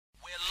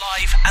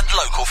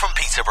local from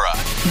Peterborough.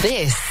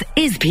 This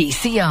is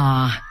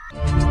PCR.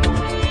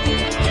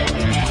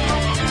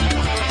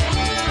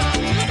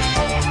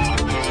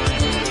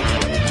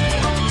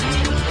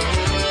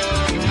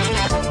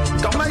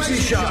 Docmason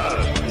Show,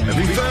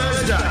 every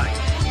Thursday.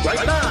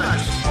 Great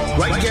bands,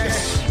 great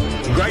guests,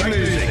 great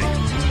music.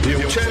 The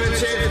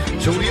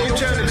alternative to the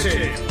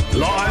alternative.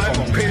 Live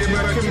on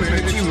Peterborough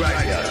Community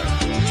Radio.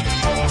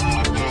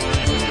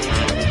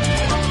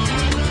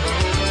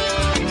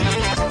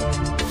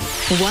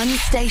 One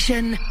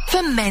station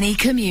for many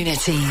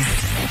communities.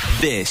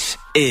 This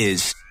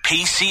is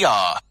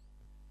PCR.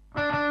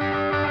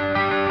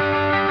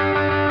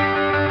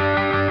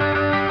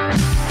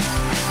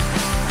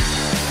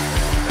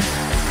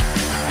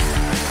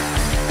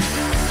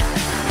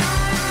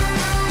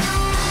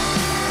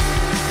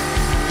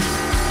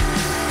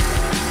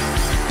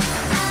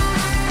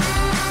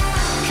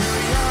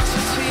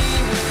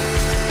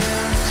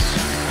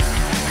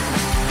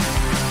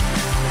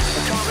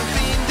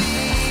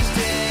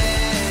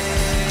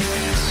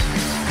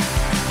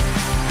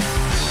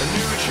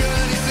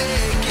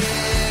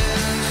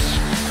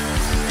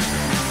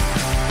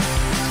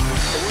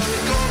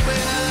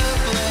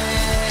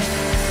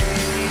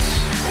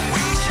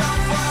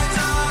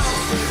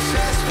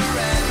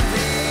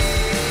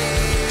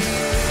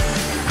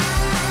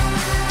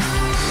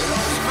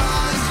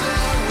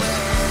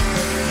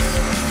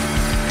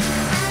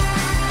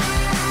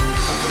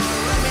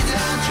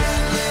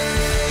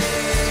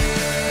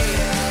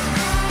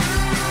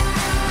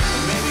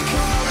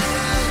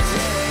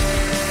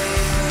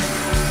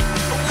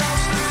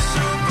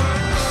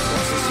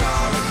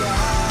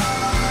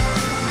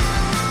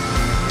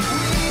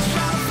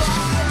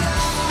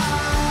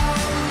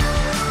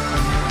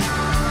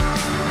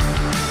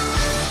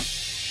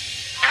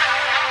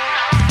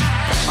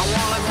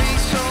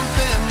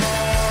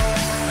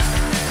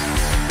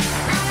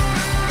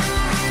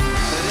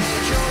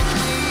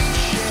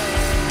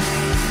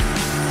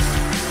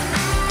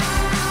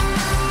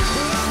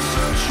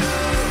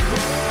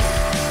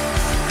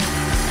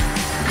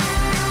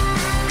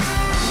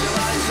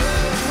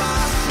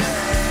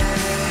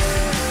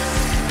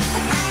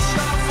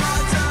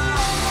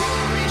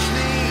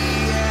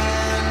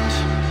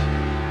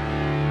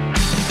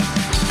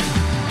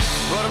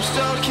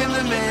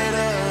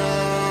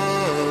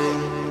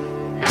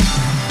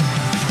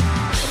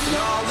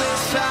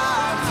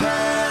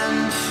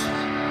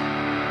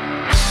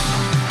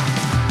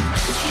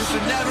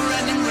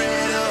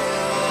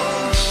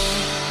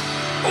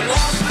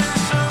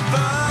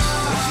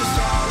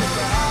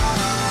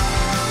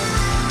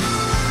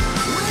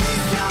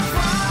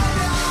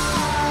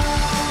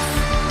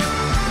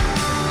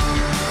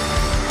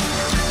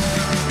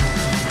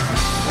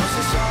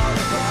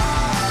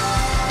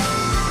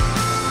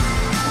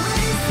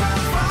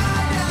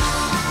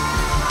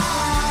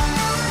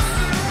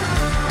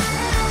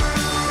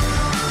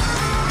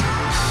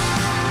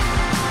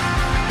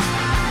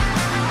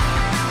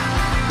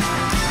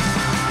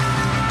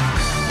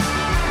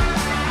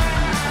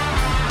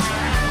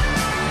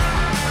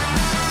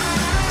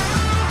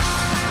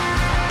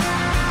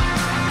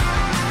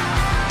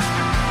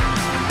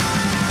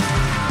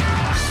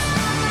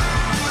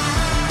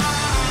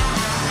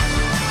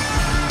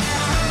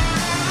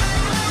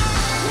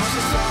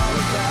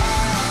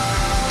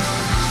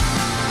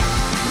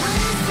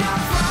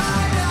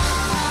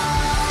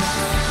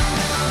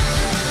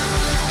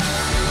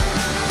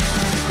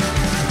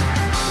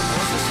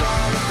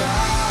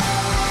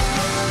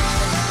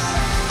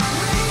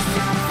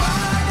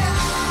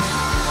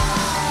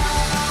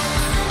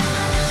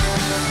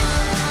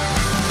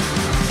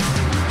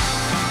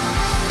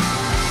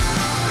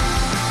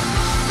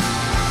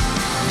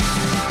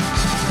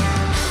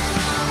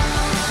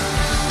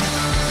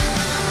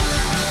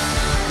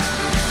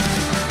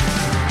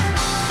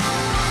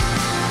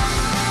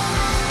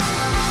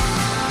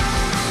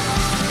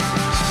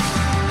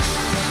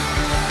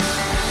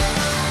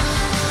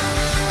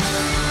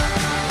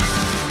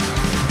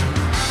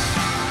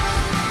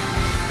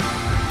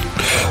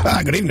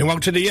 Good evening,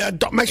 welcome to the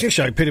Docmason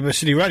Show, Peterborough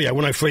City Radio,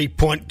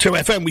 103.2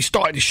 FM. We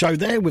started the show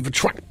there with a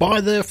track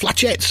by the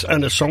Flechettes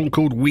and a song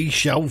called We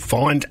Shall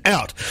Find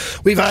Out.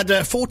 We've had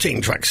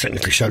 14 tracks sent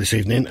to the show this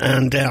evening,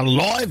 and our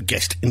live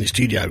guest in the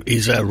studio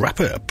is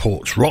rapper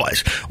Port's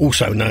Rise,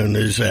 also known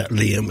as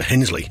Liam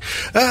Hensley.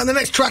 The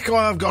next track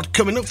I've got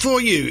coming up for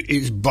you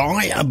is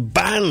by a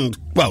band,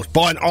 well,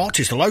 by an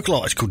artist, a local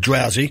artist called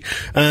Jrowsy,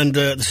 and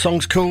the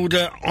song's called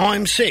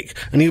I'm Sick,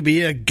 and he'll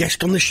be a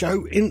guest on the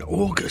show in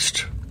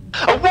August.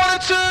 I wanna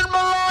turn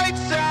my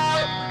lights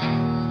out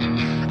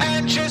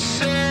and just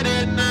sit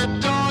in the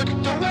dark.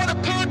 Don't wanna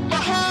put my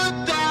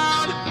head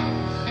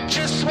down,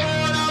 just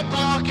wanna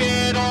block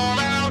it all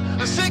out.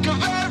 I'm sick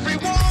of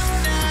everyone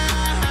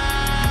now.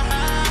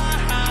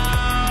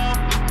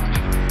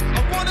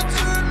 I wanna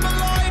turn my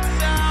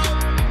lights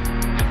out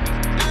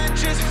and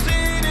just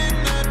sit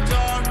in the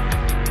dark.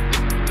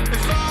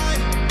 If I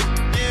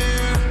knew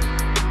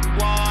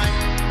why,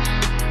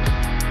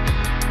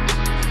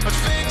 I'd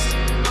fix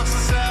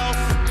myself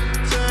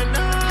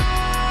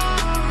tonight.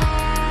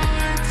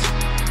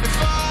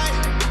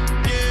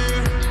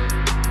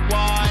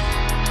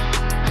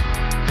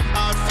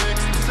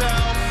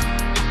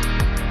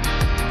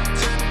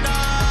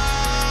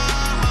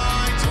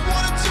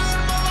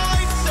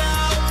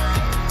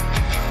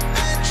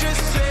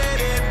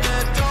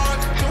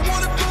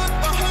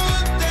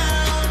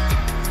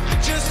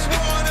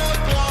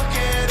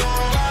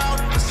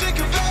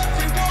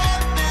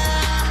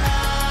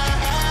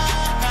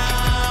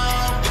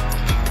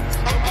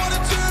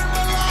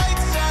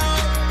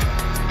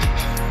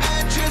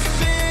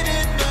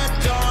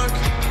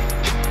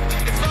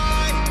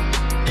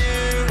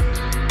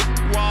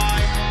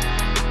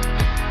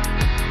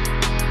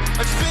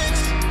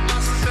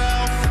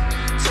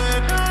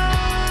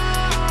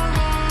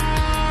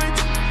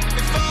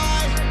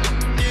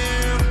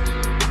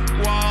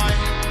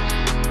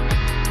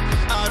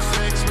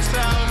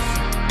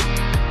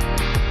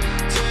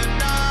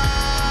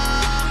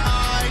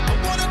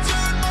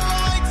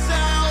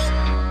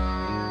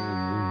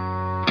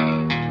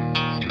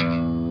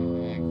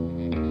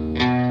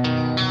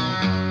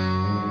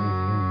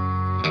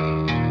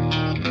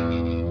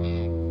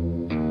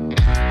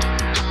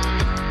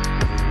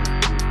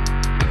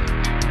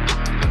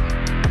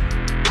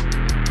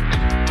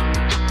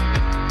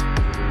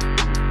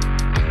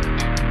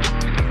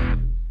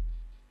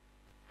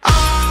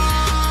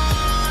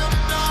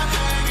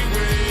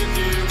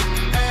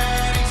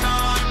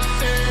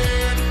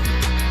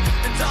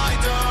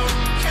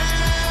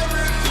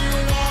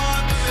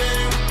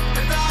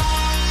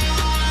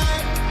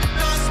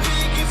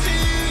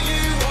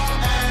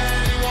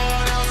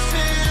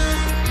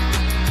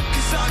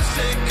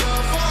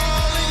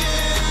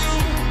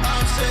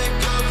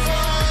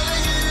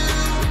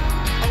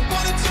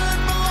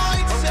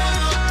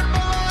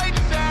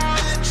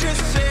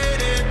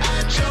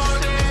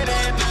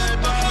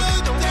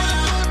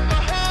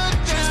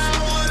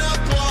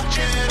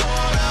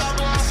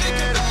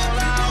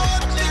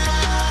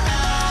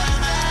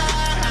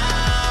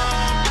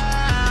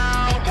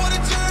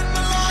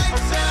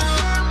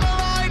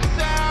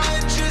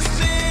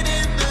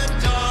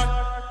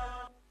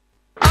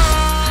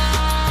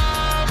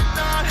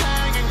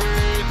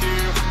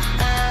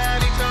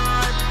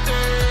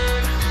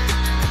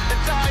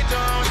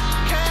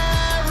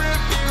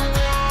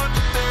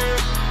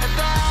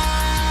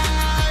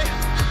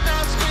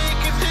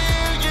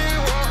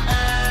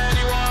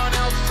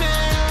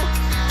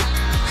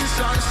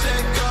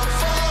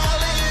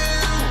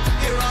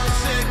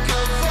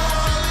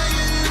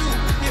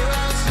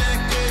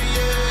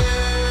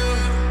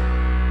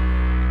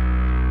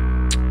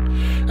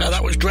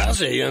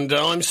 Jrowsy, and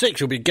I'm Six.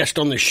 You'll be a guest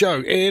on the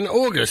show in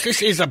August.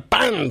 This is a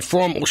band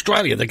from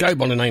Australia. They go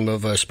by the name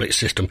of Split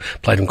System.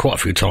 Played them quite a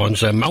few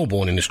times.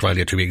 Melbourne in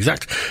Australia, to be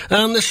exact.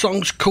 And the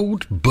song's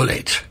called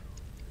Bullet.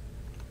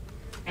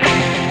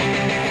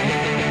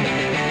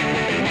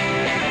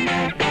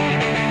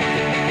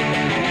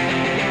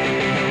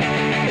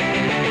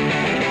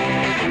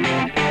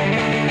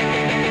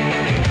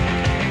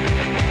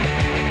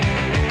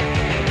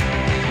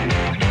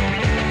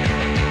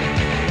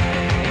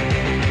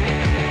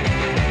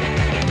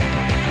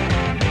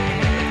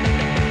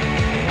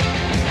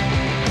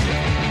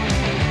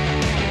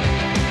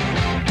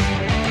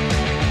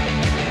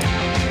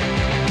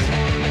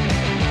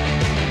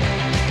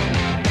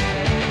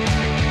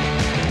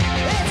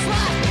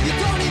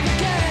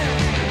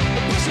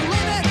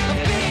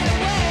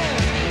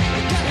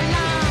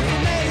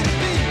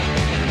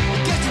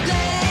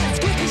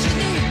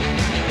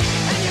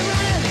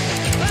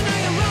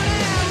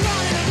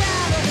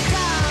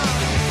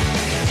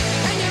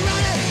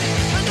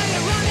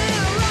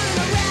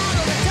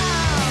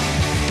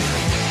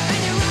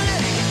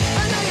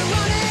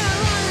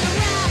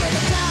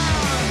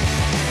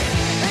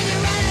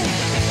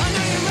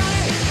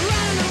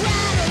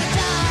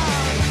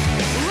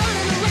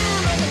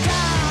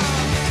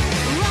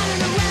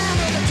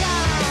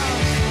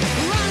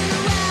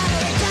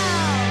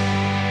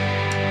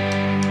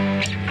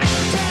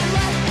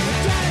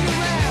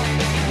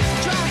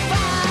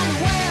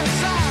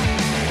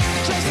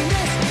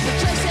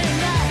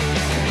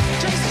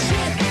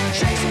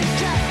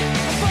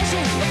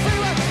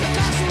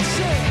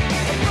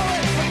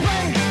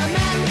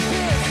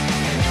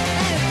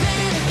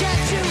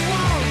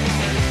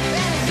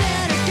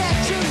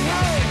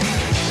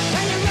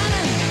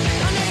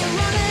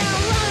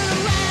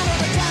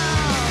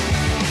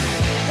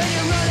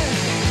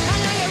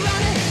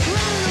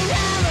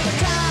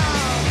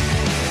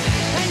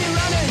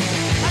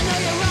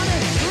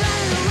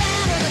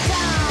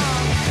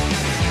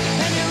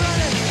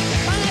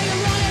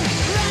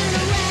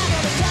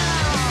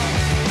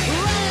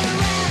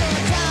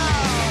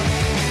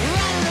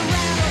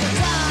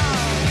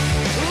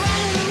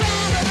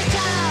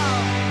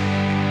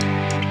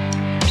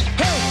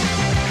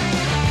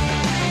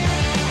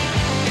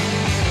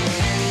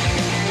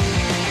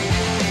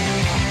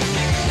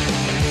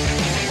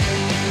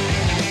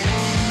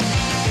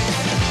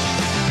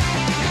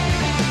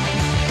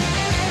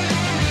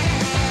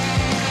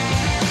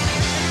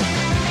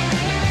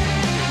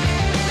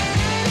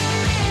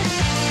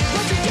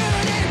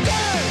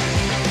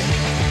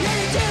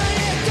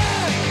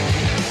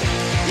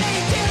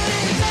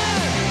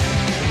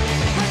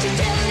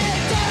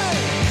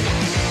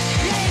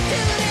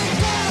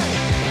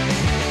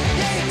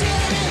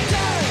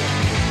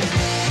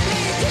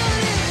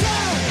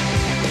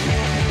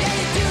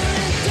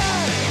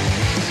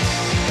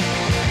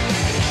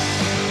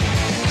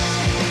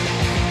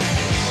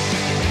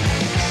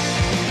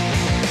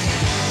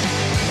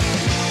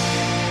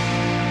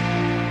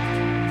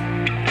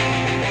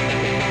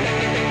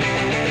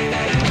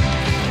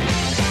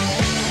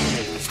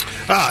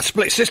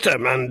 Split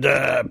System and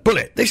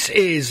Bullet. This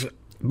is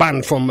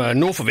band from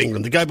north of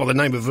England. They go by the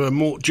name of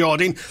Mort,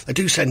 Jardin. They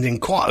do send in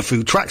quite a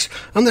few tracks,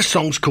 and the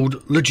song's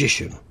called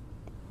Logician.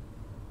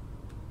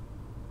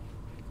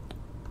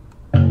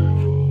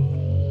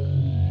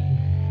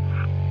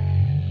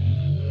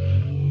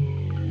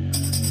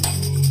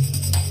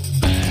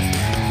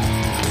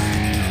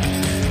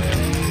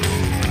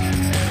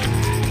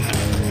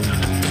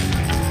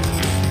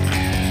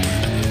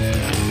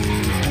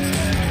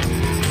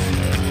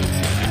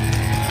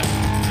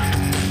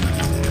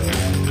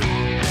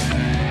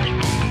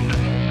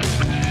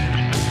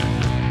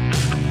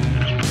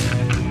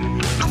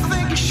 I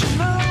think you should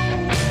know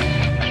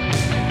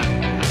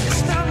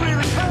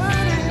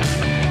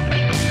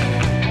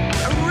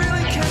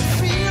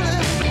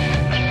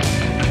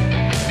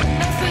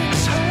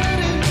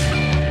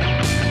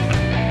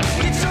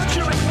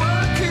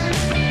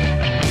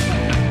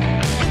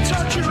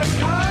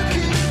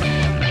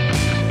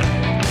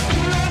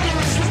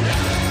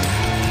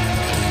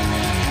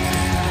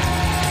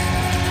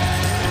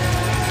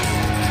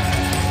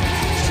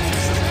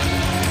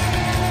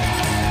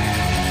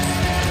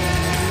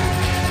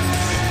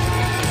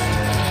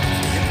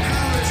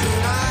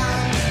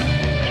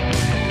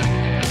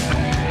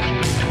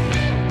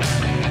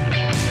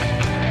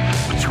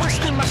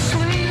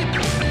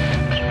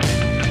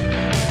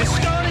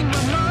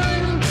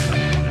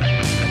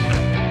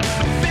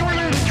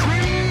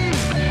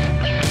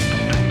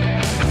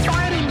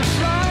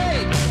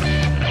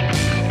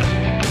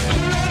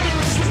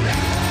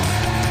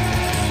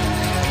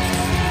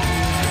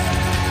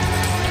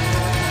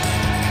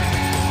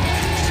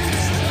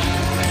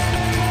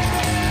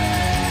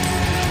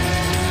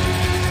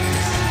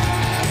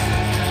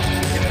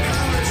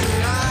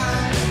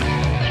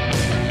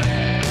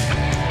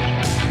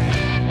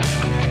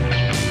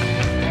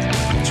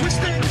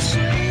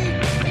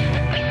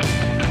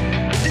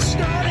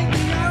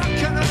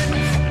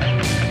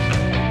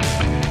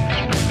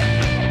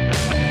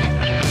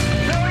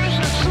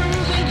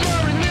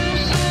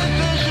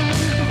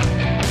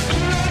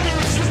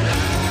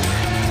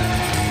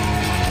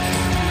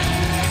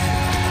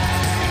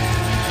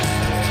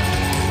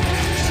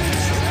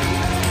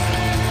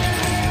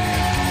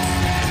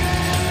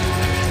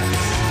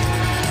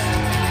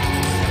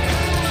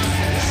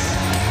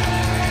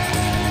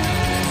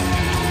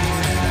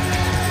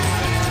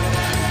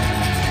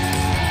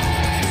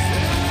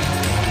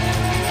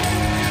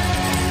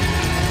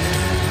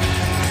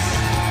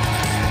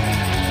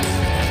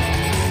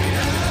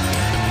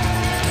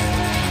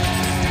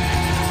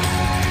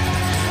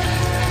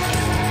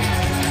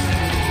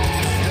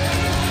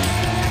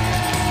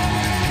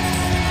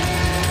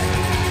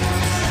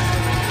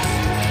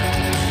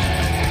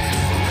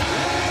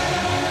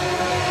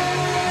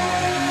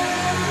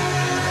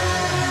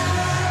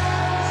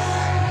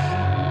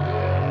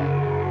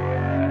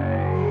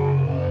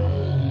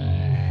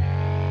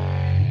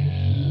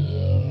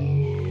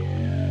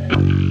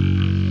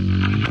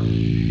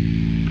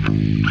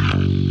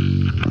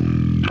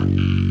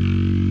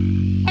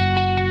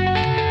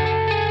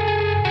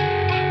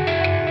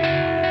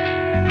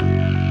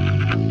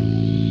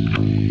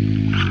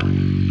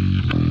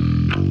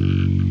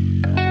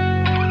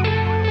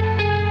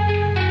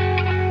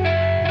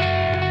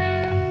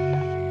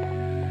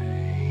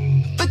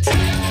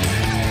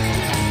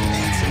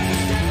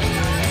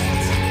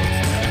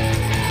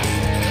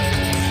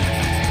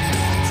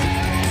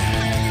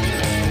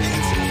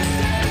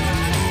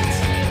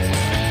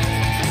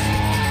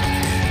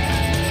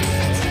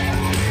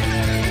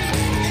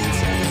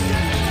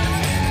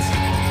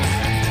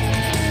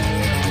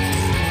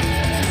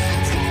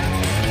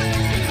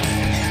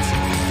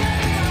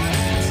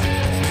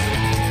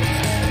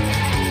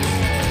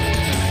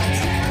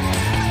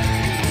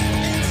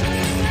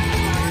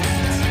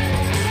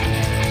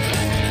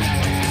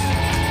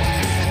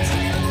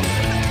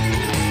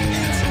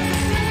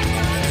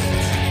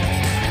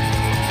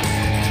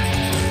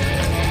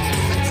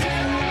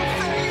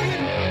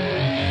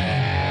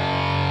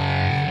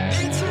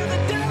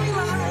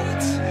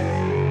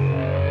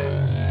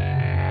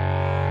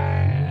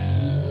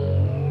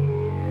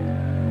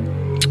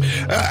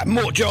that,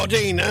 Mort,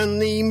 Jardin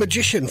and the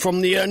Magician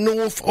from the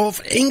north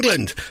of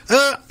England.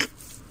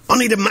 I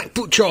need a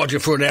MacBook charger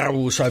for an hour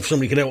or so if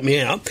somebody can help me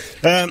out.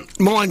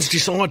 Mine's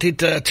decided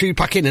to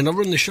pack in and I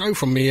run the show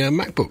from my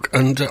MacBook,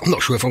 and I'm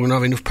not sure if I'm going to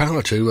have enough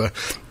power to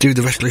do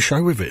the rest of the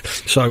show with it.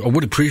 So I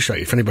would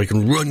appreciate if anybody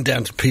can run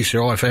down to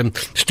PCI FM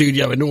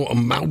studio in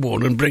Norton,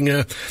 Melbourne and bring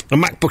a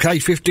MacBook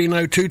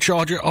A1502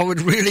 charger. I would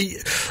really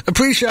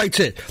appreciate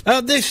it.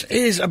 This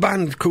is a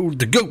band called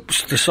the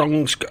Gulps. The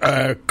song's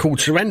called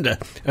Surrender,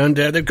 and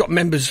they've got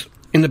members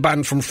in the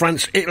band from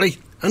France, Italy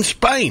and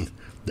Spain.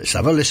 Let's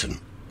have a listen.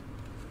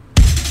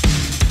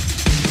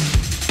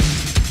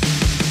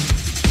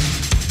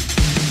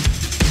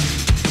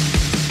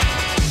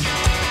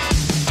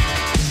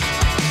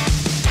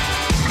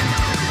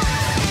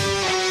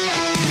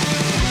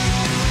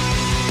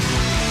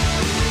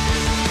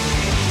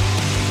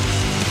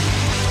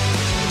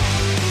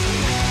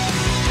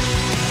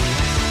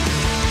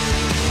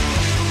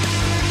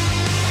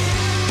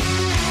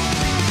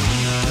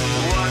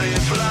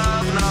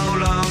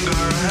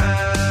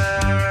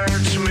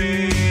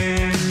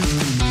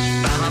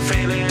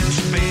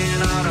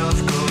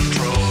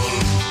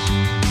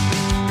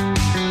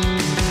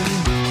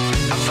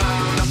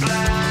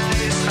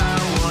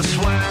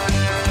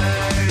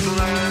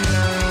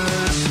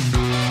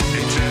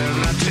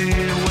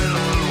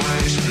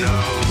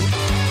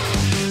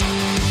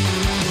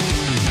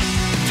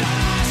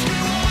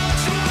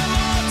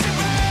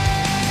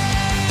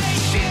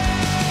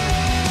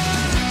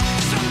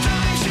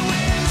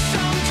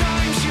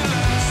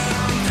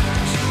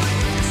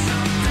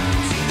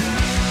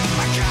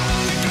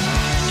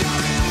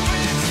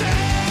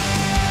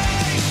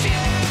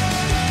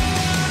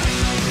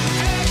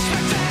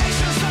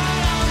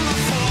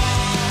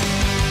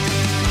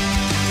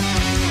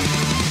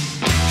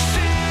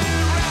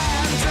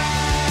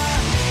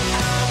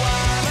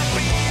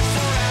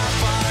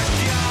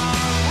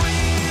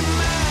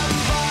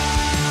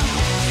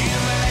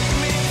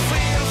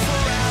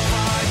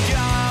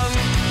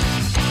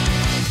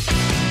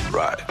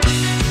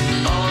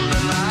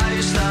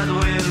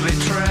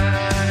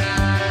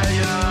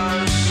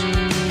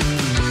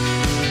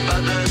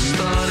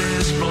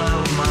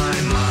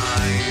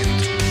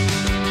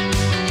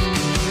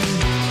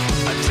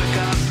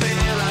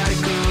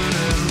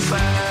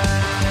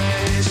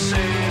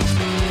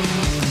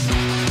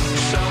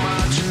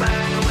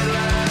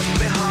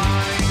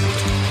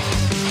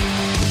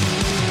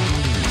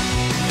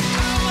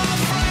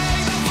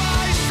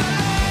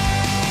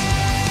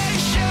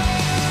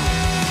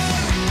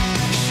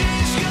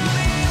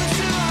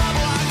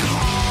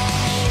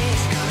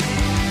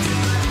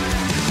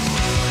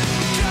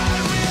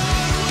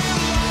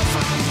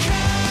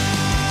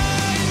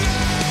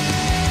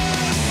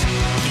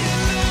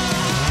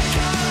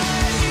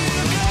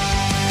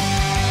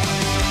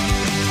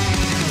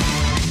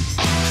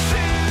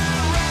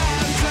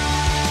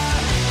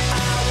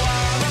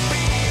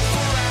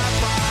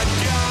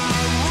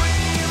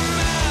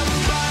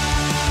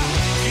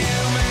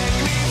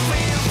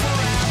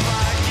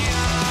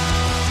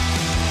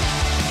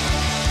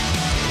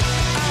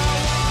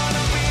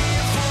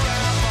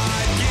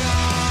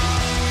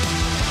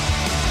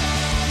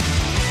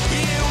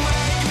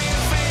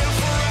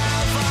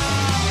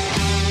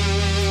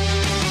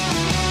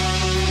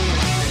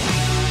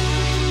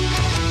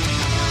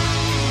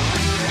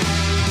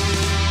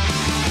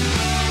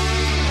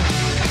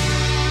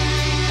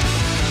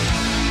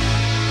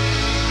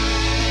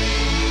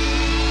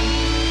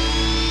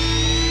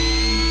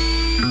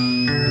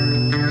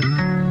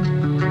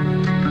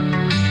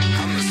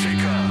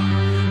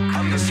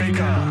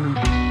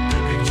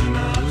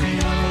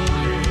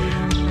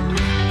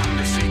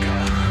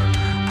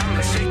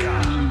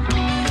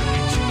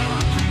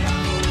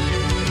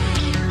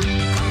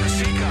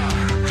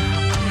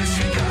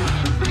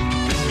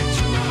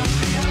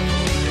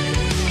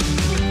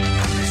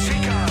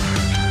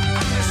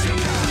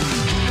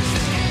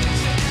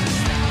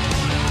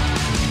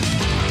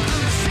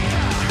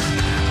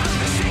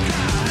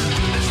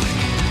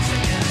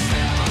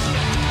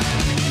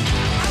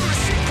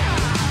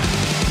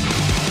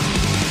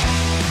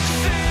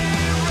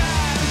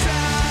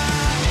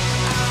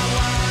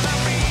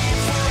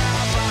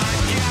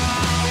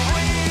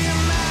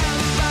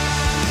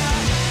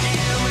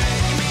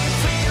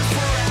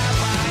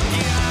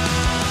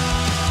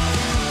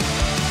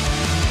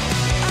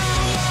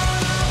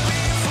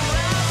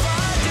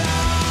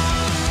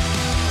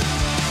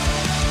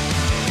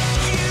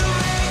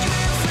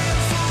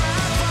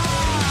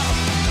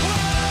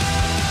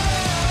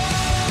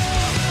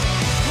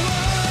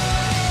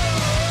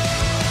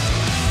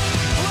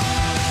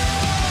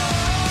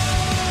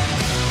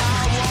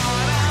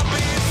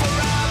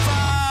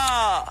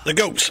 The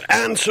Gulps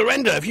and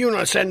Surrender. If you want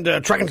to send a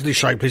track into the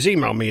show, please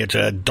email me at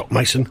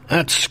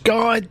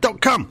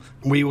docmason@sky.com.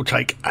 We will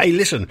take a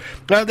listen.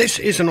 This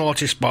is an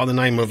artist by the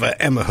name of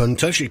Emma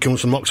Hunter. She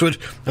comes from Oxford,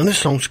 and this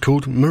song's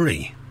called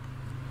Morrire.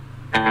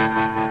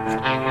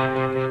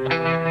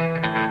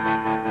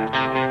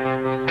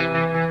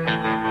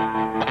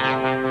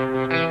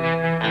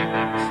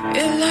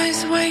 It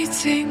lies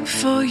waiting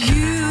for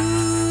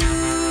you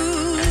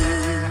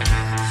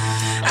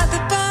at the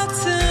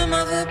bottom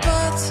of the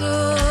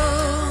bottle,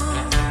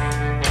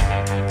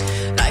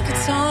 like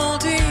it's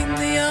holding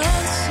the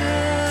answers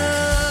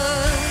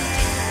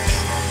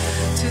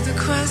to the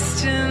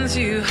questions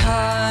you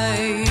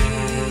hide.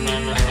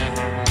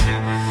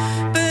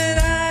 But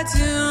I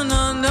do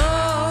not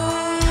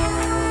know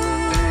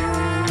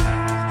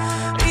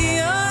the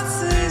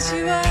answers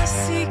you are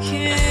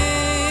seeking.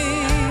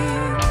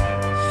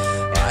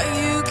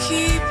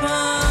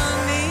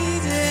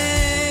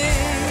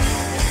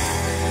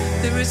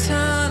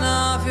 Return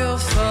of your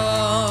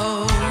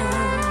foe.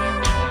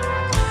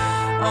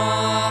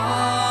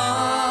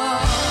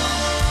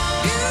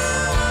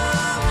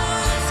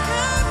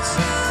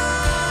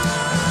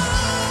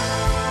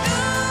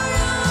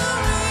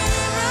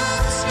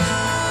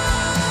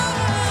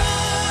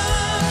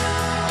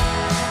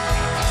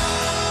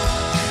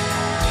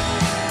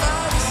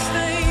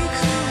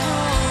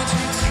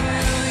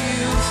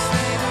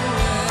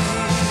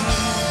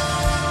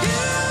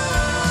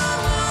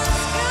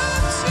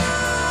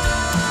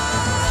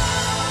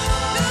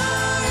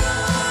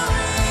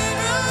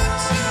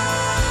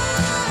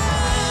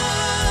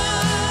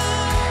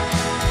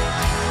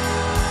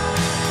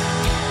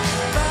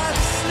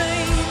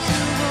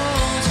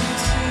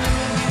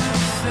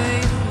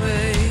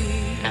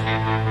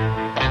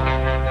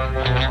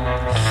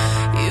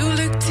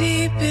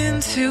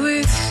 To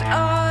its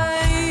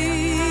eyes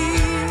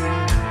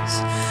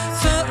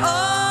for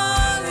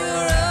all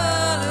your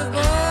alibis.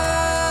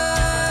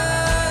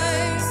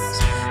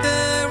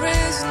 There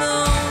is no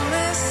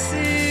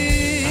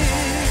message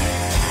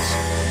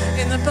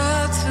in the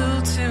bottle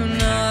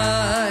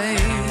tonight.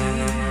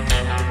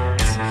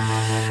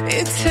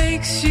 It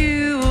takes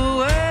you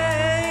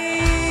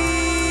away,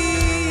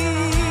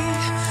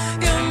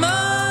 your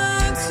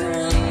mind to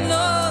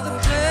another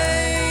place.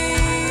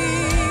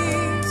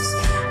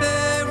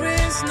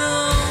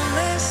 No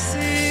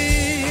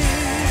message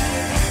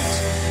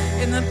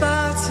in the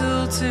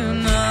battle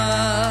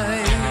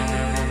tonight.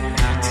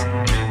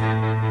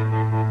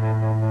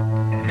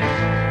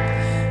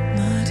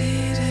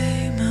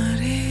 Morrire,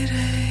 morrire,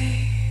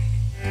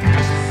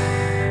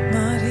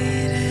 morrire,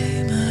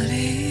 morrire,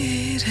 morrire,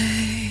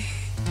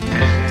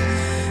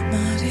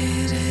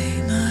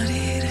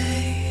 morrire.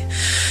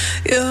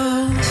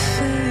 You're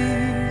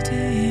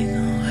fading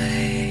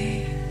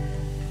away.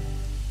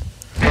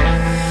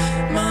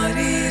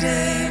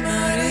 Morrire,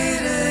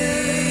 morrire,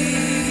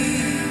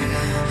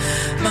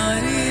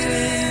 morrire,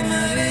 morrire,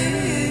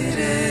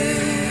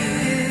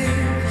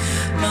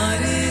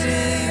 morrire,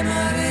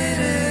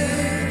 morrire.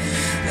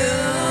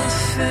 You're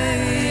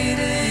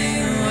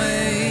fading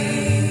away.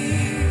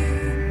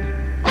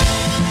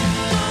 Morrire,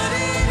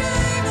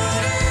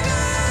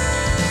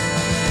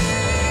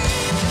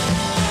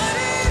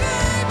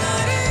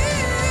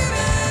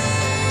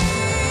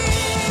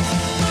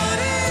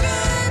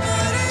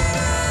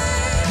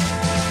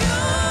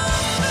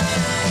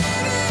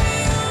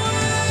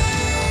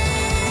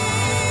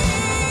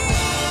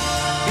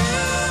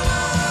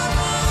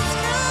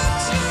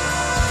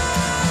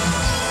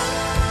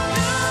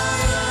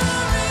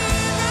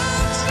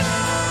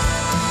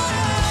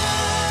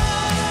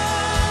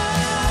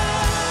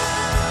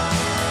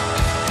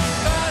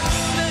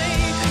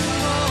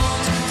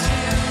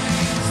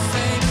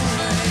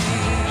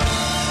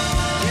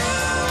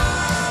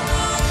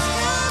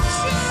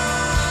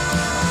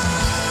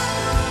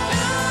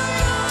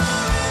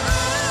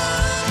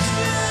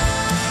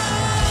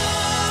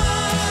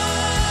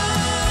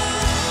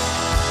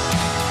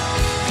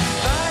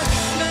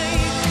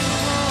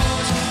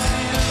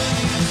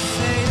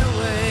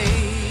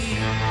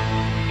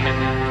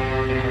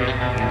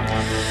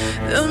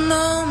 the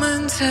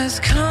moment has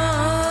come.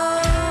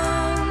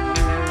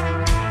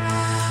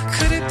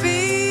 Could it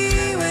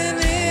be we're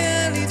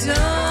nearly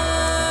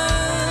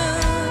done?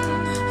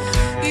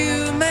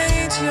 You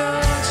made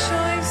your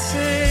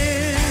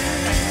choices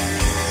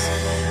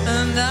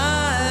and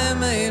I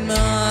made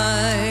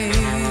mine.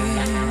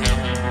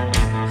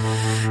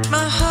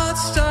 My heart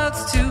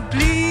starts to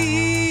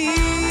bleed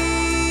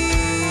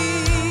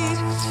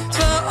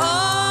for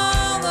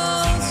all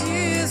those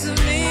years of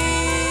me.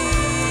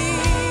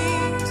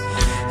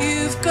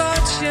 You've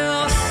got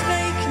your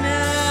snake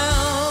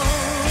now,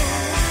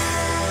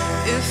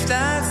 if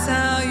that's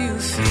how you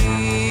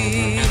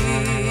feel.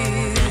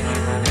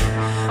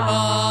 Oh,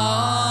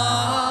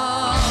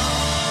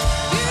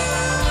 you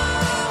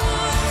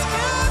once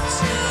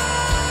captured,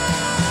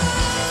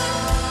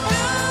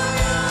 now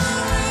you're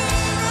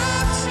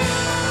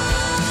enraptured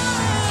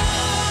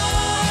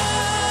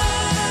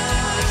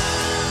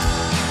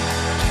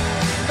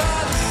by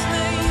the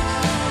snake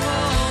who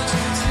holds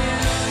you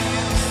till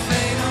you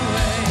fade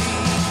away.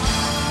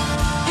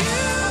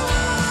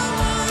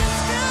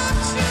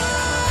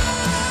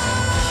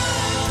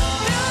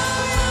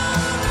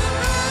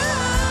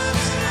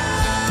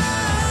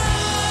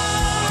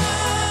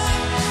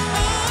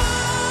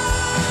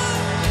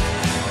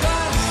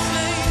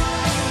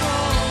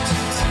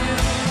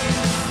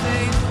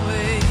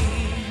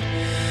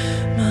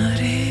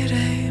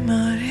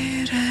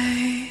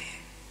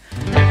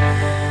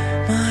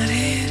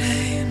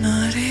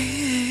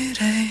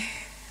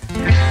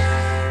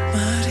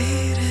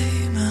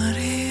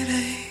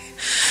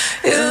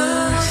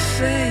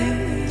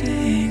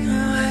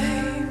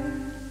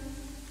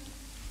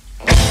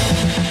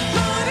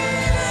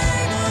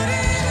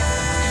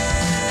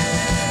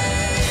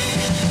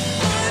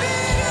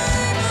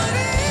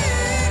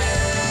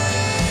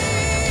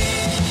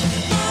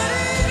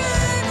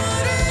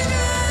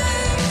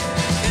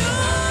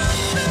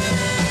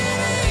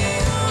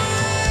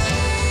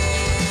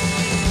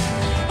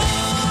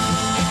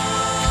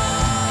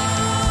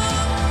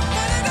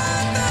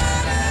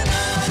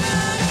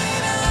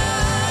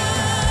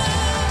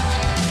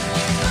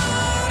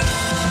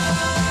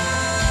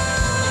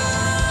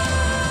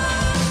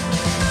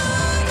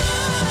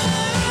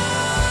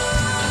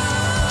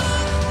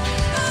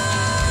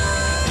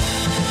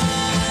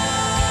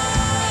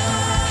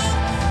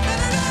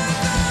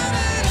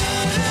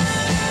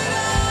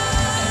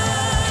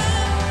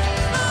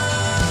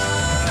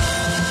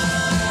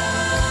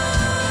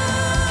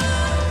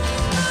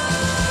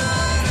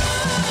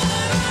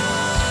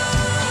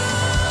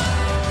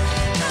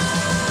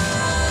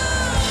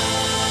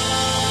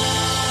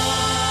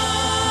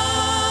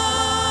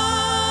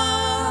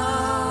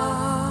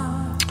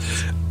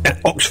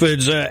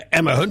 Oxford's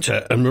Emma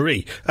Hunter and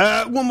Marie.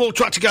 One more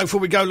track to go before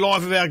we go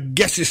live with our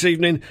guest this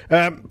evening,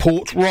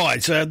 Port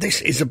Rise.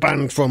 This is a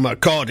band from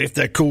Cardiff.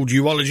 They're called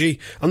Eulogy,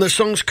 and the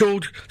song's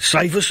called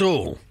Save Us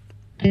All.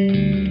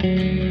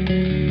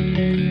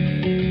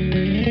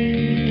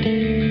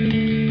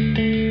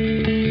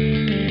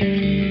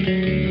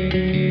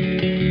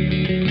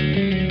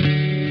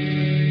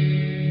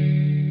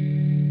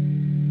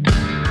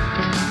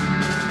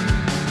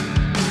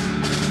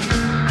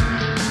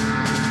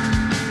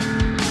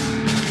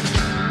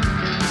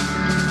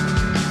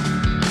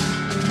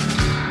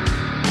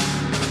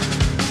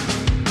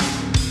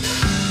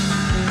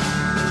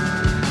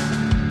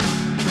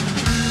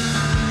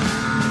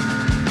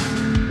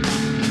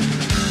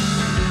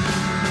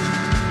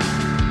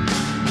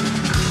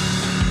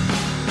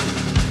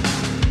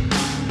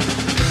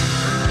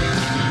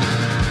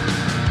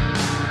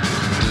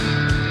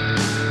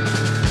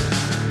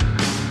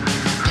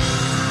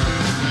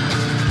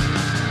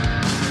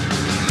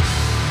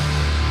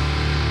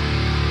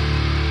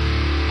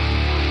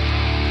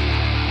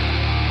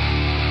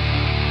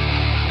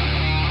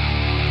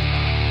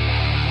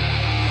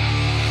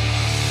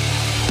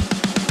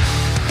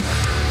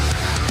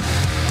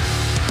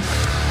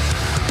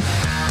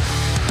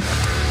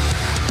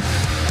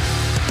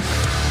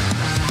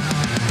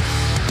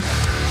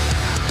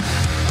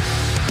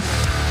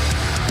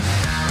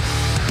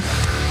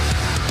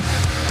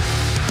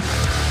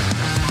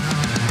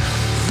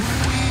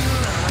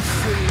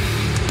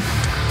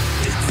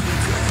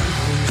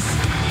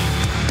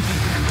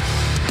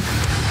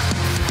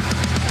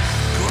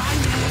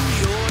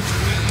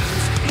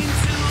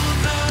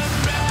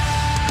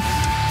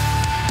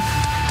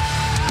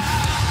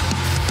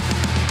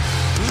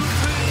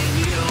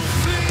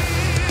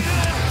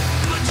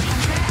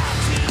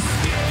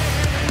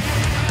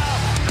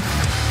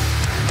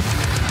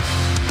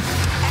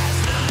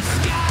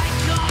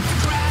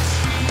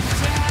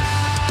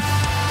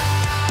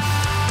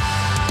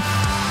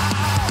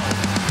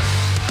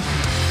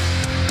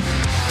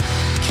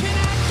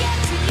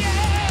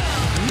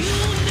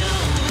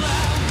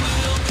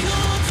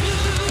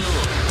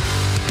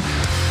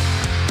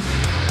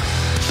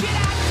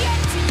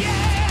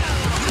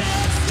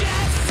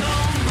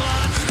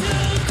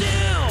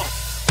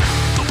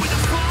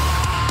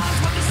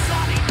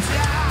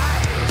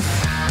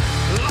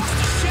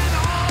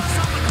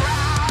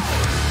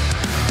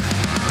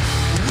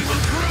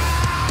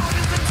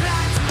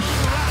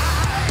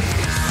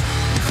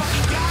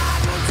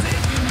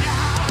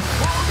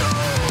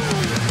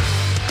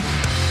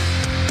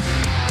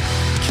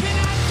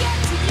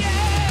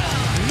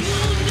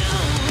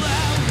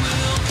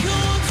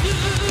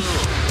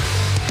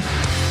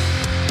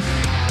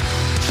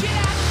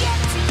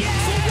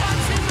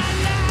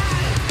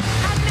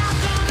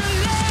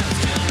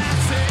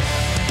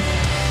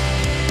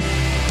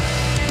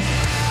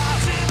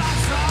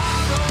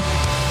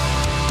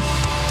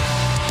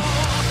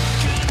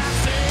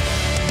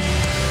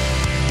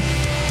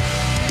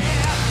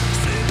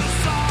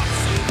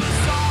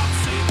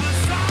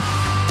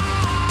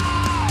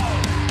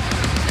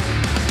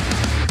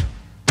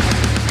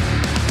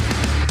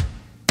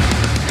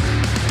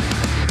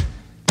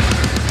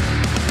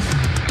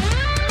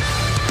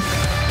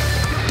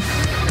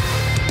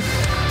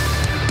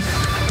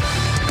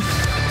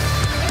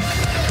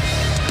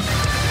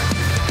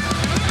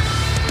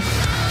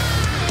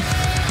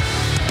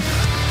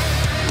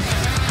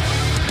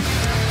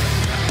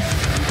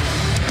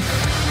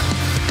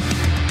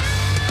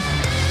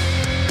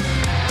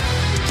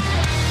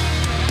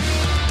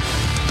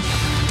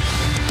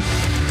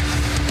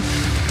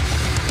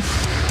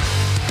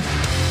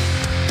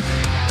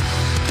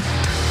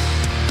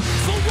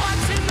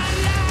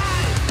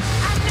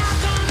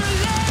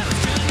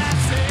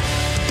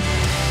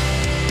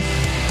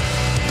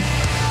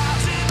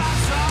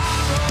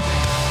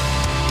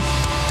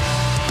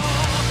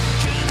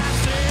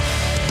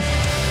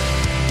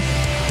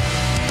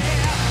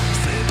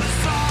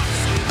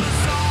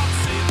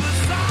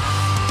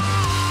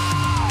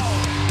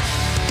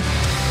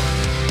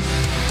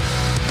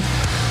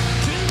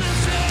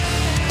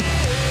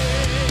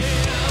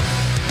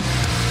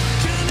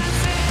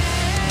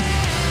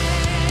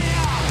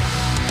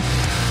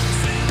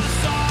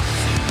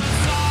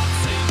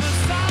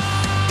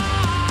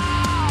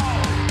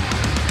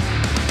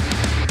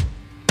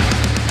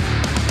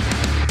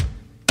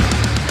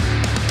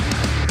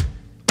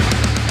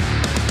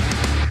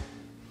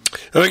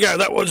 There we go,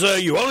 that was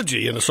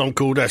Eulogy and a song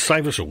called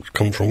Save Us All.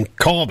 Come from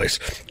Cardiff,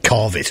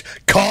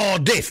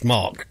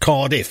 Mark,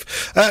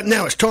 Cardiff.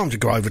 Now it's time to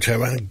go over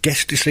to our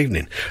guest this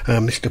evening,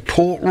 Mr.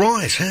 Port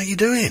Rise. How are you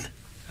doing?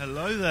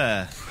 Hello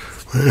there.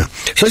 Yeah.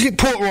 So is it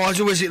Port Rise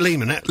or is it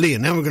Liam?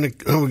 How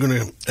are we going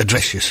to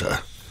address you, sir?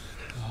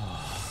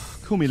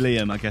 Call me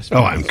Liam, I guess.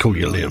 Oh, I can call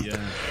you Liam.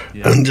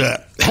 Yeah. And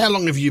how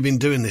long have you been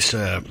doing this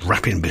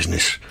rapping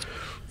business?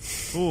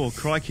 Oh,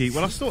 crikey.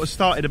 Well, I sort of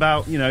started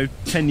about,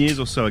 10 years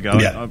or so ago.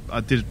 Yeah.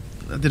 I did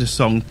a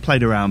song,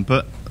 played around,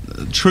 but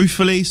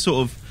truthfully,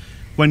 sort of,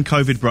 when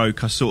COVID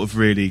broke, I sort of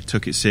really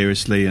took it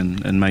seriously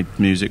and made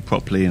music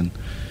properly and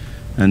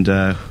and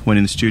went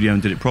in the studio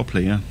and did it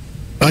properly. Yeah.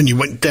 And you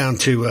went down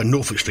to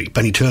Norfolk Street,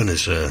 Benny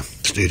Turner's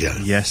studio.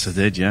 Yes, I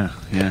did. Yeah.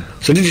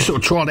 So did you sort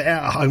of try it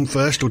out at home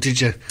first, or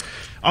did you?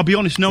 I'll be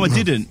honest. No, I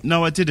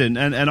didn't.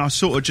 And I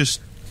sort of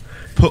just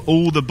put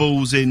all the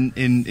balls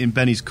in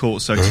Benny's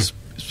court, so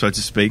to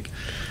speak.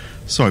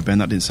 Sorry, Ben,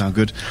 that didn't sound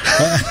good.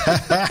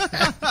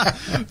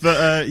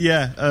 But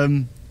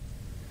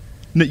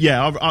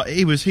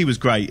he was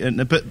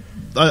great. But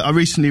I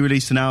recently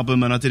released an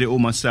album, and I did it all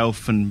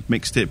myself and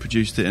mixed it,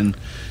 produced it, and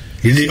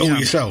you did it all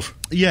yourself.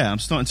 Yeah, I'm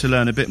starting to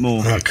learn a bit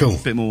more. Oh, cool. A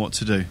bit more what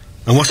to do.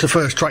 And what's the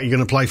first track you're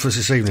going to play for us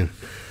this evening?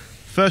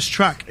 First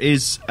track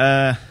is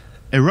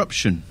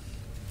Eruption.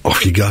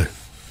 Off you go.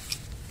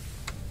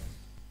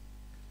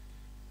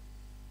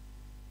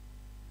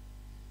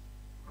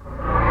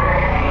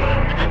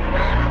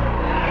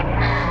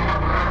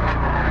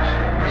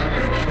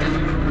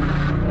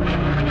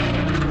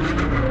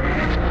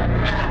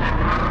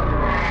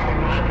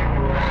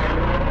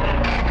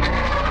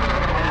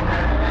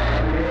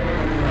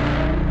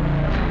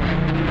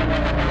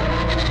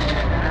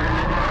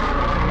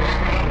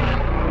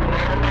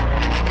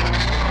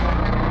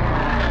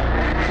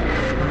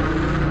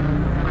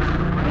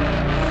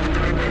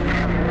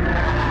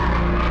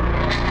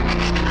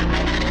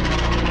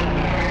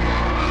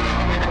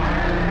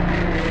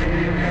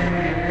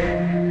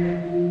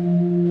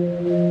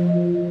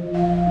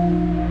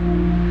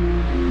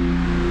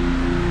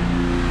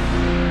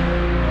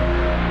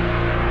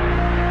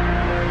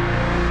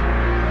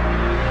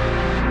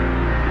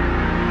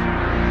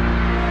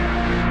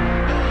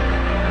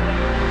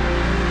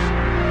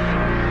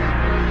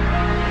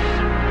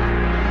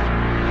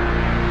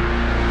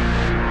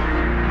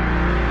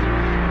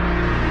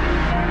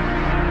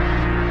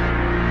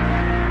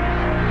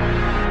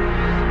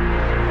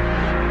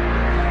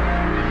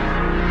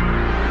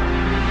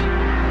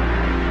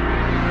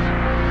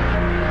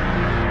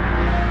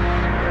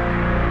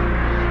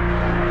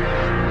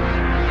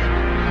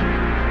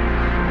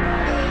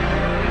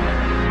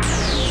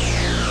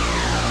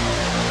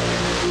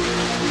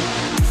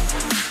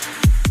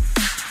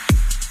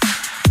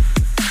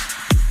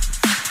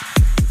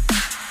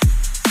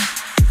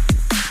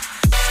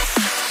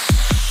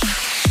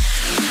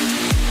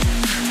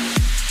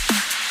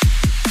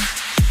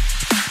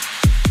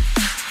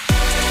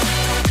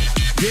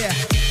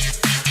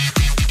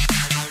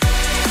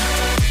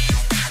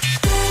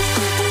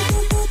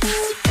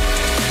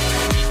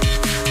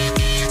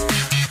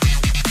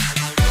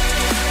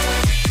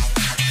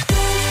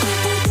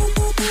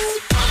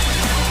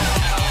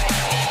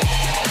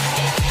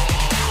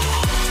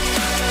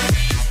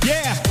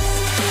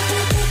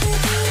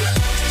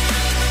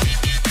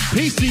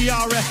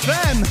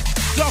 PCRFM,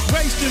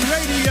 docmason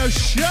radio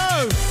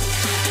show.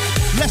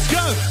 Let's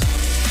go.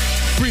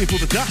 Breathe all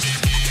the dust,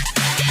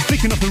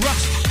 flicking up the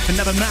rust.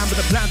 Another man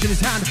with a plant in his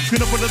hand.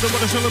 Gonna put another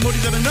water, show him more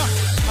than enough.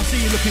 I see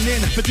you looking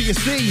in, but do you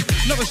see?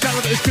 Another shadow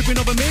that is creeping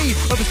over me.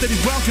 Overstayed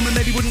his welcome and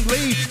maybe wouldn't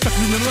leave. Stuck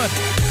in the mud,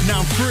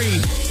 now I'm free.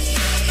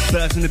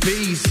 Birds and the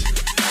bees,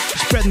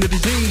 spreading the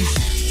disease.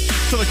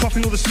 So they're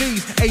coughing all the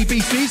sneeze.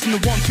 ABCs and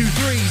the 1, 2,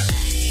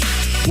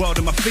 3s. World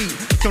on my feet,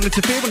 don't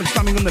interfere when I'm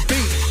slamming on the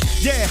beat.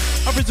 Yeah,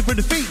 I've risen for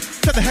defeat.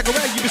 Take the heck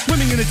away, you've been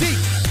swimming in the deep.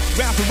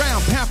 Round for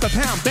round, pound for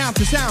pound, bound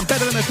to sound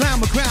better than a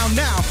clown with crown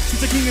now. He's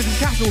the king of his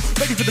castle,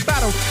 ready for the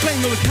battle,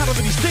 playing all the cattle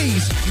that he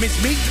sees. Mince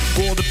meat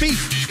or the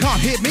beast,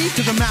 can't hit me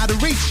cause I'm out of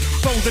reach.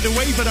 Folded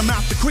away but I'm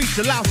out the crease,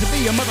 allowed to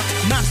be a mother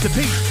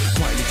masterpiece.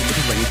 Quietly to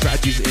the rain,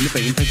 strategies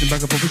innovating, facing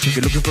back up over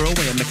chicken, looking for a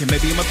way. I'm making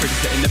maybe I'm a pretty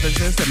setting, never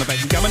says that my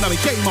back and coming on,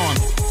 game on.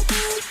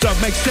 Don't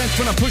make sense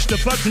when I push the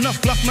buds, enough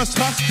bluff must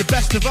bust the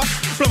best of us.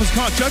 Brothers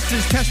can't judge,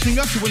 it's testing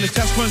us. So when the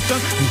test runs done,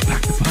 we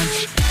back the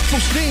punch.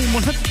 Full steam,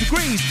 100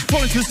 degrees,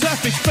 falling to the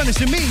surface,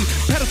 finishing me.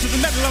 Pedal to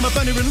the metal, I'm a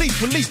burning release.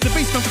 Release the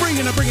beast, I'm free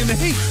and I bring in the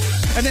heat.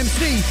 An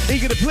MC,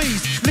 eager to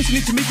please,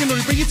 listening to me can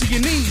only bring you to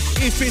your knees.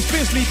 Ears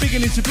fiercely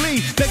beginning to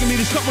bleed, begging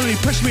me to stop when they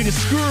press me to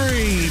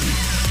scream.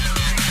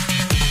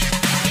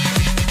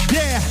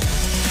 Yeah.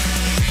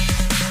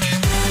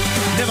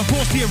 Never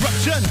force the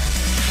eruption.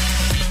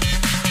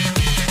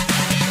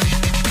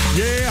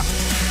 Yeah.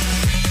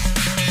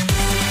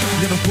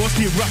 Never force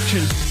the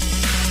eruption.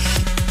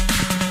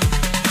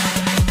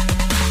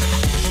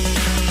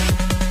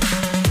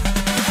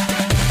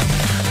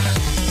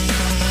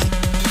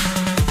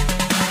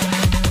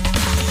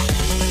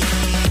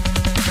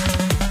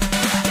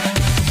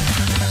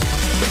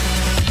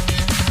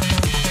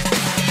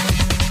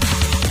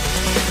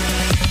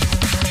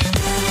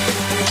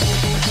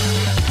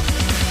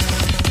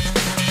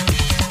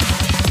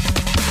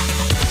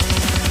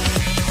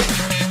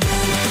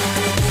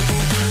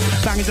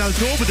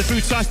 store with the food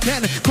size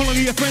 10. Calling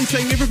your friends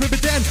saying never remember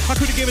then. I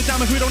couldn't give a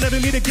damn if we don't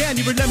ever meet again.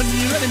 You're a lemon and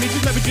you're letting me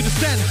just never get a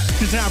stand.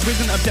 Cause now I've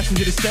risen, I'm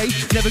definitely gonna stay.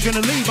 Never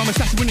gonna leave, I'm a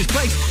statue in this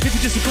place. If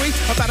you disagree,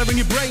 I'll batter in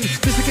your brain.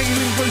 Dislocate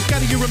your living room,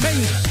 scatter your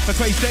remains. I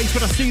face days,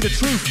 but I see the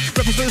truth.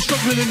 Represent the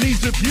struggle and the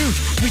needs of youth.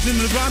 Reason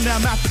the rhyme, now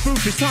I'm at the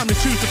proof. It's time to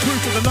choose the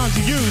proof of the lines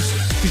you use.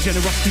 Cause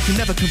generosity can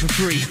never come for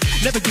free.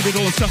 Never give it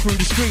all and suffer in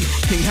discreet.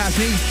 King has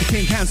need, the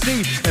king can't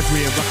see.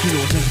 Every eruption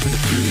always ends with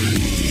a free.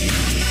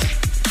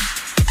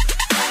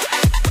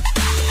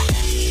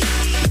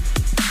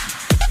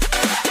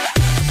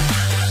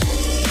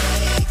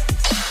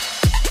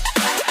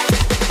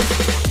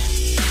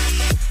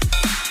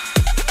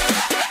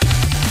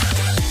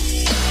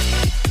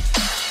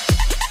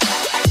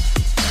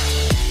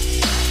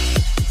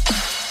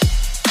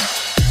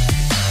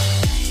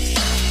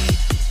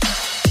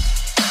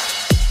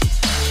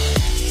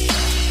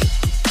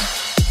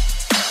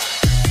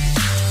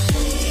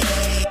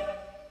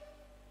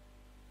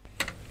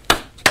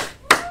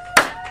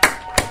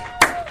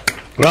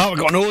 Well, we've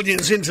got an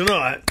audience in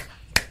tonight.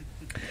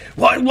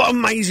 What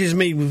amazes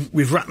me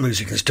with rap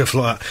music and stuff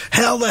like that,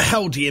 how the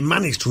hell do you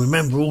manage to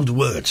remember all the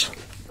words?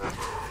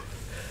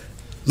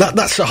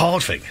 That's the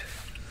hard thing.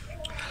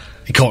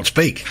 You can't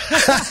speak.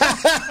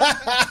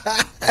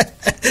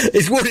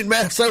 He's warning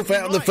myself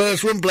out on the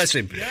first one, bless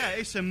him. Yeah,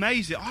 it's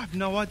amazing. I have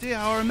no idea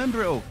how I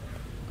remember it all.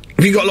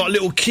 Have you got like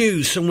little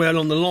cues somewhere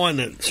along the line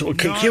that sort of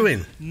kick you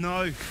in?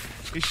 No,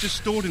 it's just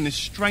stored in this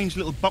strange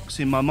little box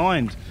in my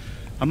mind.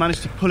 I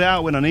managed to pull it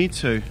out when I need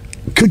to.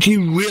 Could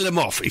you reel them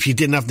off if you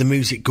didn't have the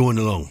music going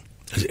along?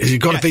 Has it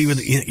got to be with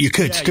you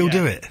could still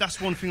do it? That's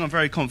one thing I'm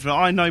very confident.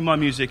 I know my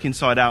music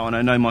inside out and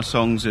I know my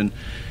songs and,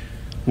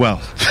 well,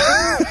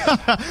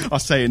 I'll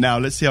say it now.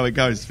 Let's see how it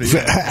goes.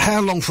 How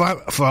long,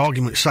 for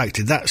argument's sake,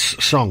 did that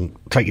song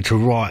take you to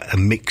write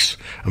and mix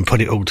and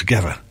put it all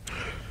together?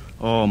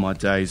 Oh, my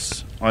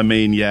days. I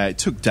mean, yeah, it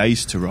took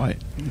days to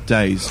write.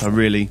 Days. I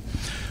really...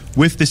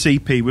 With this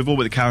EP, with All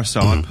But the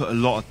Carousel, I put a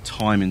lot of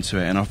time into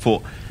it, and I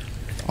thought,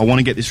 I want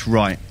to get this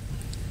right.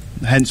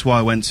 Hence why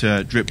I went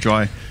to Drip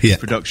Dry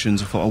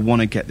Productions. I thought, I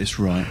want to get this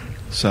right.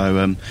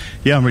 So,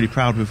 yeah, I'm really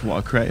proud with what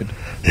I created.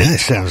 Yeah,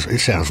 it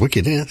sounds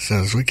wicked, yeah.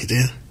 Sounds wicked,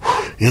 yeah.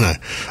 You know.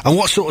 And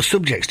what sort of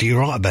subjects do you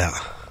write about?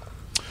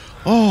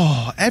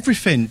 Oh,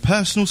 everything.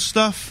 Personal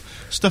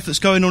stuff that's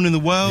going on in the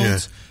world.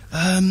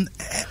 Yeah.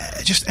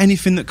 Just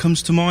anything that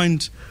comes to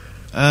mind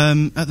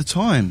at the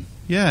time.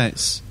 Yeah,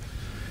 it's...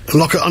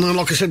 Like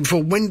I said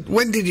before,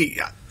 when did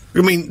you...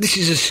 I mean, this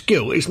is a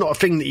skill. It's not a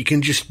thing that you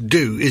can just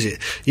do, is it?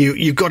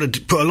 You've got to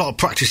put a lot of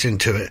practice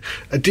into it.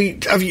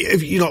 Have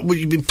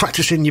you been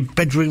practicing in your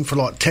bedroom for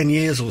like 10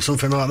 years or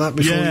something like that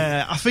before?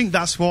 Yeah, I think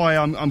that's why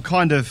I'm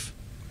kind of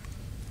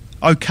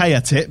okay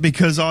at it,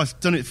 because I've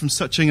done it from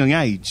such a young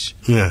age.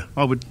 Yeah,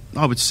 I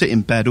would sit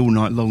in bed all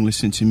night long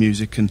listening to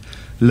music and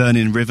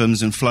learning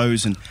rhythms and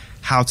flows and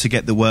how to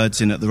get the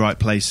words in at the right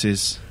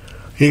places.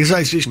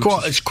 Exactly,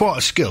 it's quite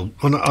a skill.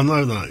 I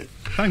know that.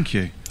 Thank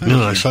you.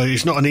 So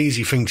it's not an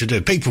easy thing to do.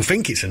 People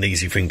think it's an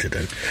easy thing to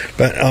do,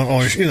 but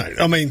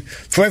I mean,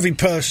 for every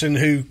person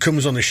who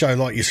comes on a show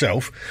like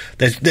yourself,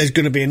 there's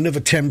going to be another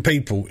 10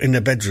 people in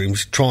their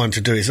bedrooms trying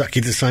to do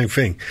exactly the same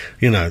thing.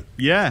 You know.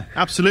 Yeah,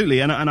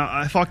 absolutely. And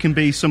if I can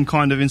be some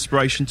kind of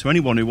inspiration to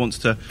anyone who wants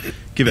to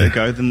give it a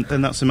go,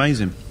 then that's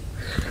amazing.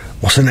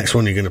 What's the next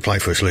one you're going to play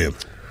for us,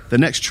 Liam? The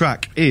next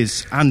track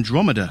is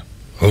Andromeda.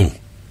 Oh.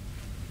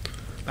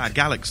 About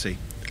Galaxy.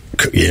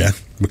 Yeah,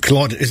 we're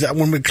colliding. Is that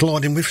one we're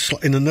colliding with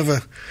in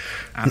another?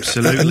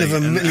 Absolutely, another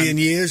million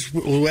years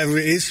or whatever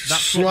it is.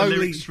 That's slowly. what the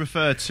lyrics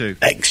refer to.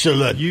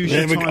 Excellent. Use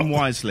your time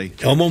wisely.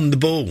 I'm on the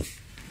ball.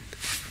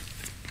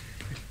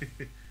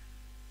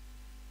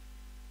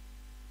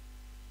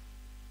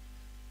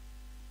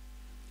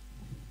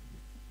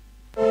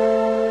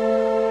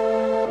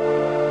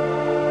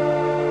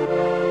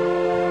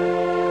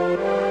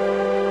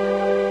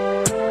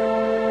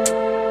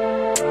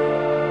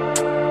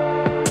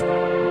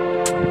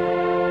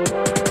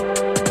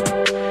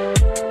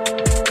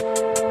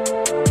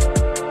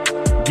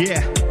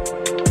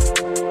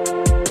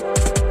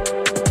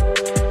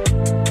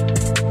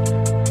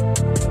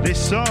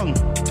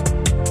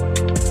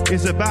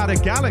 About a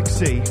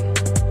galaxy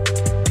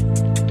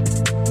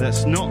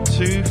that's not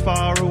too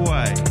far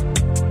away.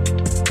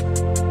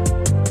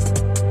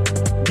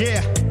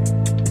 Yeah.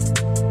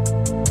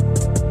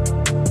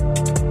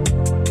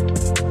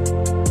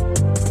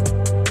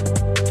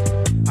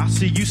 I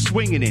see you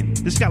swinging in.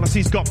 This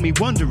galaxy's got me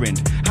wondering,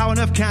 how on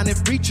earth can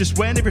it reach us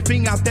when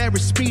everything out there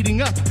is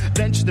speeding up?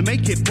 Venture to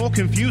make it more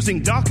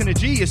confusing. Dark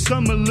energy is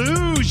some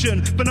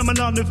illusion,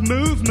 phenomenon of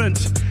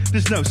movement.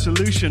 There's no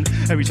solution.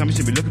 Every time you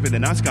see me look up in the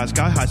night sky,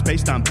 sky high,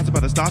 space down, passed by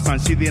the star sign,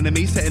 see the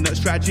enemy setting up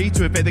strategy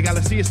to evade the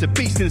galaxy. It's the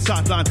beast in the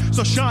sideline.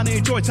 So shine and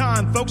enjoy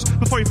time, folks,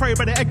 before you pray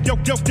about the egg. Yo.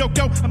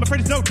 I'm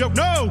afraid it's no joke,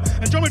 no.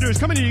 Andromeda is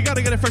coming in, you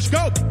gotta get a fresh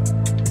go.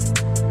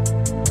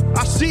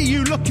 I see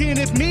you looking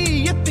at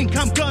me, you think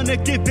I'm gonna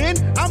give in?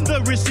 I'm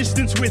the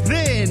resistance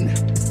within.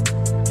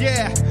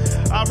 Yeah,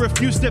 I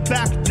refuse to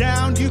back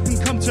down. You can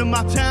come to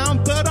my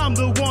town, but I'm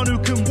the one who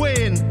can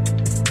win.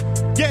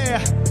 Yeah,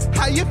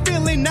 how you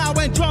feeling now,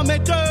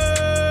 Andromeda?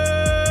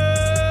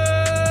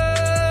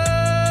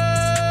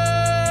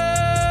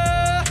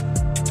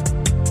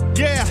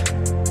 Yeah.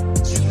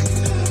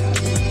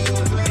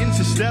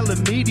 Interstellar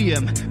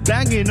medium,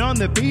 banging on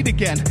the beat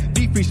again.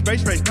 Deep free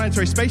space race,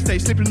 planetary space day,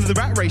 slipping into the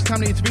rat race.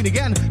 Time to intervene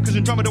again, cause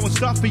Andromeda won't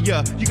stop for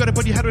you. You gotta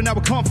put your head on now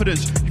with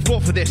confidence. You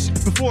fought for this,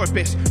 before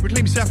Abyss.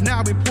 Reclaim yourself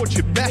now, report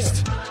your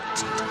best.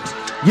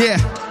 Yeah.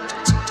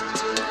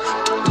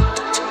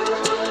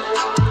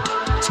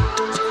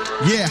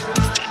 Yeah.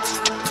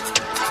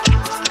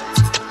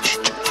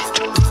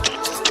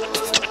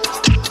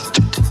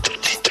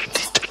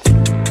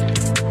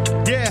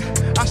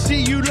 I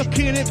see you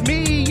looking at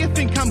me, you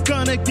think I'm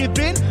gonna give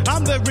in?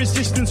 I'm the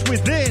resistance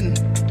within.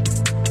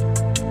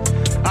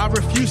 I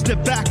refuse to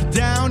back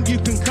down, you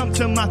can come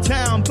to my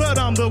town, but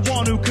I'm the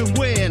one who can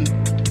win.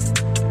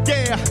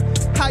 Yeah,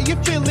 how you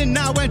feeling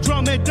now,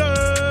 Andromeda?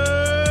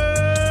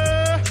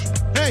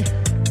 Hey,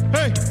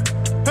 hey,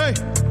 hey,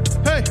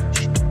 hey,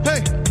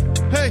 hey,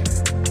 hey.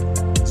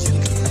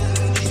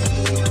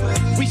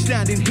 We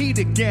stand in heat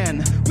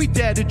again, we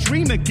dare to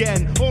dream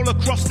again. All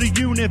across the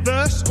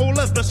universe, all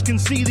of us can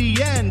see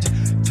the end.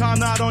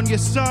 Time out on your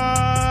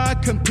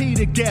side, compete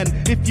again.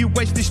 If you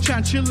waste this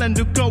chance, you'll end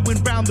up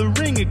going round the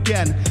ring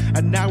again.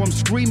 And now I'm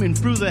screaming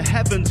through the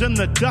heavens and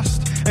the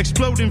dust,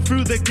 exploding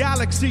through the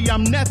galaxy,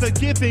 I'm never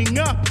giving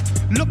up.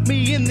 Look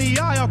me in the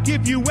eye, I'll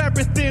give you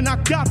everything I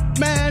got,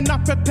 man.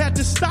 Not prepared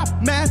to stop,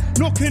 man,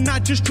 nor can I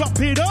just drop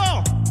it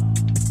all.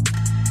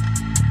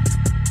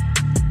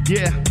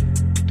 Yeah.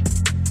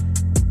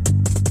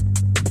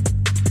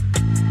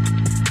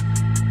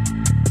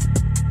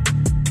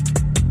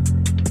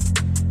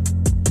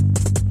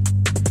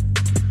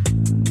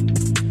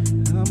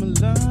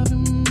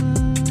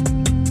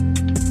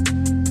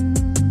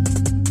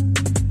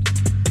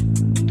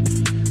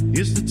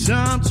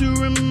 Time to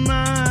remind,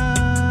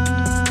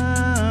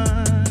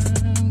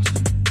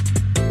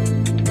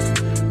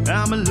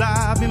 I'm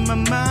alive in my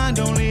mind,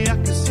 only I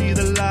can see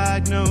the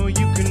light. No,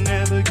 you can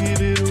never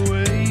give it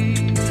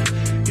away.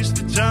 It's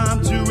the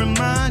time to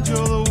remind,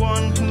 you're the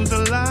one who's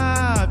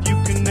alive. You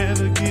can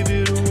never give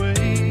it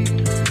away.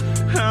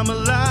 I'm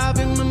alive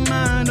in my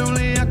mind,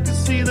 only I can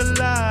see the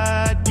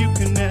light. You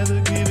can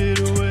never give it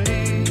away.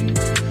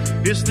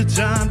 It's the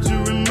time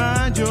to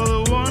remind, you're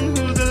the one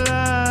who's alive.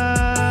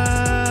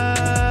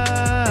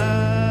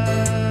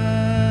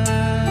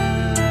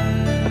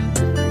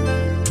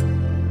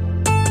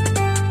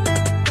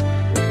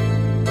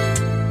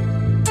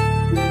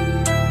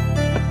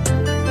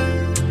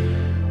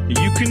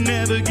 Can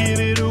never give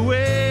it away.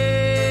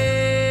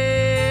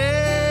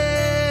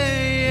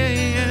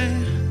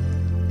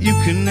 You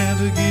can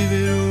never give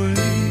it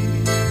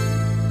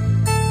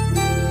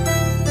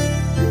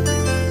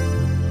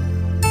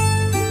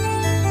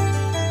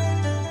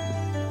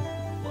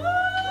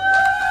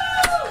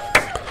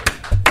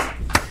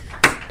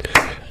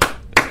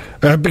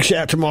away. Big shout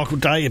out to Michael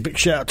Day, a big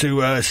shout out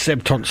to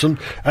Seb Thompson.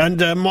 And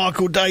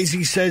Michael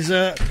Daisy says,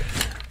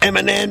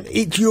 Eminem,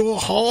 eat your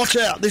heart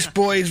out. This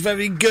boy is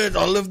very good.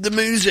 I love the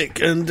music.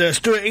 And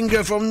Stuart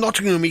Inger from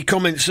Nottingham, he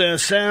comments,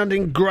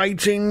 sounding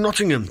great in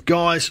Nottingham.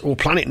 Guys, or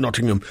Planet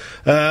Nottingham.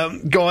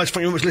 Guys,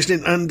 thank you very much for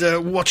listening and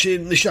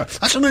watching the show.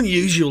 That's an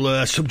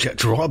unusual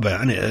subject to write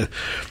about, isn't it?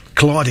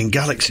 Colliding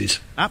galaxies.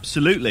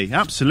 Absolutely,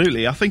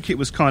 absolutely. I think it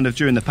was kind of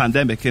during the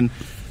pandemic, and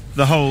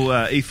the whole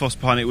ethos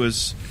behind it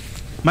was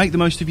make the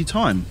most of your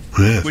time,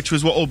 which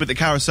was what Orbit the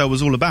Carousel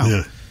was all about.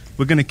 Yeah.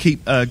 We're going to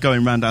keep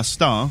going round our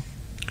star,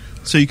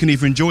 so you can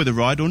either enjoy the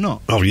ride or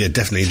not. Oh yeah,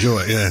 definitely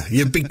enjoy it. Yeah,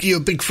 you're a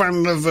big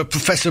fan of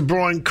Professor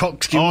Brian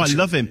Cox. I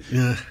love him.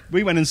 Yeah,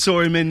 we went and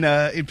saw him in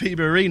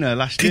Peterborough Arena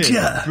last year. Did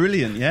you?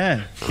 Brilliant.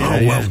 Yeah.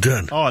 Well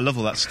done. Oh, I love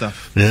all that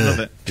stuff. Yeah, love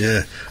it.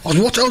 Yeah, I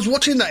was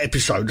watching that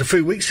episode a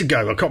few weeks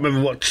ago. I can't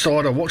remember what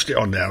side I watched it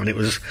on now, and it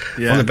was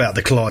on about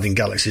the colliding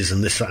galaxies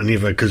and this, that, and the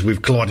other, because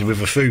we've collided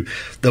with a few.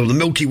 The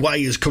Milky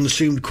Way has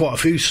consumed quite a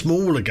few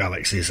smaller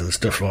galaxies and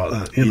stuff like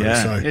that. You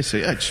know,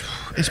 so.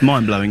 It's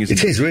mind blowing, isn't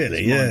it? It is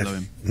really.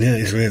 Yeah,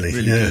 it's really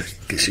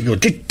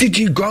good. Did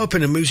you grow up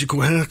in a musical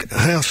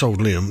household,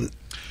 Liam?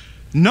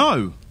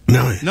 No,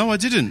 I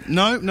didn't.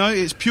 No,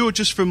 it's pure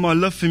just from my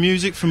love for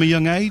music from a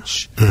young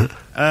age.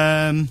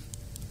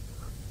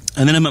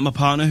 And then I met my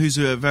partner, who's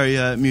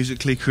very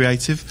musically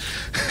creative,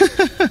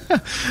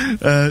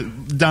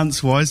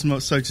 dance-wise,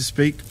 so to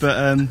speak.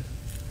 But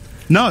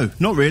no,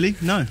 not really.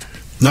 No,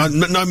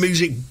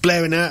 music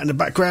blaring out in the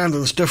background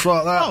and stuff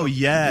like that. Oh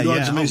yeah.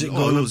 Music I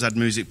always had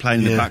music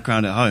playing in the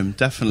background at home.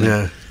 Definitely.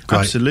 Yeah, great.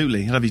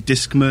 Absolutely. I'd have your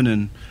Discman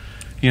and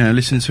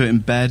listen to it in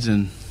bed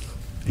and.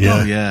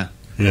 I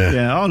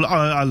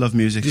love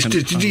music.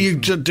 Did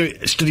you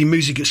study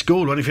music at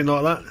school or anything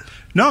like that?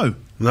 No,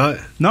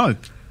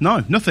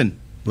 nothing.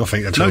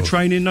 Nothing at all. No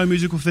training, no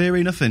musical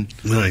theory, nothing.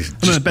 No,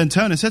 Ben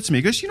Turner said to me,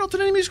 he goes, "You not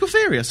done any musical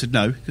theory?" I said,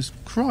 "No." He goes,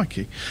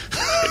 "Crikey."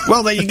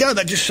 Well, there you go.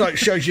 That just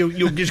shows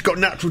you've just got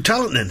natural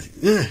talent then.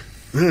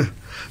 Yeah.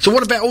 So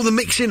what about all the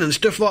mixing and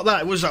stuff like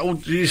that? Was that all,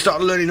 you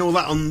started learning all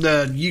that on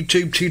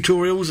YouTube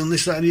tutorials and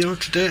this, that and the other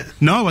to do it?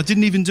 No, I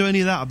didn't even do any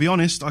of that, I'll be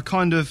honest. I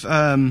kind of...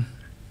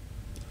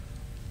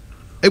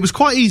 it was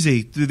quite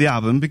easy to do the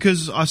album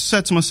because I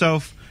said to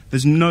myself,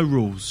 there's no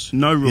rules.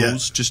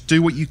 Just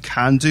do what you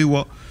can, do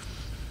what...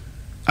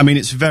 I mean,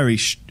 it's a very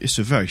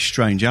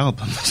strange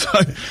album. So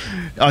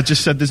I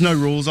just said, there's no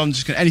rules. I'm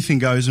just going anything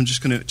goes. I'm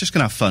just going to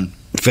have fun.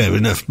 Fair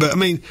enough. But I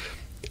mean,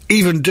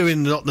 even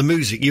doing the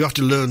music, you have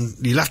to learn.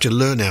 You'll have to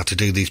learn how to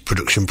do these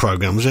production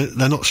programs.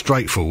 They're not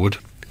straightforward.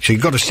 So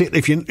you've got to sit.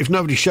 If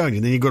nobody's showing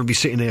you, then you've got to be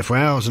sitting there for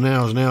hours and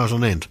hours and hours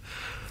on end.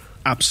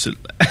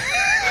 Absolutely.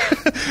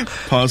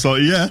 Parts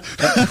like,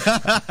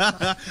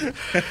 yeah.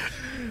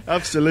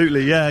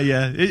 Absolutely,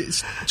 yeah.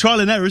 It's trial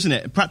and error, isn't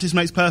it? Practice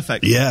makes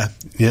perfect. Yeah.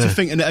 To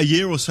think, a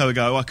year or so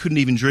ago, I couldn't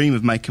even dream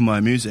of making my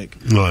own music.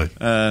 Right.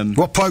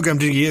 What program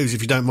did you use,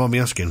 if you don't mind me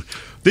asking?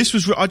 This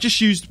was...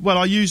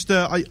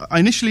 I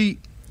initially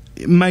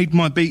made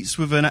my beats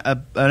with an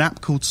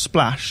app called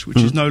Splash, which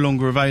is no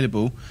longer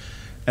available.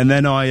 And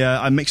then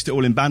I mixed it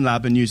all in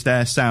BandLab and used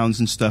their sounds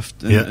and stuff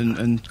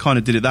and kind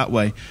of did it that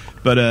way.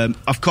 But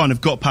I've kind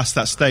of got past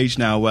that stage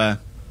now where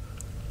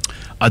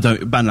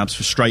BandLab's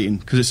frustrating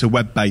because it's a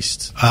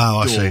web-based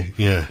I see,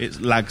 yeah.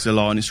 It lags a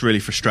lot and it's really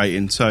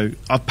frustrating. So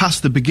I've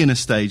passed the beginner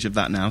stage of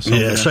that now.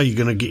 So so you're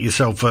going to get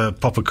yourself a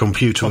proper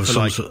computer or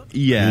some sort? Like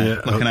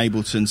an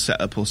Ableton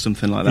setup or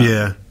something like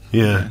that.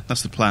 Yeah.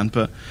 That's the plan,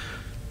 but...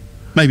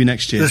 maybe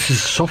next year. This is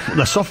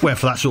the software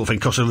for that sort of thing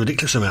costs a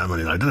ridiculous amount of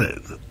money, though,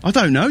 doesn't it? I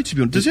don't know, to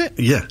be honest. Does it?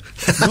 Yeah.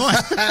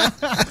 Right.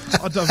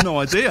 I have no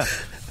idea.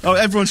 Oh,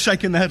 everyone's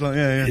shaking their head like,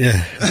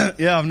 yeah.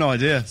 Yeah, I have no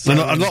idea. So,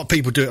 a lot of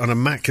people do it on a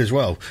Mac as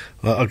well.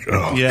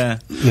 Yeah.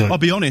 I'll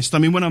be honest. I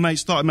mean, when I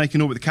started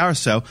making all with the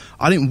Carousel,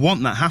 I didn't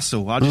want that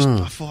hassle. I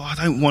thought,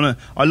 I don't want to...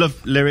 I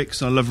love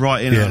lyrics, and I love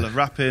writing, and I love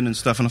rapping and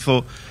stuff, and I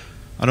thought,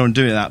 I don't want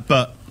to do that.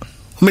 But...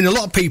 I mean, a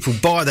lot of people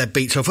buy their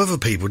beats off other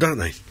people, don't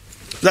they?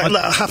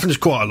 That happens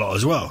quite a lot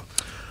as well.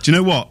 Do you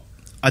know what?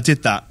 I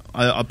did that.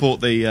 I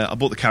bought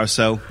the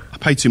Carousel. I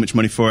paid too much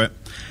money for it,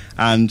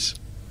 and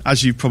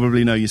as you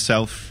probably know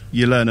yourself,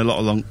 you learn a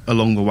lot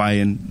along the way,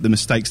 and the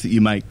mistakes that you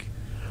make.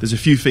 There's a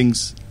few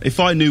things. If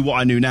I knew what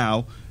I knew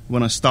now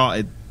when I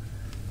started,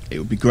 it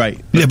would be great.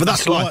 Yeah, but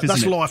that's life.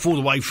 That's life all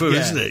the way through,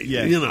 isn't it?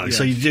 Yeah,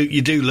 So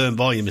you do learn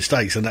by your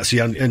mistakes, and that's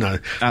the only.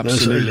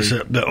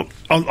 Absolutely.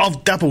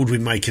 I've dabbled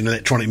with making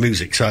electronic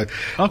music, so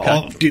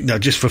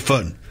just for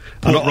fun.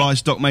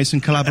 Rise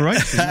docmason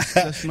collaboration.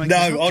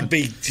 No, I'd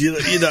be.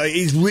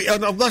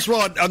 That's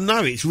why I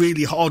know it's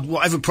really hard.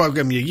 Whatever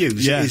program you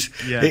use,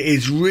 it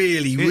is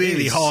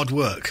really hard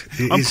work.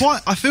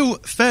 I feel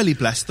fairly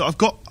blessed that I've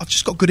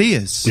just got good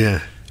ears.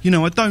 Yeah.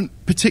 I don't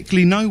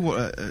particularly know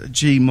what a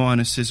G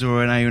minus is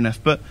or an A or an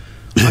F, but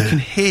I can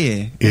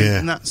hear,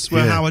 and that's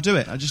how I do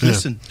it. I just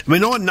listen.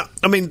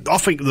 I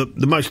think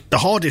the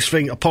hardest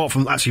thing, apart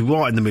from actually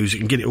writing the music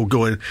and getting it all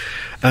going,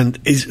 and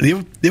is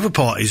the other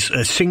part is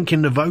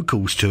syncing the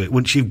vocals to it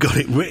once you've got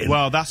it written.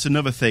 Well, that's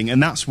another thing,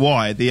 and that's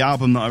why the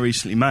album that I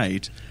recently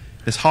made,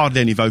 there's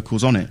hardly any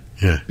vocals on it.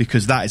 Yeah,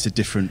 because that is a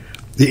different.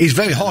 It is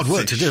very hard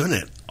work to do, isn't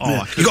it?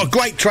 Oh, You've got a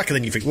great track, and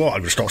then you think, I'm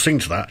going to start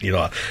singing to that. And you're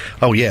like,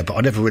 oh yeah, but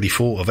I never really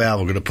thought of how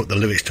I'm going to put the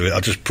lyrics to it. I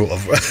just put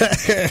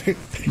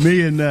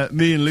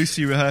me and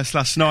Lucy rehearsed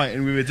last night,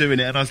 and we were doing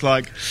it, and I was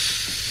like,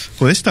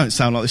 well, this don't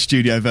sound like the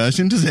studio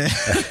version, does it?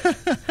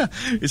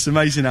 It's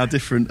amazing how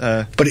different.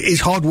 But it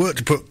is hard work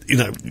to put.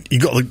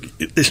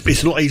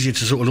 It's a lot easier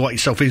to sort of write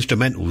yourself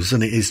instrumentals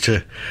than it is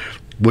to.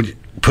 Would you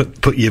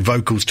put your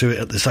vocals to it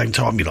at the same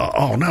time? You're like,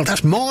 oh no,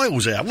 that's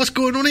miles out. What's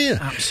going on here?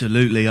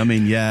 Absolutely. I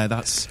mean,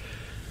 I'm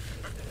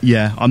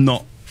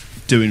not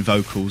doing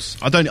vocals.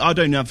 I don't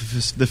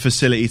have the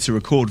facility to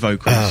record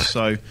vocals.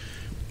 So you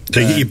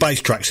get your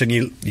bass tracks and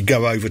you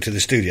go over to the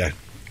studio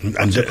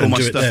and took all my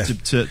do stuff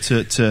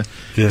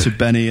to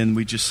Benny, and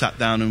we just sat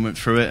down and went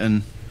through it.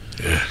 And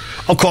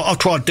I've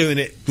tried doing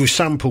it with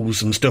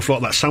samples and stuff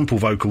like that, sample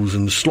vocals,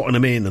 and slotting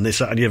them in and this,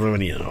 that, and the other.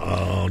 And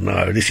oh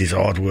no, this is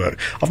hard work.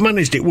 I've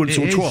managed it once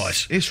or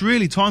twice. It's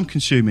really time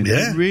consuming.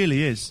 Yeah. It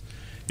really is.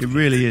 It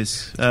really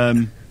is.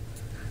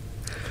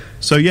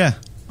 So yeah.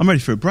 I'm ready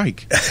for a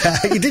break.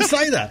 You did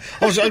say that.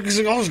 I was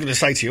going to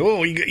say to you,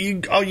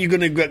 are you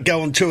going to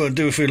go on tour and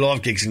do a few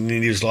live gigs? And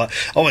he was like,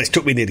 it's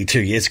took me nearly 2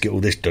 years to get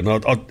all this done. I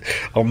don't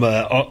want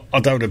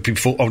to be.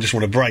 I just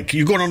want a break.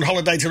 You're going on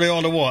holiday to the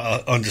Isle of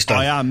Wight, I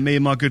understand. I am. Me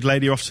and my good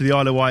lady are off to the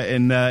Isle of Wight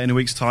in a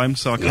week's time,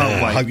 so I can't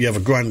wait. I hope you have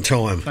a grand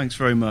time. Thanks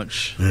very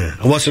much. Yeah.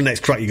 And what's the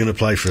next track you're going to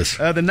play for us?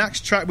 The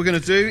next track we're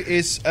going to do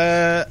is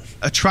a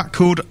track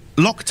called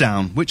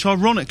Lockdown, which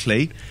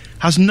ironically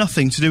has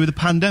nothing to do with the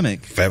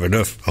pandemic. Fair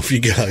enough. Off you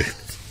go.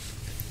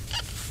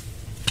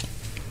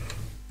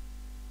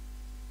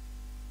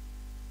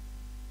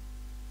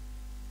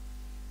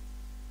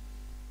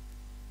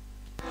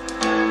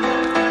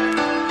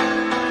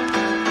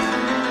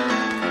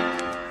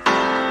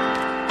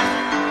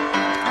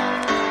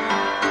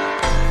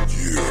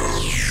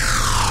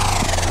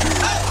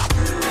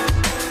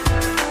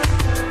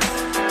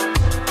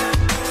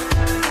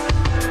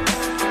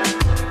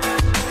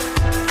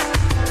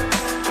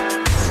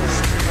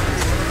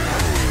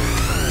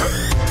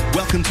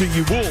 Welcome to to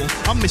you all.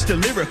 I'm Mr.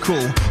 Lyrical.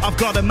 I've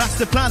got a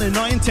master plan and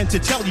I intend to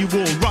tell you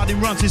all. Writing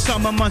rhymes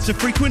inside my mind so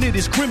frequent it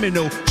is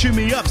criminal. Chew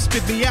me up,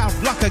 spit me out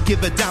like I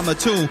give a damn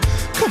at all.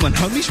 Come on,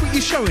 homies, what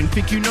you showing?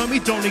 Think you know me?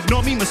 Don't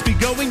ignore me. Must be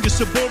going. You're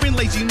so boring.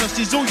 Laziness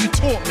is all you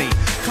taught me.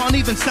 Can't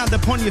even stand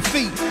up on your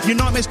feet. Your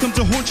nightmares come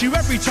to haunt you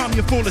every time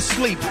you fall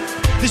asleep.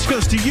 This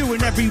goes to you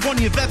and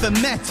everyone you've ever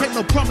met. Ain't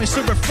no promise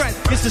or a threat.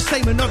 It's the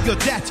statement of your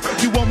debt.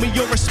 You owe me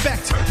your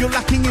respect. You're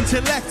lacking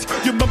intellect.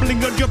 You're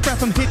mumbling on your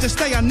breath. I'm here to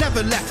stay. I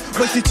never left.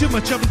 Wasted too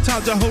much of the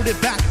time to hold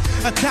it back.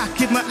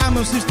 Attack if my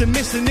ammo seems to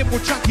miss and it will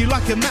track you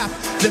like a map.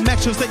 The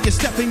metros that you're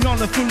stepping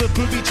on are full of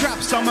booby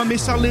traps. I'm a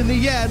missile in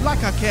the air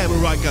like I care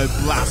where I go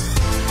blast.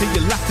 Then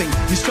you're laughing,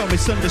 you're so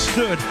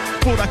misunderstood.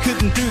 Thought I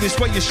couldn't do this,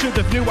 well you should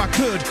have knew I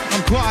could.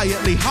 I'm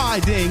quietly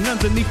hiding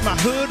underneath my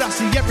hood. I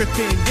see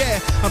everything, yeah,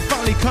 I'm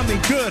finally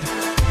coming good.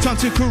 Time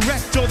to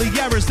correct all the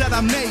errors that I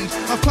made.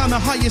 I've climbed the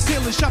highest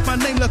hill and shout my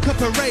name like a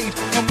parade.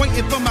 I'm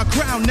waiting for my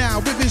crown now,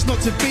 if it's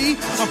not to be,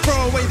 I'll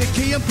throw away the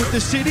key and put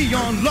the city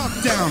on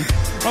lockdown.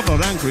 I'm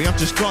not angry, I've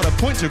just got a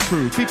point to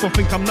prove. People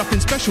think I'm nothing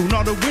special,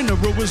 not a winner,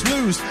 always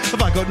lose.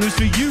 Have I got news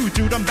for you,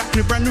 dude? I'm back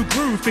in a brand new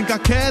groove. Think I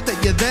care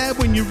that you're there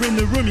when you're in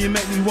the room, you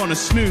make me wanna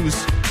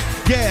snooze.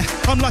 Yeah,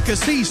 I'm like a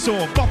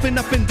seesaw, bopping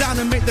up and down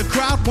and make the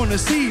crowd wanna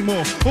see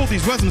more. All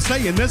these words I'm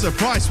saying, there's a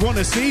price,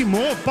 wanna see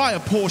more? Buy a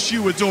Porsche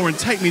you adore and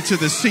take me to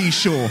the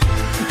seashore.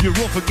 You're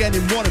all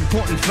forgetting one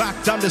important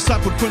fact. I'm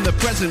discipled from the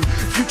present,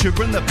 future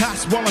and the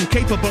past. While I'm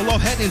capable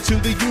of heading to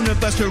the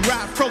universe to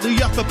rap. Throw the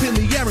earth up in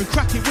the air and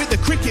crack it with a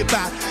cricket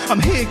bat. I'm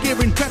here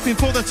gearing, prepping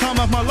for the time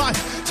of my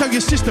life. Tell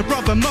your sister,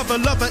 brother, mother,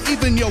 lover,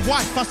 even your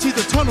wife. I see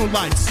the tunnel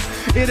lights,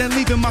 it ain't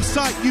leaving my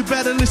sight. You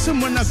better listen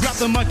when I grab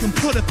the mic and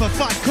put up a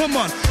fight. Come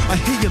on, I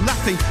hear you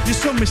laughing, you're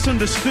so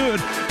misunderstood.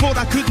 Thought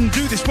I couldn't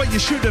do this, but you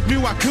should have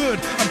knew I could.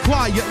 I'm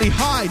quietly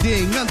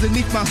hiding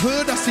underneath my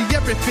hood. I see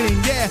everything,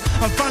 yeah,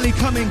 I'm finally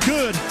coming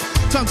good.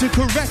 Time to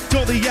correct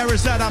all the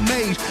errors that I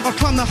made. I'll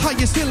climb the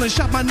highest hill and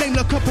shout my name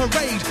like a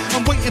parade.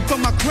 I'm waiting for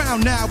my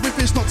crown now, if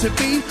it's not to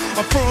be,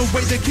 I'll throw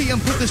away the key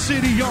and put the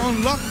city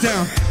on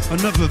lockdown.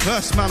 Another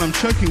verse, man, I'm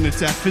choking to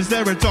death. Is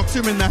there a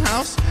doctor in the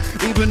house?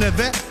 Even a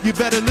vet? You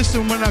better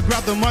listen when I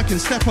grab the mic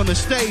and step on the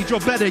stage. Or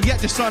better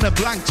yet, just sign a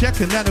blank check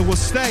and then it will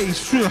stay.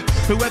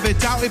 Whoever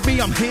doubted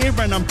me, I'm here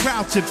and I'm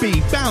proud to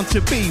be. Bound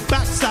to be,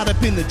 back sat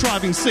up in the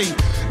driving seat.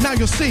 Now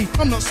you'll see,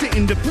 I'm not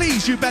sitting to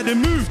please. You better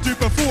move, dude,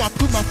 before I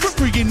put my foot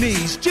through your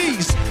knees.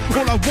 Jeez,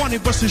 all I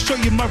wanted was to show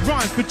you my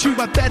rhymes, but you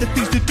had better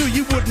things to do,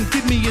 you wouldn't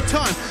give me your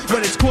time. Well,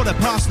 it's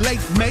 1:15 late,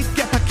 mate,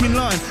 get back in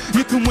line.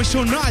 You can wish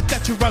all night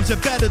that your rhymes are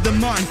better than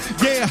mine.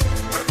 Yeah,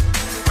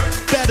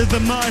 better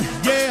than mine,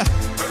 yeah.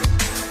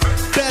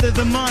 Better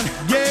than mine,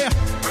 yeah.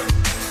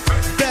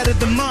 Better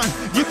than mine.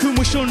 You can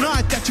wish all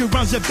night that your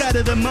rhymes are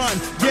better than mine.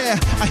 Yeah,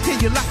 I hear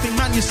you laughing,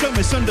 man, you're so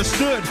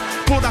misunderstood.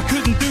 Thought I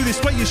couldn't do this,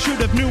 but you should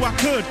have knew I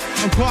could.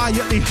 I'm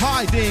quietly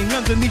hiding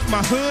underneath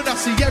my hood. I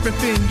see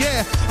everything,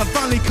 yeah, I'm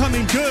finally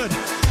coming good.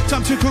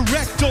 Time to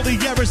correct all the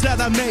errors that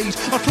I made.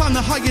 I'll climb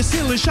the highest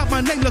hill and shout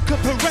my name like a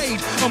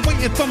parade. I'm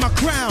waiting for my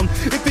crown.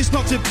 If it's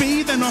not to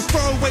be, then I'll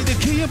throw away the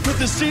key and put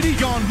the city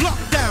on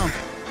lockdown.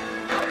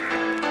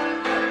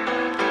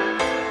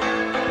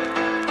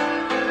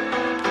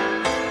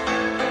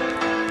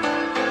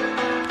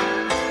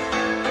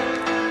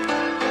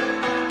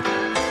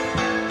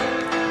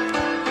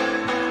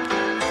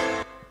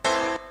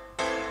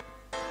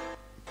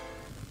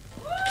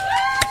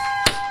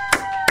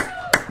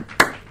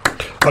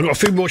 I've got a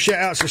few more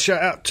shout-outs. A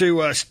shout-out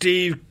to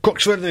Steve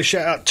Coxford and a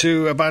shout-out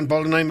to a band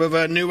by the name of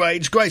New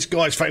Age Grace.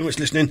 Guys, famous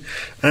listening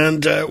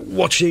and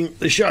watching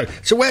the show.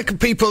 So where can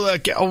people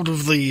get hold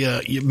of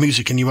the your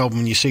music and your album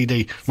and your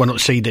CD? Well,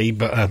 not CD,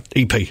 but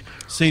EP.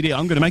 CD,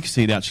 I'm going to make a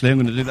CD, actually. I'm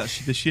going to do that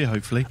this year,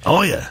 hopefully.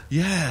 Oh, yeah?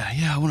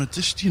 Yeah, I want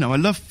to just, I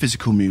love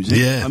physical music.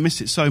 Yeah. I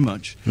miss it so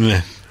much.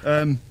 Yeah.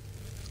 I'm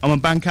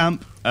on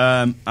Bandcamp,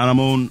 and I'm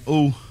on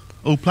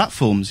all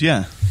platforms,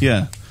 yeah.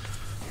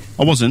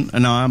 I wasn't,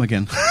 and now I am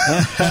again.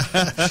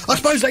 I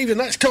suppose even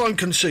that's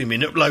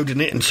time-consuming, uploading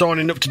it and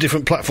signing up to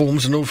different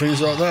platforms and all things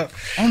like that.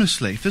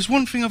 Honestly, if there's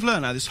one thing I've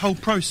learned out of this whole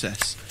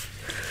process,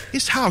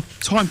 it's how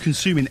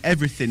time-consuming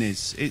everything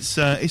is. It's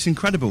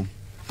incredible.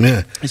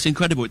 Yeah. It's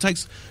incredible. It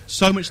takes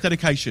so much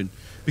dedication.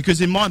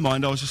 Because in my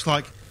mind, I was just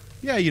like,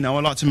 yeah,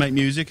 I like to make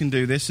music and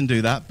do this and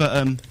do that, but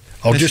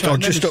I'll just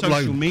upload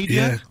social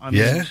media.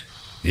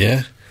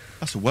 Yeah.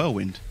 That's a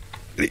whirlwind.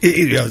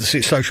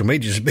 Social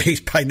media is a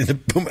big pain in the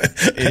bum.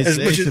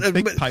 It's a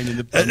big pain in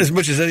the bum. As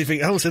much as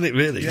anything else, isn't it,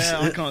 really? Yeah,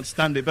 I can't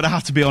stand it, but I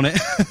have to be on it.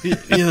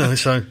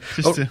 So...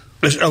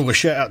 a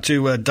shout out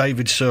to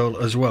David Searle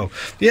as well.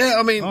 Yeah,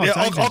 I mean,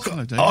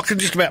 I can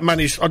just about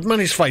manage... I'd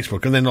manage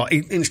Facebook and then, like,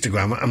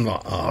 Instagram, I'm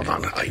like, I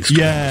don't know,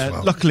 Instagram as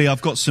well. Luckily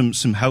I've got some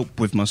help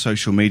with my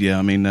social media.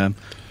 I mean,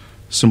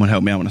 someone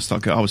helped me out when I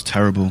started. I was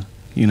terrible.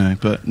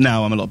 But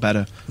now I'm a lot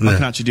better. I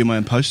can actually do my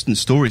own posts and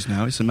stories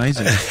now. It's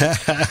amazing.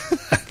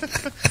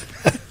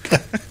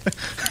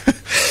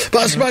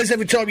 But I suppose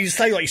every time you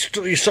say, like,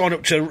 you sign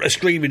up to a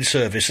streaming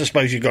service, I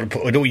suppose you've got to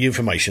put in all your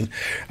information,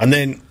 and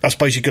then I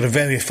suppose you've got to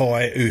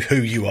verify who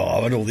you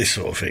are and all this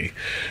sort of thing,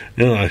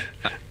 you know.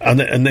 And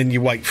then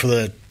you wait for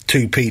the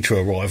 2p to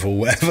arrive or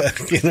whatever,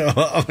 you know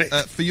what I mean?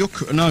 For your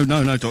no,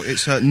 Doc.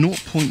 It's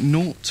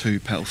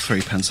 0.02 pence,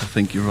 3 pence. I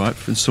think you're right.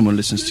 When someone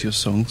listens to your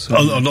song, so.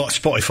 Like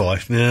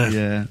Spotify, yeah.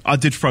 Yeah, I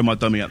did throw my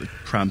dummy out the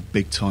pram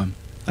big time,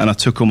 and I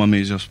took all my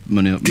music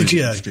money up. Did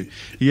you?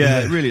 Yeah,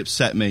 it really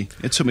upset me.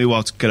 It took me a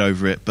while to get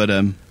over it, but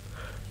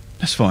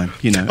that's fine.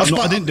 You know,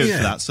 I didn't do it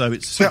for that, so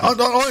it's. Yeah,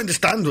 I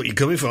understand what you're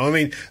coming from. I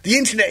mean, the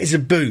internet is a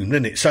boon,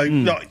 isn't it? So,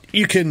 like,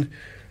 you can.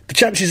 The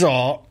chances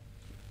are,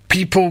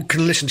 people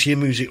can listen to your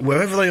music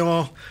wherever they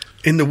are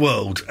in the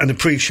world and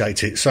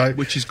appreciate it. So,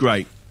 which is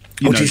great.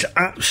 Which is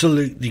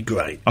absolutely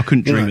great. I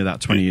couldn't dream of that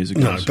 20 years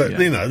ago. No, but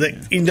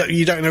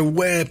you don't know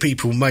where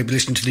people may be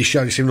listening to this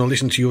show, or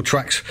listening to your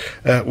tracks,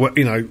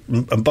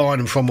 and buying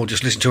them from, or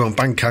just listen to them on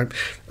Bandcamp.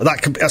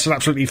 That's an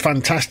absolutely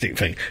fantastic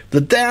thing.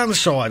 The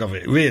downside of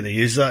it, really,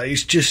 is that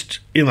it's just,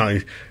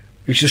 if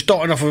you're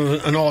starting off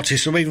with an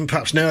artist, or even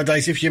perhaps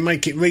nowadays, if you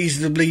make it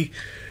reasonably,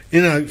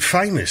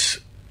 famous,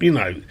 you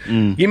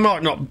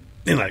might not,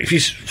 if you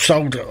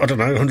sold,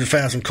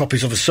 100,000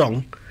 copies of a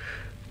song.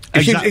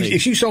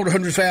 If you sold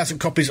 100,000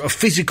 copies of a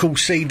physical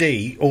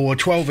CD or a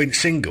 12-inch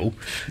single,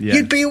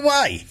 you'd be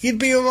away. You'd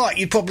be all right.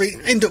 You'd probably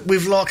end up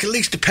with, like, at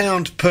least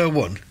 £1 per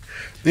one.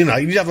 You'd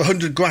have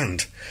 100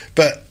 grand.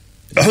 But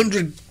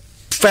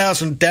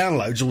 100,000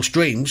 downloads or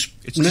streams...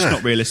 It's just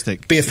not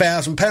realistic. Be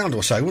 £1,000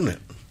 or so, wouldn't it?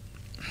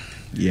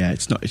 Yeah,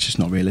 it's just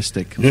not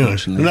realistic,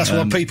 unfortunately. And that's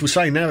what people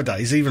say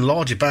nowadays, even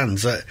larger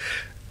bands, that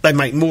they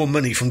make more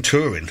money from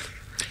touring.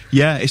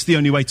 Yeah, it's the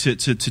only way to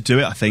do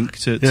it, I think,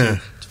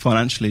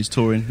 financially, is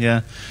touring,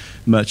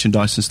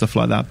 merchandise and stuff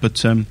like that. But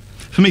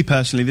for me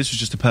personally, this was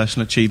just a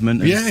personal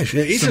achievement.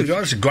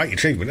 It's a great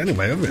achievement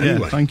anyway. Yeah,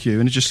 thank you.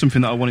 And it's just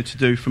something that I wanted to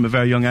do from a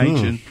very young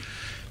age and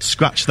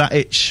scratch that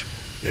itch.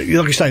 Like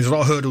you say, there's a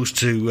lot of hurdles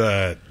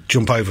to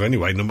jump over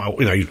anyway. No matter,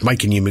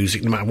 making your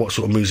music, no matter what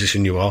sort of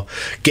musician you are,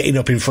 getting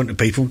up in front of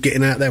people,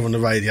 getting out there on the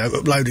radio,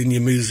 uploading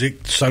your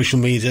music, social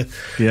media,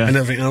 and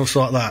everything else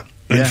like that.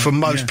 And for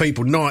most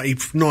people,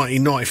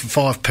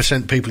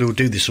 95% people who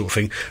do this sort of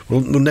thing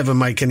will never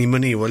make any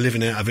money or a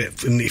living out of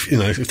it. And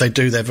if they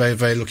do, they're very,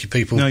 very lucky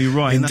people. No, you're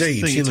right. Indeed, and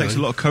that's the thing. It takes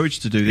a lot of courage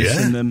to do this,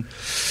 and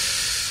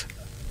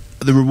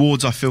the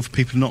rewards I feel for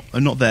people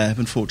are not there,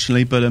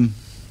 unfortunately. But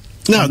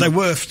no, they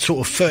were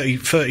sort of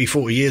 30,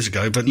 40 years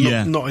ago, but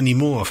not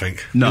anymore, I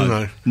think.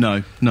 No.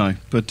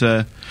 But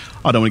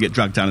I don't want to get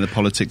dragged down in the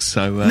politics,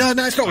 so... No,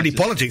 it's not really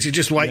politics, it's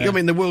just I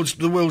mean, the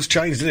world's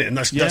changed, isn't it? And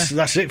that's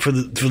it, for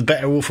the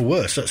better or for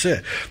worse, that's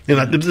it.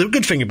 The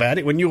good thing about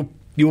it, when you're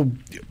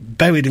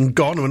buried and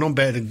gone, or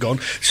non-buried and gone,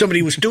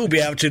 somebody will still be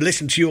able to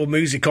listen to your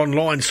music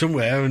online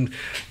somewhere, and,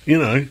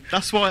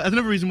 That's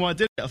another reason why I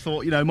did it. I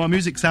thought, my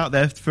music's out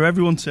there for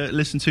everyone to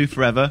listen to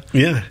forever.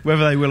 Yeah.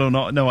 Whether they will or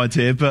not, no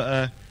idea,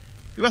 but...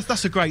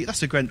 That's a great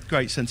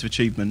sense of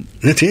achievement.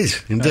 It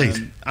is,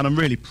 indeed. And I'm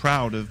really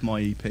proud of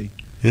my EP.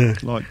 Yeah.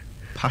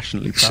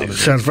 Passionately proud of it.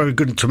 Sounds very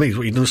good to me,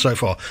 what you've done so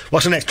far.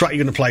 What's the next track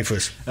you're going to play for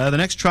us? The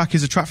next track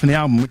is a track from the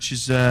album, which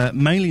is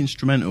mainly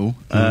instrumental,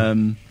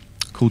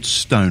 called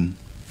Stone.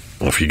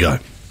 Off you go.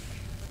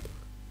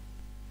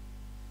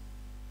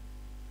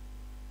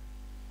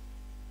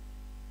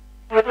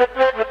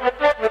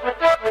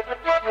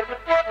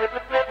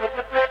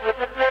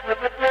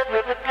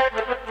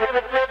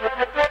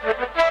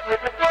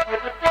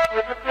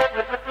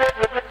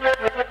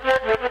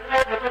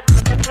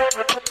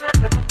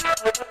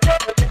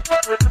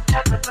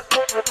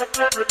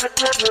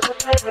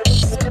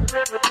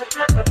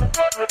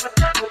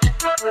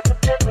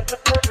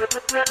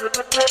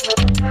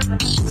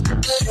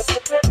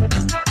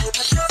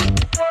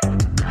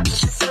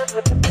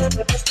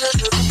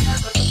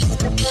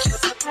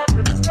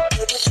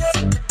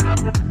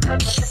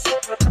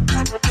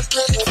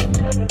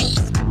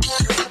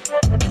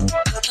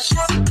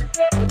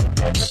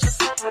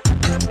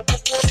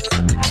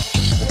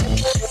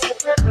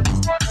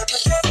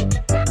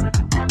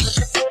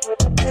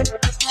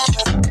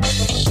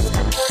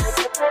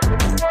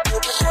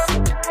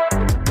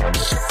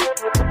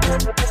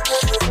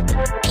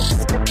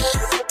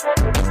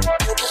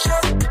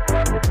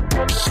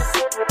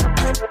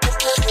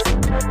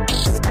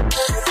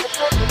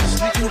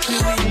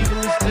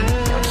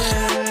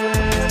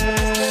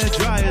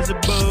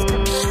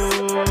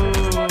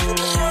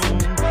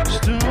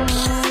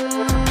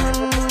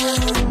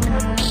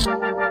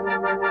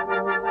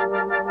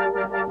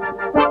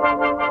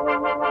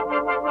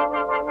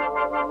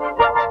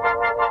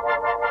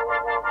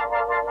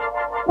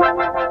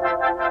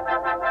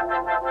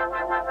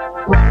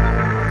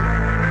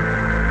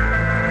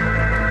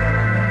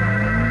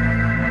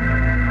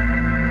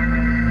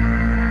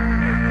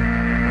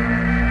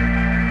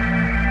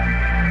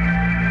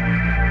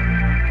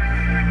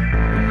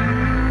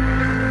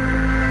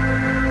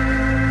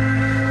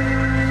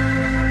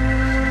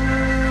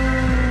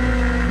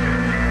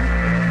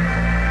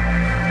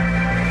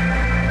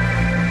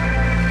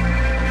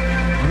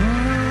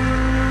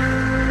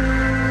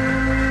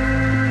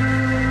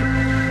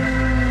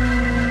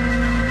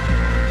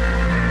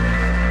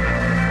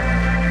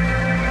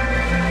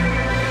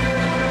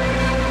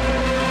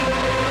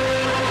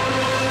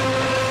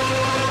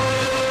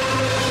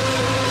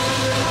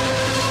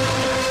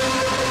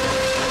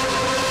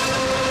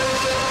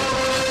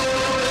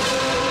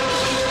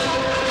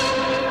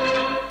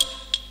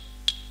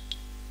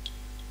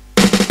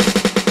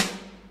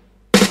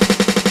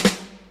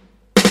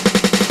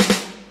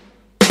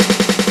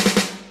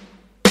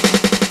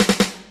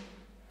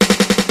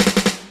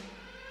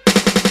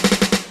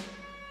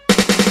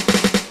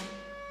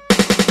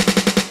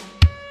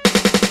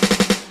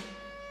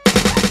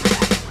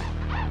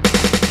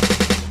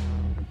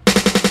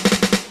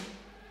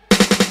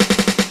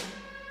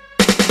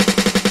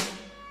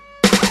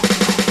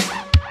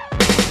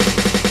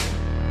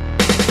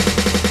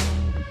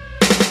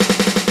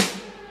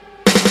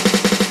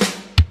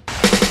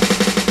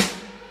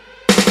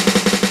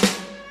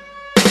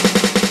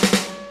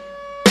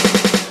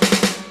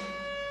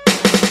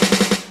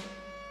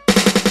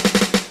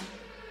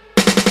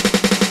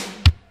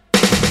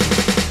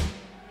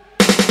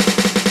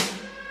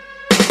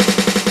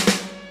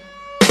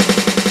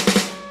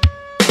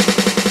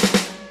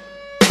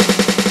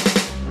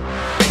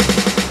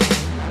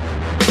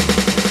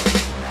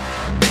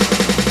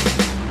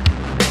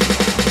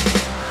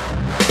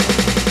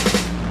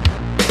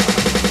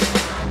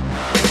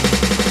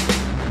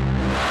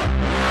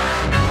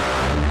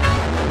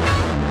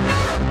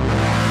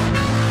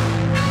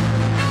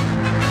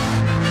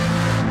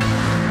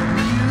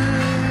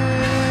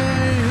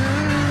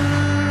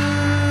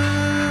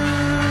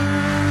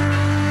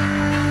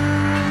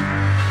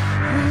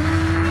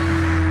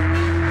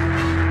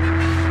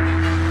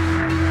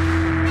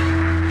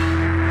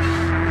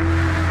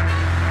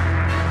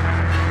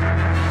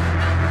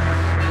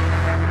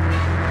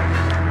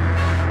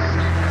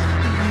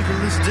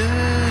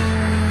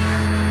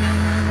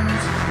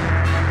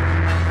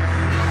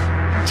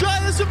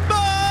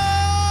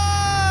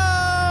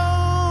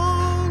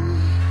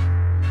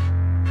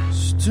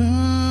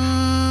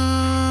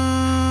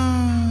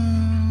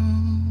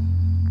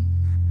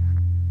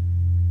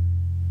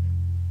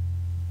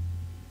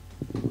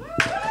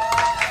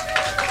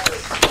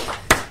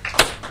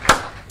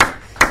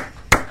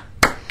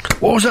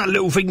 What's that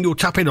little thing you're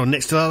tapping on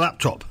next to the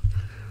laptop?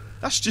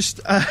 That's just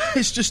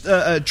it's just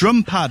a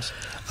drum pad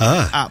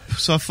app.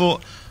 So I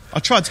thought I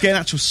tried to get an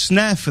actual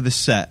snare for this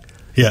set.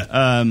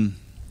 Yeah.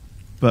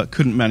 But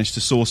couldn't manage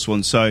to source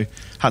one, so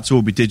had to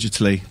all be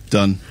digitally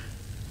done.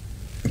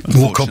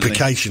 More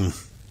complication.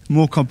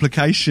 More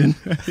complication.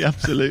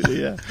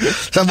 Absolutely, yeah.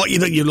 So what you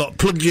do, you like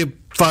plug your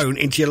phone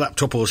into your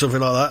laptop or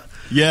something like that?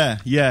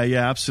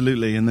 Yeah,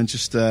 absolutely. And then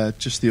just the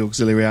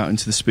auxiliary out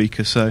into the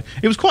speaker. So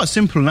it was quite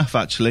simple enough,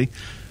 actually.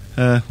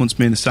 Once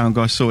me and the sound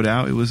guy sorted it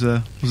out, it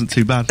wasn't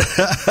too bad.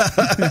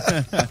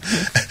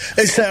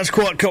 It sounds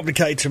quite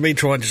complicated to me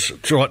trying to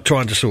sort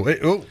it.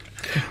 Oh,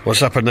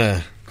 what's happened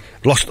there?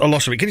 I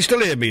lost it. Can you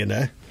still hear me in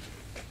there?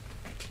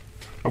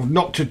 I've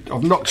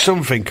knocked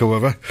something,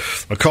 however.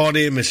 I can't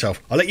hear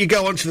myself. I'll let you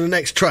go on to the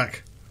next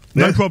track.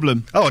 Yeah? No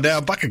problem. Oh, now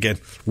I'm back again.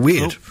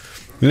 Weird.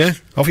 Oh. Yeah,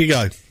 off you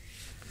go.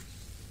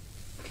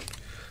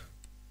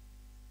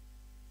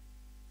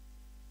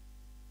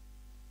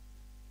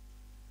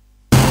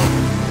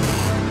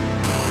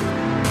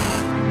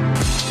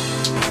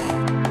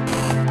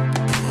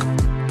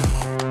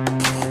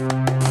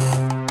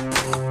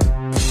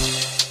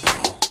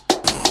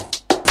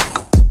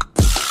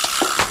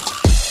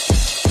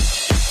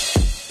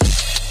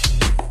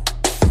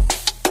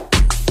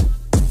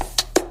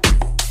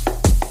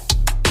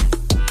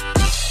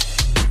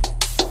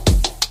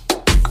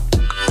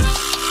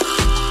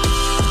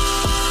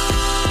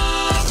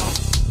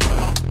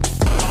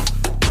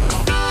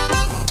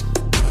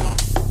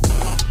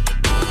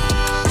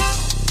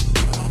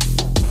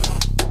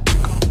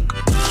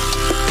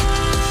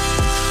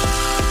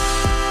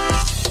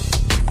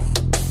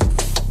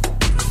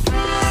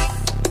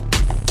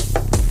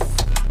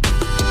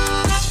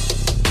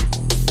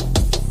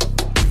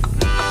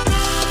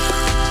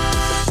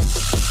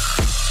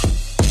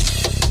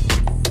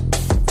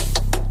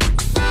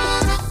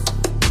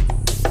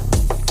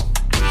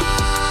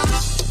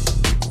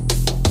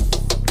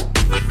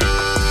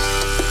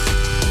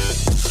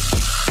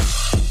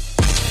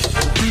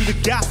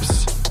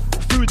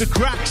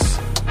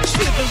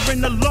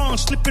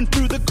 Slipping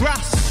through the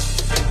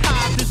grass.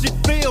 How does it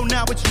feel?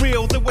 Now it's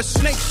real. There were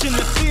snakes in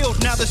the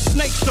field. Now the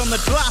snakes on the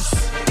glass.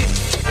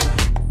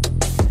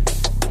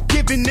 Yeah,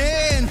 giving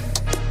in.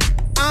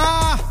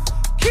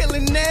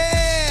 Killing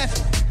it.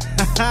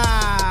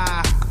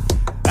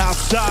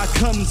 Outside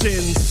comes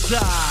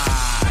inside.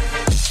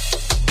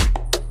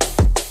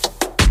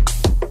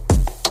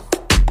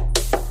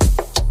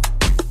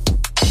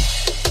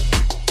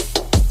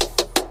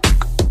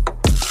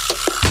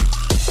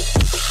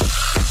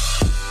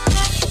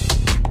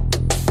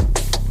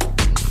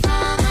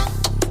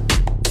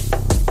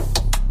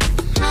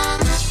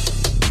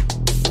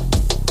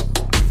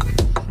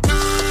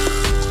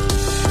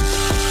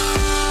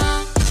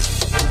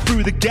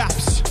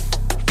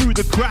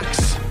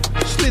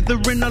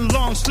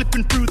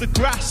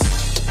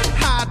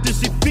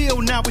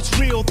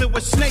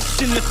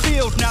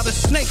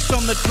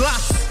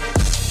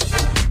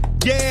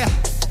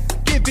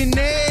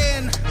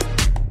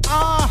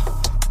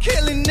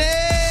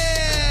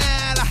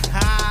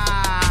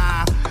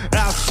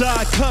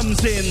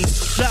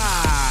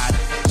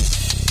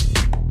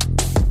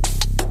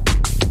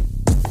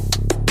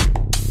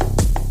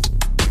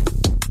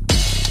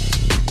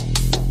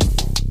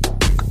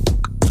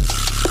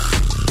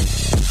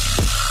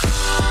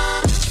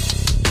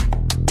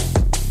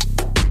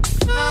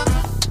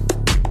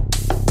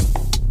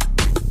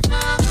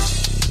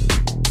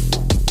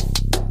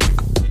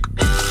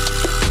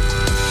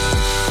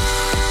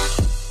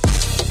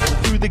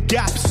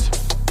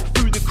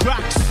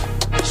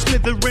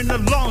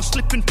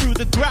 Slipping through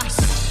the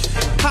grass.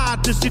 How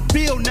does it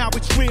feel? Now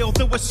it's real.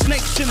 There were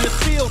snakes in the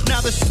field.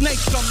 Now the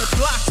snakes on the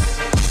glass.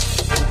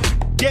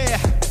 Yeah,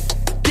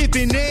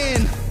 giving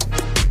in.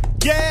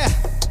 Yeah,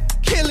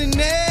 killing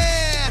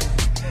it.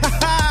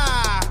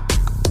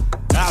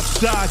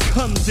 Outside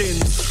comes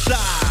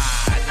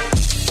inside.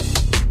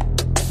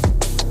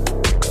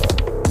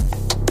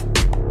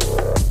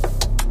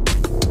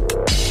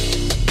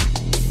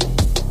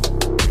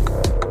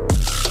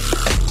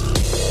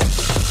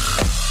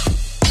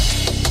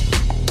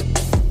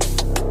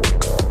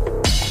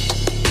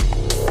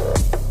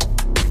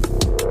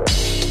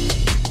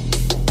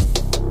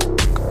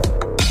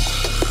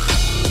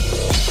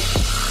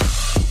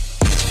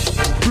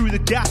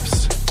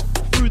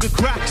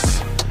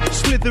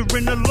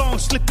 Slithering along,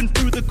 slipping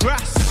through the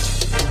grass.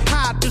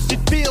 How does it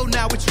feel?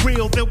 Now it's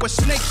real. There were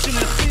snakes in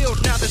the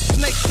field. Now the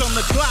snakes on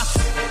the glass.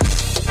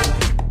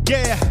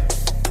 Yeah,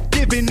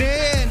 giving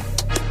in.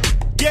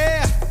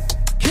 Yeah,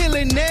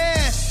 killing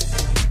it.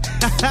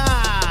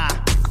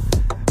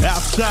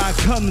 Outside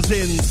comes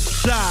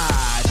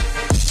inside.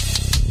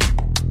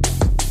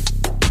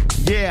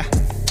 Yeah,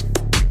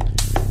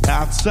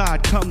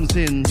 outside comes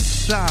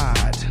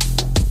inside.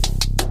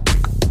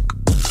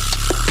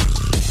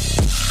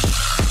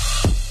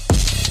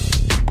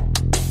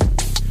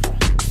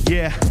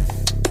 Yeah,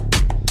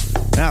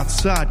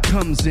 outside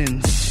comes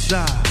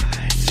inside.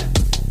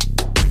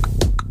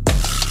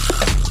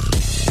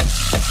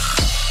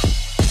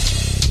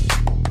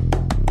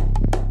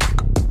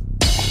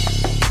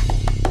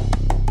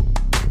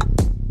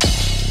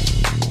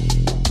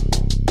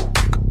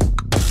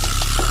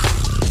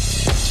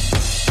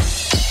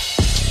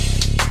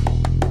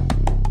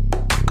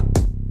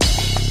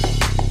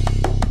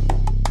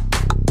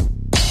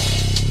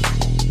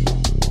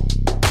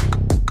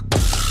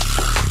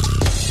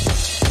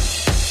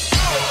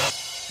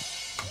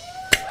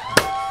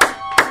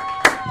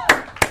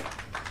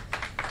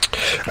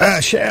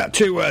 Shout out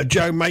to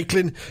Joe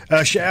Maitland.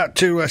 Shout out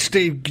to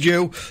Steve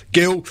Gill.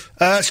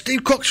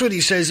 Steve Coxwood,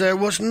 he says,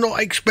 was not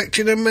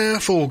expecting a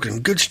mouth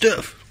organ. Good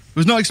stuff.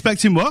 Was not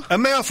expecting what? A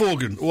mouth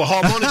organ or a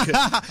harmonica.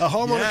 A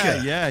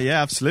harmonica.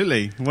 Yeah,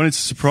 absolutely. Wanted to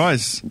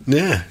surprise.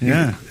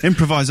 Yeah.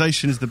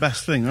 Improvisation is the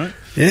best thing, right?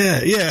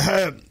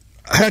 Yeah.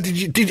 How did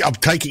you I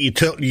take it you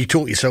taught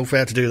yourself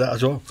how to do that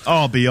as well?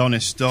 I'll be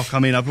honest, Doc. I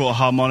mean, I brought a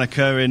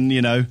harmonica and,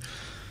 you know,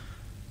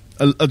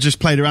 I just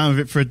played around with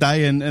it for a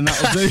day and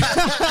that'll do.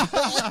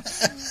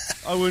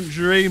 I wouldn't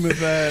dream of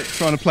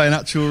trying to play an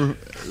actual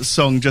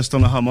song just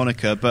on a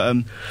harmonica, but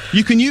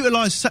you can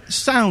utilise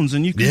sounds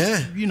and you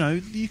can, you know,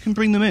 you can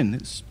bring them in.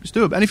 It's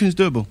doable. Anything's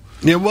doable.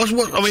 Yeah,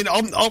 I mean,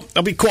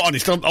 I'll be quite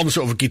honest. I'm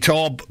sort of a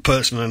guitar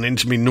person and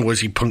into me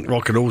noisy punk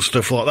rock and all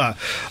stuff like that.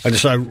 And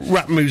so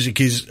rap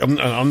music is.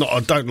 I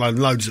don't know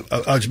loads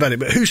about it.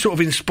 But who sort of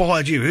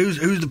inspired you?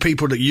 Who's the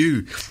people that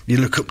you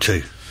look up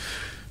to?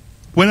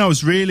 When I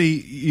was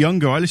really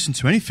younger, I listened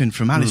to anything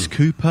from Alice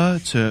Cooper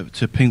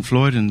to Pink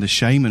Floyd and The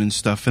Shaman and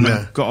stuff. And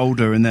I got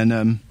older, and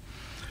then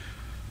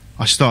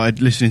I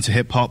started listening to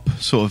hip hop,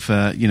 sort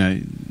of you know,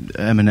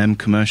 Eminem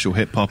commercial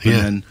hip hop, and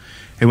then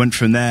it went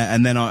from there.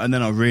 And then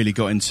I really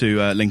got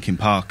into Linkin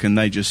Park, and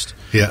they just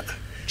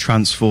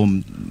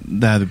transformed.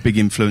 They're the big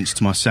influence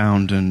to my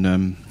sound,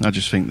 and I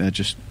just think they're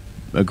just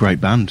a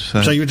great band.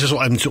 So you were just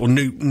sort of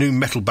new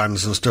metal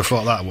bands and stuff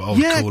like that, what I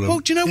would call them. Well,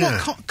 do you know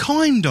what?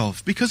 Kind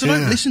of, because I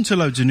don't listen to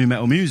loads of new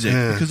metal music,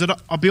 because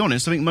I'll be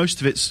honest, I think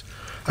most of it's...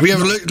 Have you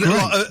ever looked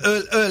like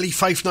early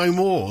Faith No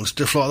More and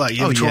stuff like that?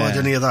 You ever tried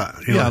any of that?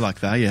 Yeah, I like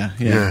that,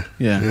 yeah.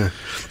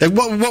 Then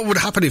what would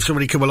happen if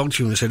somebody came along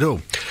to you and said, "Oh,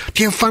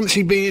 do you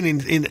fancy being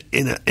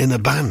in a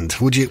band?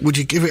 Would you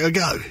give it a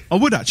go?" I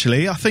would,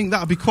 actually. I think that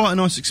would be quite a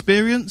nice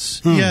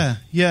experience.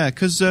 Yeah,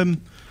 because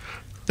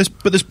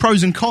there's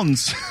pros and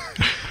cons.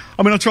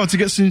 I mean, I tried to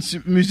get some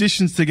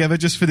musicians together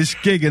just for this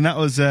gig, and that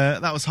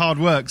was hard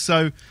work.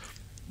 So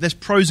there's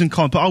pros and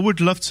cons, but I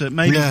would love to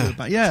maybe do a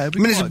band. Yeah, I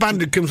mean, there's a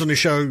band that comes on the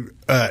show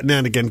now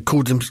and again.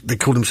 They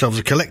call themselves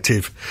a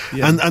collective,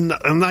 and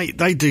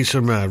they do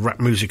some rap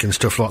music and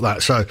stuff like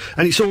that. So,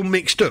 and it's all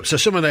mixed up. So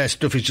some of their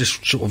stuff is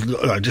just sort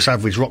of just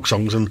average rock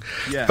songs and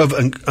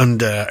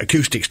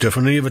acoustic stuff,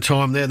 and the other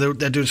time they're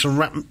doing some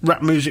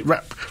rap music,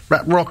 rap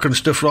rock and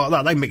stuff like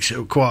that. They mix it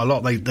up quite a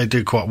lot. They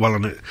do quite well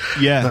on it.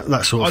 Yeah,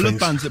 that sort of thing. I love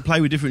bands that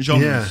play with different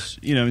genres.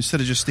 You know,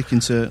 instead of just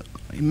sticking to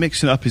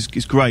mixing it up is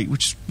great,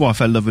 which is why I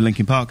fell in love with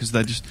Linkin Park, because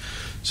they're just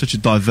such a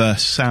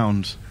diverse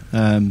sound.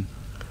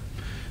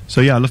 So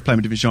yeah, I love playing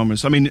with different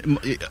genres. I mean,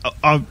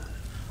 I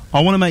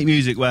want to make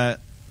music where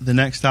the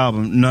next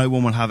album, no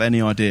one will have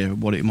any idea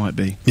what it might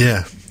be.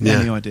 Yeah.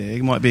 Any idea.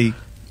 It might be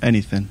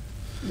anything.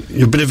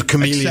 You're a bit of a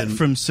chameleon. Except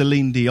from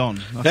Celine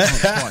Dion. I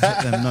can't quite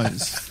hit them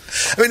notes.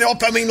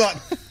 I mean, like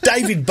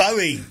David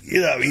Bowie,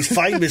 you know, he's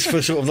famous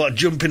for sort of like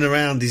jumping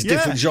around his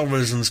different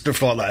genres and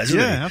stuff like that, isn't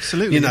he? Yeah,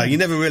 absolutely. You know, you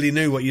never really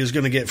knew what you was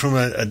going to get from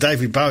a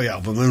David Bowie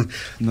album.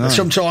 And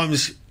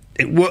sometimes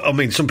I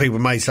mean, some people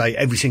may say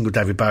every single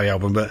David Bowie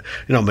album, but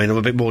you know what I mean, I'm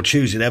a bit more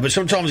choosy there. But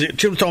sometimes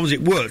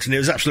it worked and it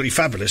was absolutely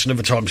fabulous, and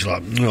other times you're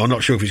like, I'm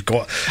not sure if he's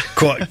quite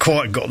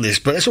got this.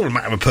 But it's all a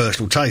matter of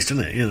personal taste,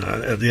 isn't it? You know,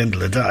 at the end of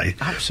the day.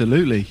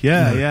 Absolutely,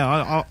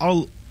 yeah.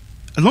 I'll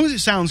as long as it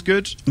sounds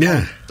good.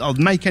 Yeah, I'll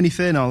make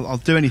anything. I'll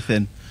do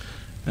anything.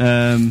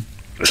 So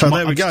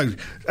there we go.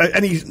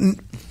 Any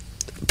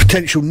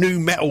potential new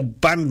metal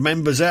band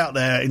members out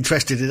there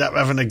interested in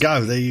having a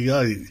go? There you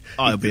go.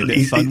 Oh, it'll be a bit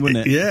of fun,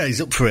 wouldn't it? Yeah,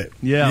 he's up for it.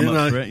 Yeah, I'm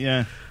up for it.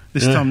 Yeah,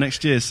 this time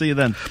next year. See you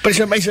then. But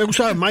it's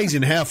also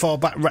amazing how far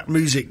back rap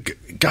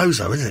music goes,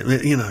 though, isn't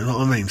it? You know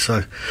what I mean?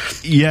 So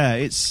yeah,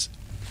 it's.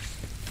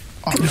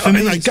 I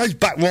mean, it goes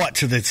back right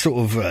to the sort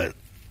of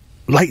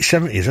late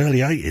 70s, early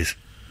 80s.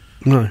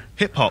 No,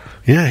 hip hop.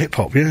 Yeah, hip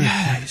hop. Yeah,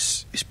 yeah,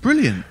 it's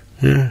brilliant.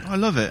 Yeah, I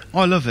love it.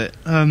 I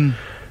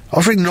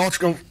was reading an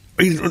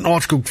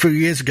article a few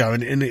years ago,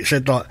 and it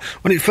said, like,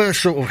 when it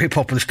first sort of hip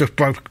hop and stuff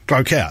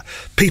broke out,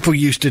 people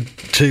used to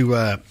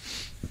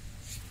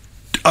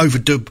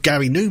overdub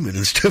Gary Newman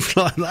and stuff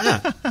like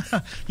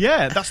that.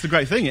 Yeah, that's the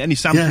great thing. Any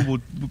sample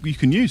you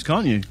can use,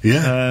 can't you?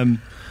 Yeah.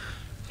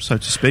 So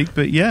to speak.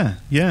 But yeah.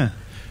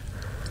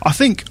 I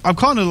think I'm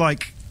kind of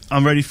like,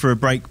 I'm ready for a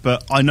break,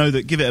 but I know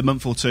that give it a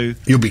month or two,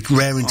 you'll be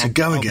raring to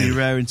go again. I'll be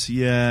raring to,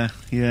 yeah.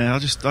 I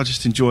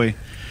just enjoy.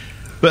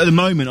 But at the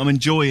moment, I'm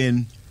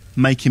enjoying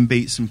making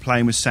beats and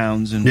playing with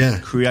sounds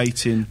and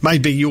creating.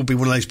 Maybe you'll be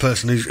one of those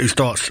persons who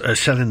starts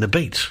selling the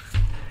beats.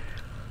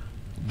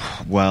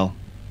 Well,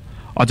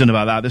 I don't know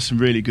about that. There's some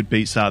really good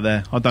beats out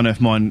there. I don't know if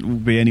mine will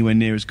be anywhere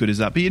near as good as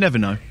that, but you never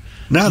know.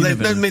 No,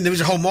 I mean, there was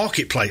a whole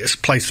marketplace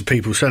for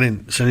people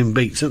selling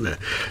beats, isn't there?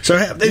 So,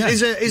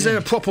 is there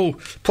a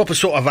proper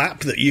sort of app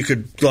that you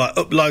could like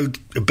upload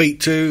a beat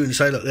to and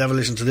say, look, have a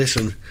listen to this?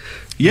 And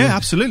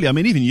absolutely. I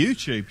mean, even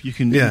YouTube, you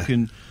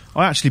can.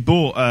 I actually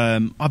bought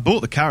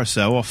the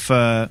carousel off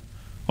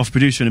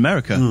Producer in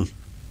America.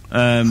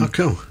 Oh,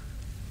 cool!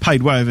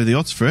 Paid way over the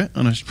odds for it,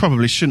 and I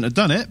probably shouldn't have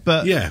done it,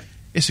 but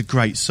it's a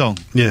great song.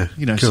 Yeah,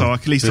 you know, cool. so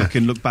at least I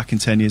can look back in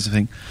 10 years and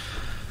think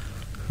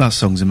that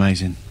song's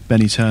amazing.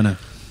 Benny Turner.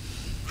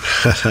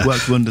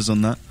 Worked wonders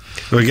on that.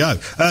 There we go.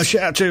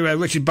 Shout out to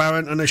Richard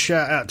Barron and a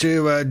shout out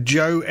to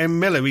Joe M.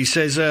 Miller. He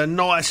says,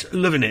 nice,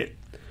 loving it.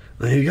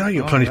 There you go,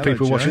 you've got plenty of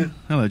people Joe. watching.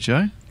 Hello,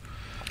 Joe.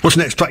 What's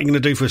the next track you're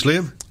going to do for us,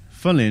 Liam?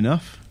 Funnily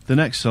enough, the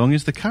next song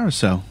is The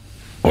Carousel.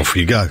 Off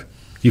you go.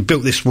 You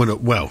built this one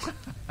up well.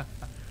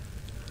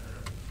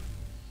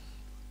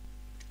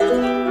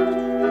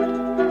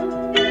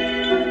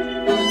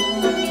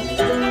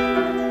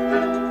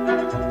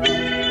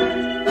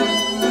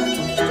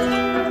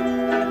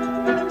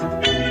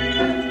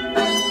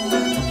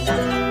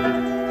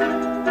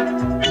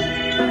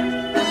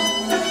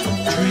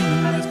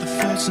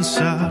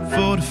 Inside,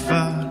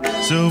 fortified,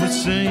 so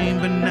it's sane,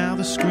 but now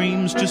the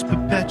screams just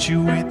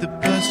perpetuate the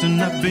person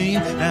I've been.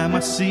 Am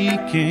I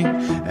seeking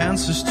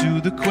answers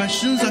to the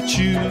questions I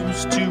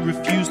choose to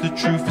refuse? The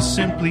truth is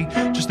simply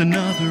just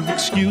another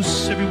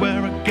excuse.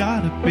 Everywhere I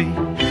gotta be,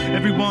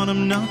 everyone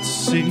I'm not to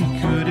see.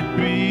 Could it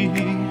be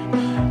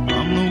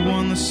I'm the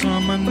one that's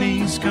on my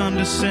knees,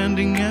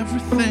 condescending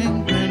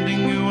everything,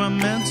 bending who I'm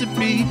meant to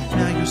be?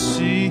 Now you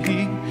see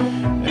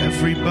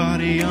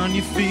everybody on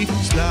your feet,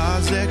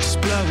 stars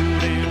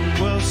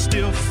exploding, world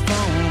still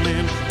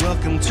foaming.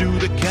 Welcome to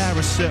the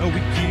carousel, we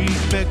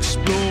keep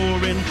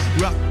exploring,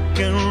 rock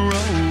and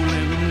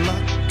rolling,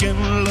 lock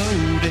and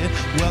loaded.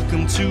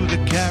 Welcome to the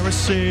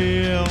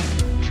carousel.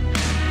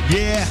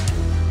 Yeah.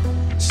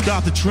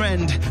 Start the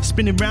trend,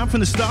 spinning round from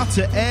the start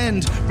to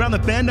end. Round the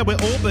bend, now we're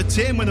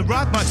orbiting. When the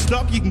ride might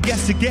stop, you can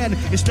guess again.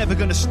 It's never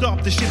gonna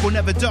stop, the ship will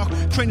never dock.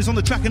 Trainers on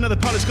the track, another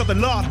pilot's got the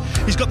lot.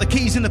 He's got the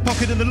keys in the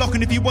pocket and the lock.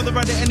 And if you want to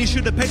ride it, and you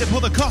should have paid up all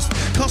the cost.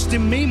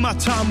 Costing me my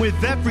time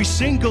with every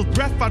single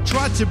breath I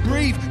tried to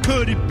breathe.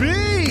 Could it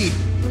be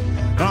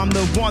I'm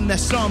the one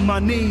that's on my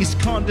knees,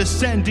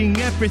 condescending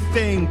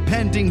everything,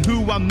 pending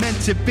who I'm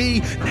meant to be?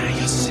 Now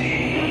you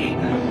see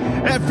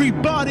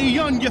everybody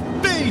on your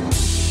feet,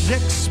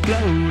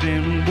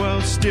 exploding,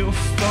 world still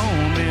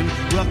foaming.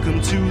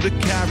 Welcome to the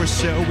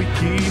carousel, we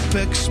keep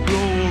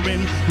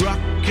exploring, rock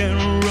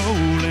and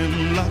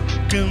rolling,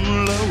 lock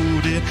and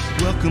loaded.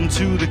 Welcome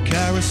to the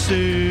carousel.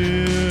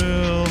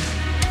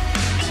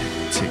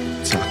 Tick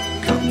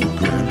tock on the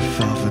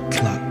grandfather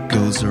clock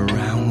goes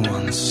around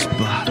one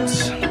spot.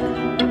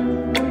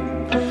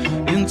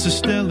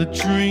 Interstellar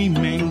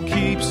dreaming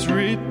keeps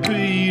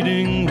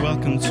repeating.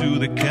 Welcome to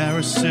the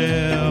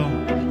carousel.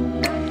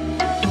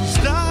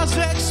 Stars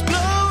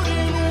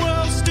exploding,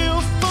 world still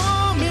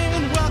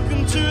forming.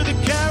 Welcome to the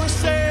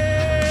carousel.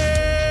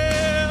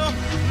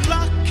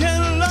 Lock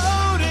and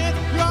loaded,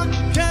 rock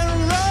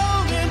and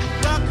rolling.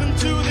 Welcome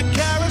to the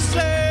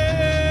carousel.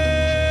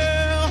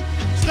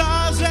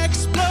 Stars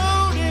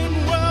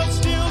exploding, world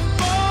still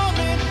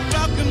forming.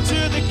 Welcome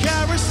to the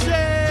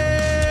carousel.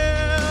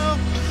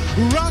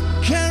 Rock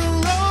and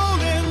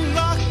rolling,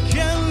 lock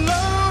and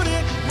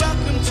loaded.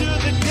 Welcome to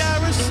the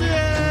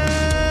carousel.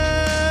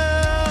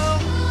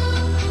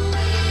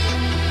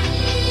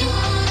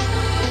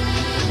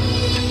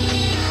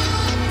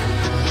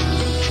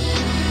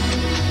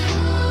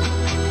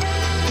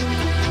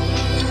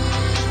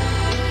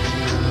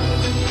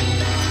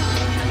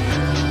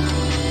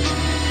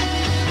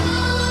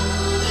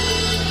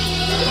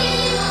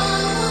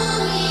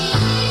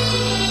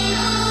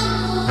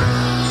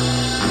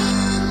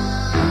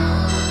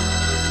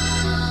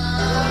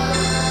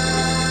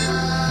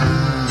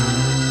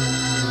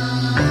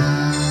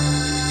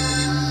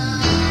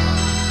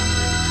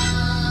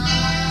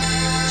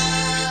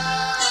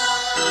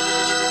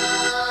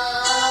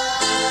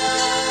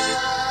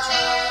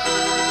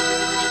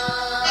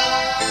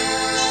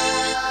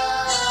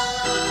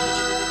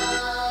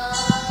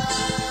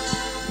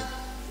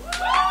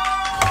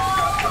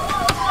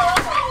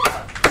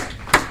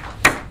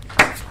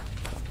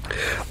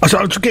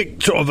 So to get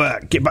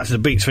back to the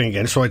beats thing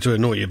again. Sorry to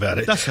annoy you about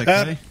it. That's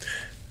okay.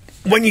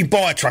 When you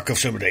buy a truck off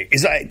somebody,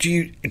 is that do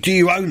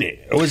you own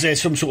it, or is there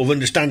some sort of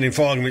understanding,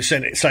 for argument's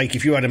sake,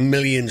 if you had a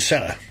million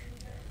seller?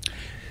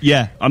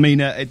 Yeah, I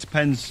mean it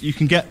depends. You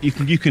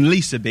can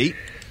lease a beat,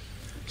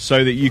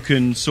 so that you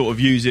can sort of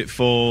use it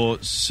for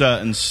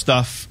certain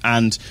stuff,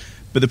 but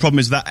the problem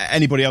is that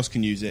anybody else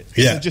can use it.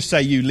 Yeah. So just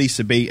say you lease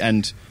a beat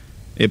and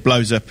it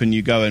blows up, and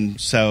you go and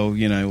sell,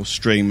 or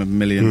stream 1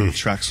 million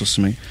tracks or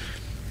something.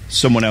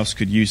 Someone else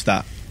could use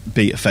that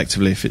beat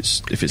effectively if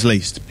it's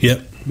leased.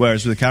 Yeah.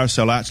 Whereas with the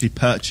carousel, I actually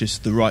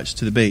purchased the rights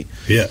to the beat.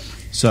 Yeah.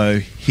 So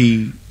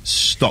he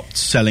stopped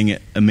selling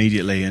it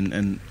immediately,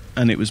 and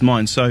it was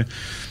mine. So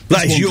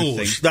that is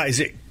yours. That is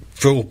it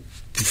for.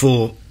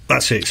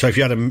 That's it. So if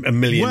you had a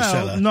million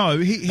seller, no,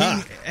 he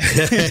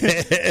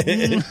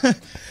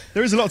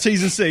there is a lot of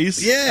T's and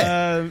C's.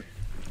 Yeah.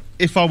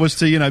 If I was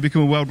to,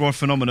 become a worldwide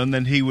phenomenon,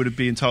 then he would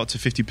be entitled to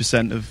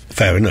 50% of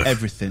fair enough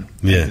everything.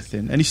 Yeah.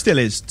 Everything, and he still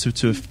is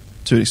to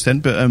an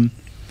extent. But I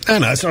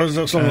know, as long as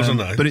I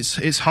know. But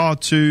it's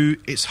hard to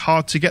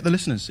get the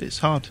listeners. It's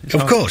hard.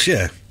 Of course,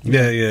 yeah. So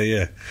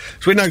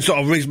we know sort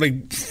of a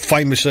reasonably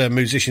famous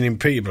musician in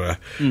Peterborough,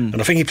 and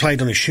I think he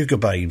played on a Sugar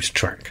Babes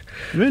track.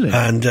 Really?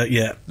 And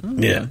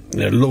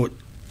Lord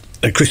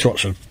Chris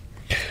Watson,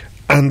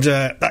 and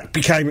that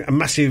became a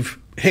massive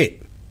hit.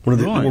 One of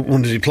the Right.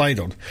 ones he played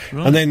on.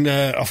 Right. And then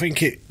I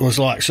think it was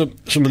like some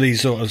of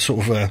these sort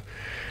of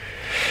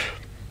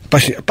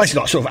basically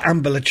like sort of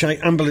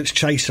ambulance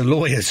chaser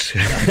lawyers.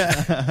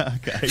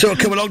 Okay. Sort of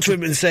come along to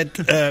him and said,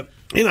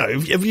 you know,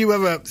 have you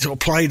ever sort of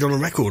played on a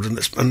record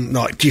and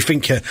like, do you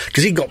think,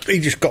 because he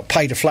just got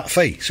paid a flat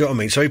fee, see what I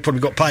mean? So he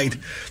probably got paid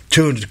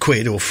 200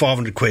 quid or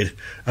 500 quid,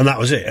 and that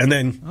was it. And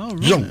then,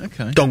 zonk,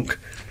 okay. donk,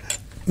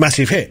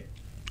 massive hit.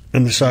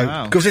 And so,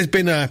 Wow. because there's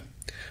been a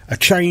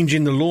change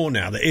in the law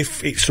now that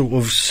if it's sort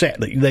of set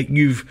that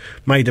you've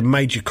made a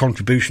major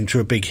contribution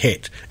to a big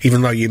hit,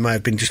 even though you may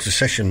have been just a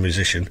session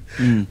musician,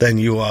 then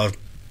you're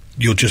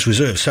just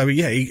reserved. So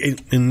yeah, he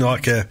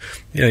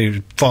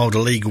filed a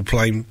legal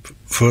claim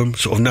for him,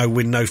 sort of no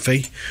win, no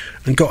fee,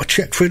 and got a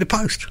cheque through the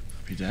post.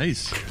 Happy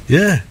days.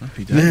 Yeah,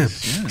 Happy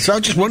days. Yeah. So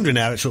I'm just wondering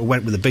how it sort of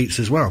went with the beats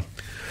as well.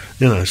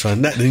 You know, so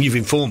then you've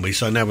informed me,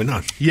 so now we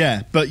know.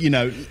 Yeah, but you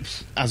know,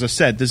 as I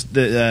said, there's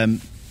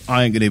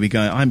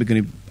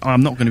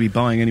I'm not going to be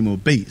buying any more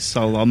beats,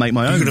 so I'll make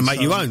my own. You're going to make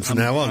so your own from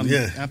now on,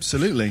 yeah.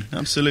 Absolutely,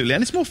 and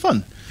it's more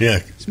fun. Yeah,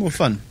 It's more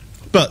fun.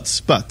 But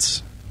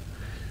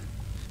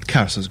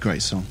Carousel's a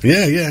great song.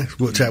 yeah, it's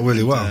worked out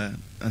really well.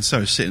 And so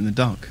is Sit in the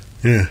Dark.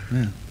 Yeah.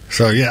 Yeah.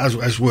 So yeah,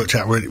 has worked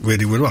out really,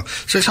 really, really well.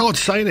 So it's hard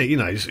to say that, you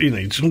know.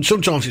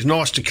 Sometimes it's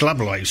nice to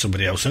collaborate with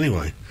somebody else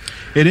anyway.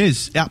 It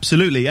is,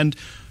 absolutely. And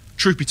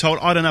truth be told,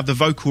 I don't have the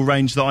vocal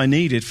range that I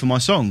needed for my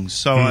songs.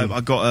 So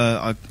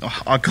I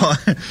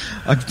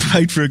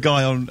paid for a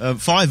guy on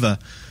Fiverr.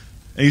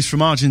 He's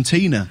from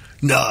Argentina.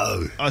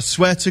 No. I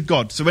swear to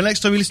God. So when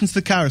next time you listen to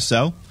the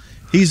Carousel,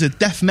 he's a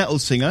death metal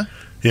singer.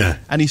 Yeah.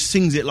 And he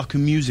sings it like a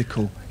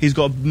musical. He's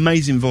got an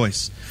amazing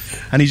voice.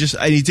 And he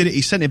did it,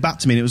 he sent it back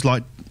to me and it was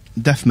like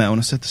death metal. And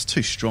I said, that's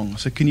too strong. I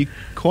said, can you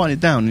quieten it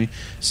down? And he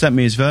sent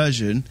me his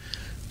version.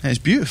 And it's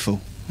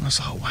beautiful. And I was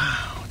like, oh,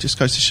 wow. It just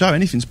goes to show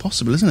anything's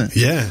possible, isn't it?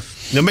 Yeah.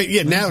 I mean,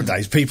 yeah,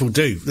 nowadays people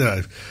do, you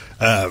know.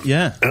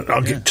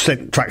 I'll get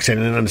sent tracks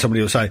in and then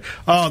somebody will say,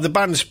 oh, the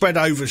band's spread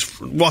over,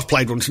 well, I've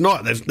played one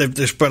tonight,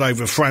 they've spread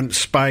over France,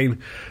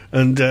 Spain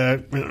and,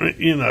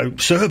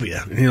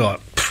 Serbia. And you're like,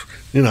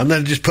 you know, and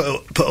then just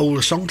put all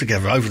the song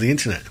together over the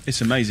internet.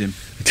 It's amazing.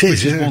 It is,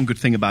 Which is yeah. one good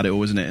thing about it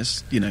all, isn't it?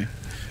 It's, you know,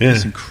 Yeah.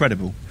 it's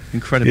incredible.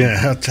 Incredible. Yeah,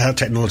 how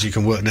technology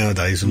can work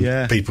nowadays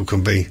and people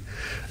can be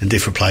in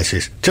different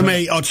places. To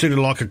me, I'd sooner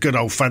like a good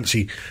old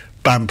fancy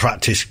band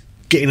practice,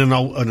 get in an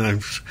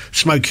old,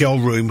 smoky old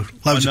room,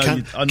 loads of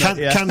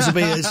cans of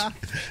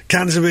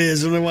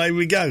beers, and away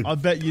we go. I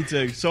bet you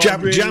do. So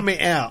Jam it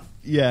out.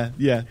 Yeah.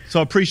 So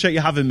I appreciate you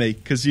having me,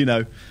 because, you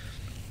know,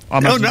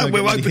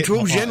 we're open to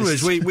all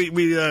genres. We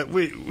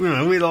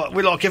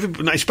like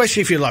everybody,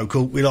 especially if you're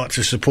local. We like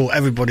to support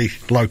everybody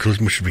local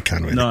as much as we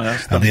can. Really, No,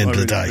 at the end of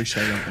the day,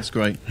 appreciate that. That's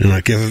great. You know,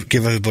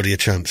 give everybody a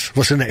chance.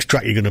 What's the next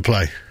track you're going to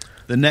play?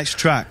 The next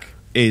track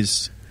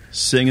is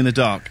Sing in the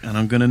Dark, and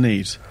I'm going to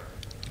need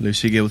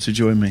Lucy Gill to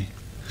join me.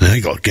 Now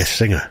you got a guest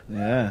singer.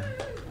 Yeah.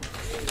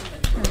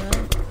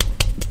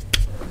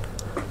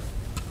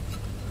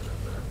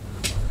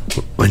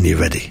 When you're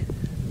ready.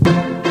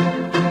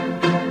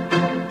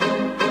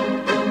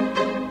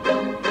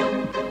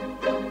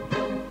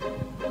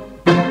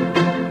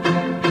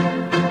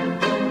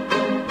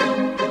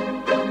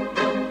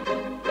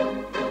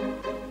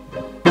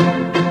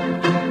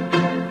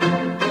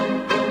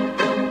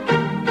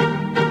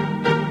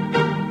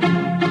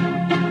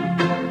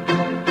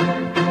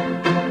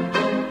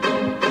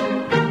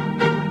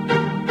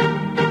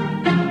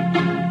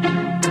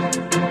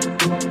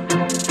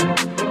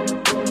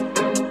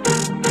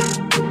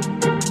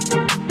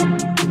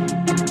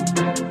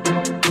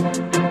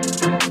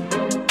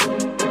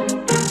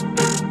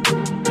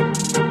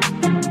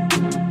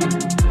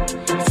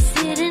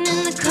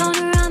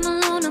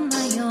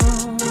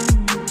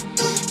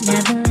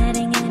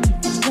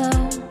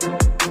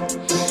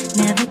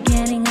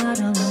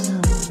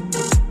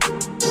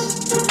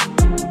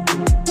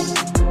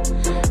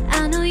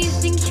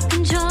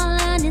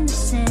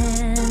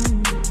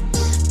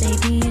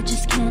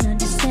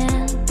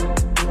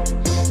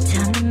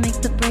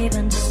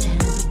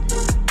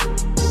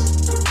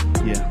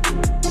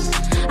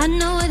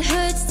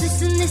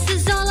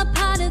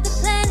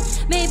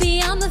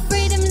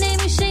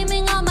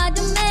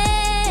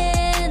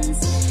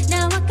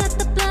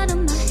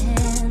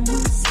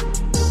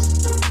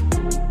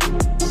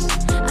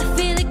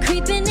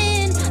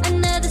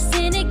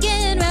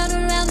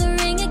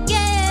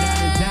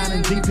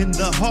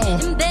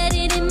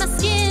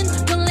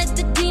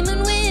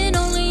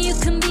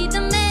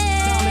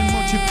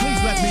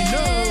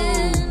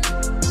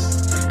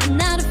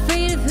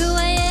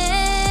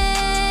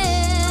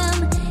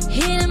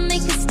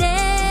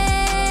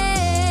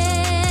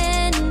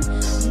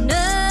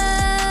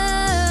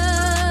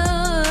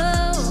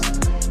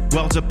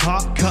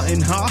 Apart, cut in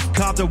half,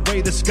 carved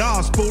away the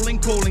scars, falling,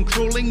 calling,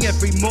 crawling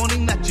every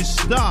morning that you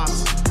start.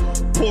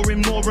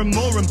 Pouring more and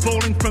more and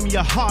falling from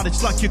your heart.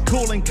 It's like your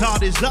calling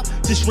card is up,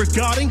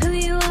 disregarding who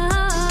you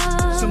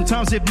are.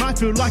 Sometimes it might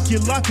feel like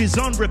your life is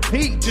on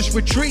repeat. Just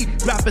retreat,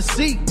 grab a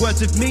seat,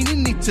 words of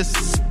meaning need to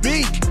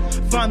speak.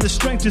 find the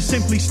strength to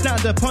simply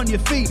stand up on your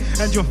feet,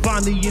 and you'll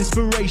find the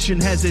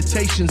inspiration,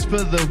 hesitations for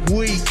the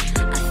weak.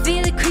 I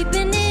feel it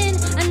creeping in,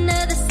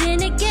 another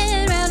sin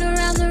again, round and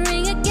round the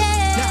ring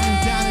again.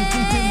 Down and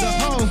deep in the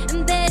hole.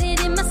 Embedded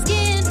in my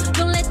skin,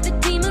 don't let the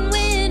demon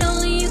win,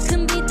 only you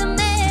can beat the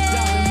man.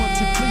 Darling, won't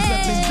you please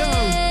let me know?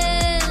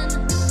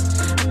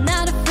 I'm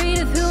not afraid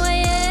of who I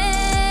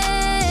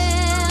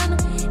am,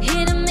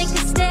 here to make a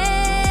stand.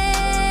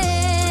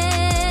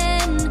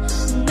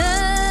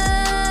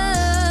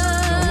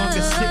 No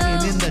longer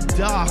sitting in the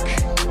dark.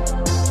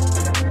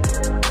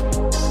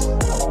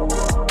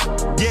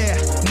 Yeah,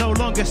 no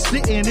longer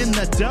sitting in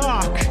the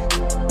dark.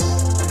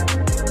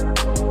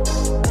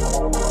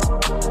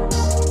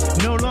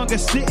 No longer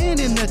sitting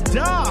in the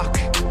dark.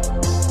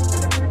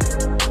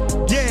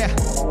 Yeah.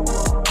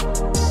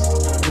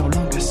 No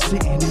longer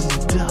sitting in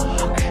the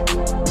dark.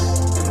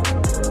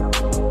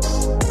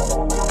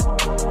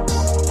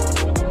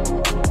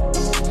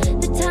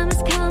 The time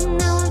has come,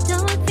 now I'm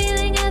done with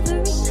feeling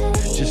every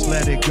pain. Just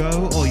let it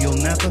go, or you'll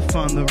never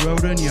find the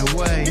road on your The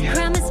way.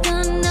 crime is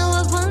done, now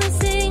I want to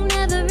sing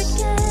never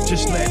again.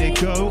 Just let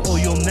it go, or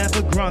you'll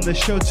never grind the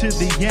show to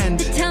the end.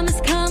 The time has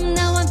come,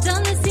 now I'm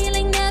done with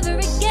feeling never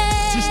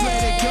again. Just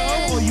let it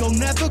go, or you'll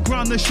never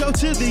grind the show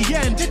to the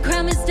end. The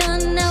crime is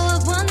done, now I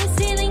want this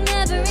feeling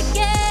never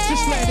again.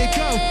 Just let it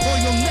go, or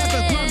you'll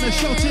never grind the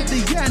show to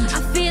the end.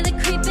 I feel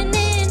it creeping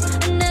in,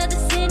 another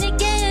sin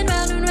again,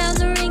 round and round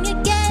the ring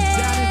again.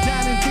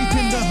 Down and deep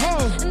in the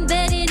hole.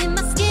 Embedded in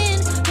my skin,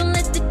 don't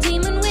let the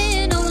demon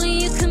win, only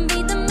you can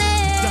be the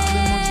man.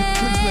 Darling, won't you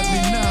please let me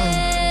know?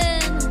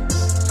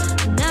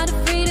 I'm not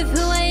afraid of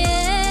who I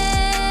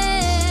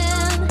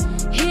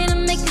am, here to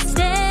make a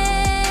stand.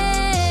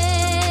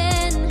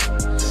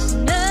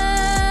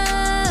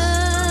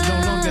 No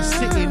longer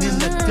sitting in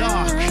the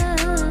dark.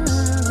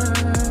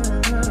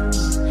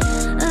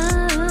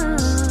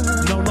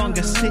 No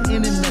longer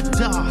sitting in the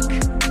dark.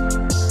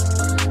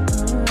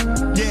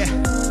 Yeah.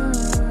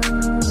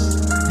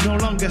 No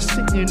longer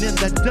sitting in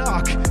the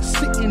dark.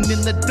 Sitting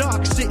in the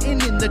dark.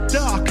 Sitting in the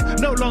dark.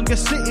 No longer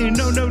sitting.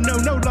 No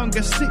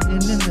longer sitting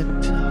in the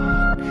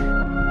dark.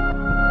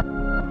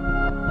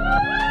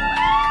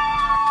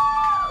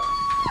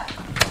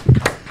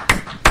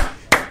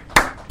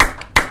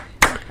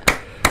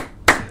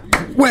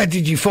 Where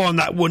did you find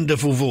that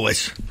wonderful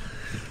voice?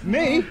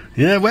 Me?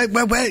 Yeah, where,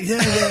 yeah.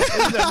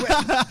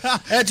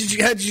 How did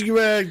you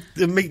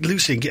meet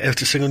Lucy and get her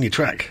to sing on your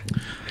track?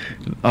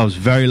 I was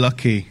very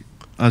lucky.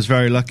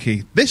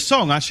 This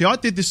song, actually, I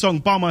did this song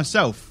by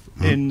myself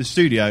in the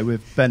studio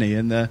with Benny,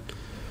 and it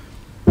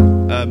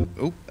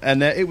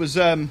was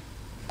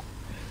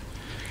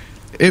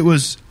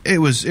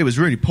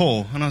really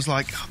poor. And I was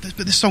like, oh,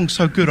 but this song's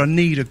so good. I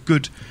need a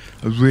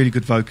really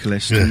good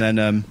vocalist. Yeah. And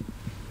then,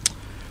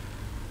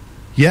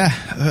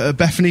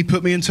 Bethany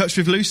put me in touch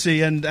with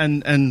Lucy, and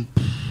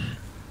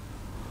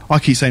I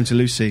keep saying to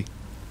Lucy,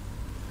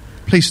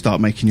 please start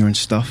making your own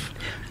stuff,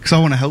 because I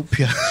want to help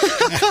you.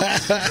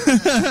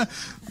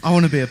 I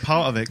want to be a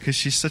part of it, because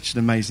she's such an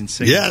amazing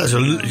singer. Yeah, that's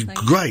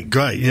great.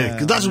 Yeah,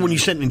 'cause that's the one you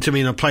sent in to me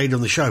and I played on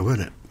the show,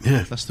 wasn't it?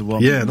 Yeah, that's the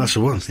one. Yeah, that's the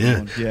one.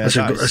 Yeah,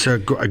 that's a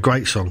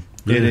great song.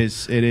 Yeah. It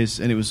is,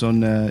 and it was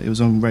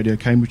on Radio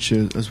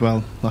Cambridgeshire as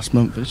well last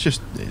month. It's a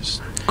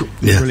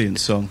brilliant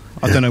song.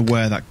 I don't know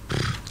where that.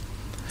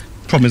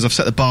 Problem is, I've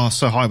set the bar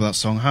so high with that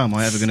song. How am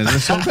I ever going to do a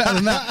song better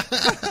than that?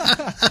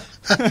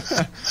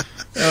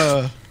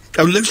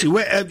 Oh, Lucy,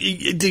 have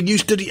you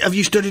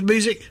studied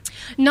music?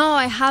 No,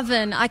 I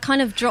haven't. I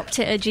kind of dropped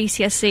it at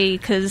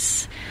GCSE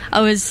because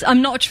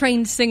I'm not a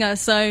trained singer,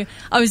 so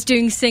I was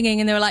doing singing,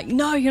 and they were like,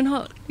 "No, you're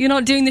not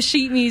doing the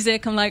sheet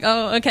music." I'm like,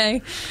 "Oh,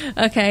 okay."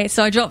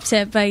 So I dropped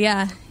it, but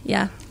yeah.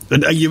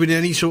 And are you in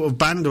any sort of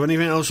band or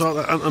anything else like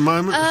that at the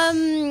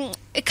moment?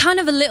 Kind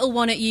of a little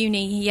one at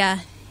uni.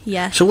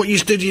 Yeah. So what are you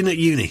studying at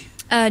uni?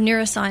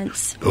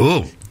 Neuroscience.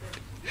 Oh.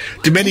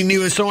 Do many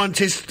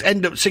neuroscientists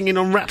end up singing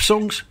on rap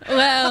songs?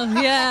 Well,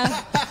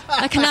 yeah.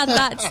 I can add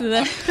that to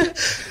the...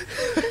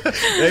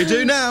 They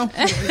do now.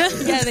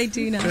 Yeah, they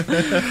do now.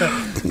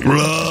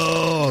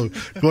 Oh,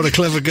 what a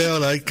clever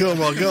girl, eh? Oh,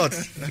 my God.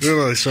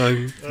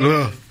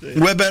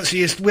 Whereabouts are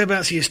you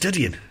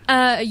studying?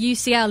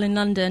 UCL in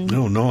London.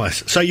 Oh,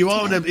 nice. So you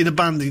are in a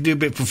band, you do a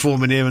bit of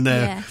performing here and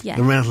there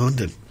around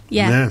London?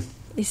 Yeah.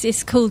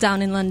 It's cool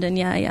down in London,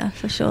 yeah,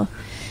 for sure.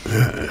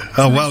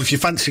 Oh, well, if you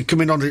fancy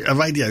coming on a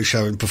radio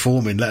show and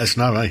performing, let us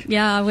know, eh?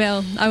 Yeah, I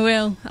will.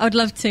 I'd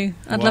love to.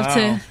 I'd love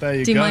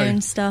to do my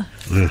own stuff.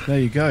 Yeah. There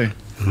you go.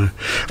 And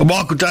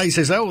Michael Day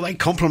says, they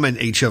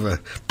complement each other.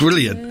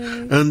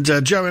 Brilliant. And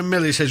Joanne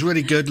Miller says,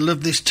 really good,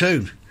 love this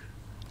tune.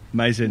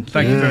 Amazing.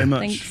 Thank you very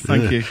much.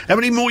 Thank you. How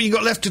many more you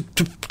got left to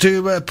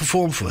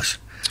perform for us?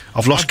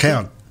 I've lost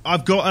count.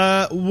 I've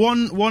got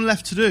one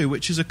left to do,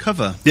 which is a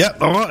cover. Yeah,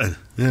 all right then.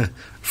 Yeah.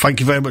 Thank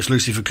you very much,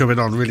 Lucy, for coming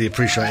on. Really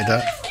appreciated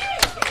that.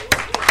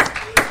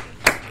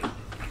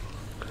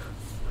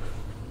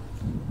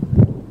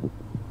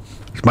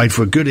 It's made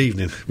for a good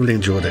evening. Really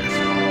enjoyed it. You know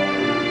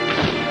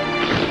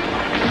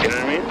what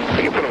I mean?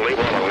 You put a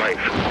label on a life.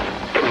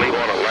 Put a label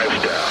on a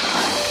lifestyle.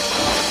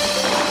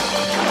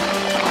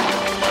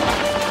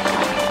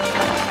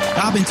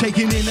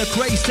 Taking in a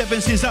craze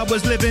ever since I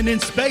was living in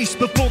space.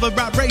 Before the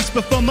rat race,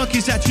 before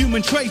monkeys had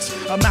human traits.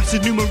 I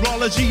mastered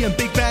numerology and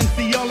Big Bang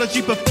theology.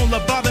 Before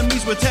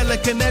lobotomies with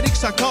telekinetic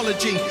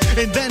psychology.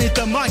 Invented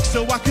the mic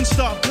so I can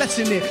start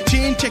blessing it.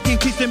 Gene checking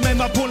keys that made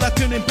my point like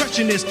an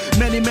impressionist.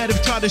 Many men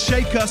have tried to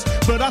shake us,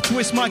 but I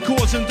twist my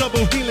chords and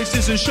double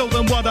helixes and show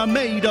them what I'm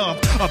made of.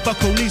 I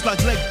buckle knees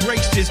like leg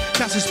braces.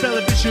 Cast a spell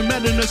of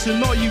instrumentalness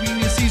and all you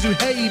idiocies who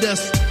hate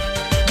us.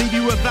 Leave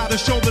you without a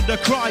shoulder to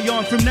cry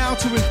on. From now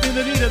to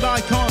infinity, that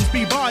icons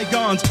be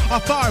bygones. I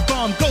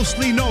firebomb,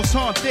 ghostly notes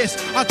haunt this.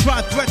 I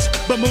tried threats,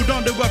 but moved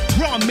on to a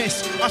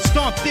promise. I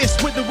stomp this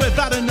with or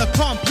without an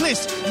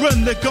accomplice.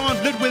 Run the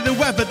gauntlet with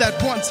whoever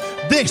that wants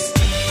this.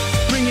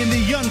 Bringing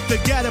the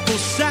unforgettable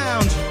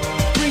sound.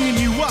 Bringing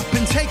you up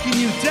and taking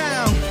you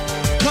down.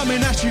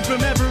 Coming at you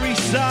from every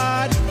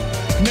side.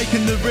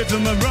 Making the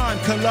rhythm and rhyme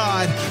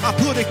collide. I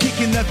put a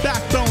kick in the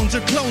backbones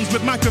of clones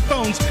with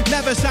microphones.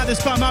 Never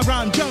satisfy my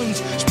rhyme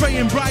Jones.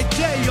 Spraying bright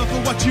day off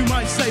of what you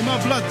might say. My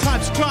blood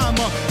type's crime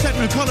or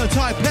technicolor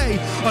type A.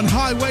 On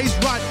highways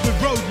right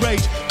with road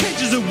rage.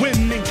 Cages of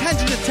women,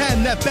 cages of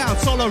 10 that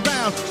bounce all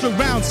around.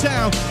 Surround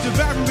sound,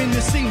 devouring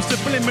the scenes.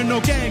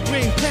 Subliminal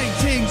gangrene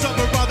paintings of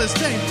a rather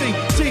same thing.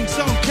 Sing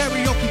song,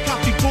 karaoke,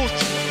 coffee,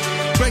 bullshit.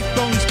 Break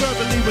bones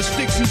verbally with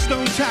sticks and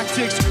stone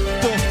tactics.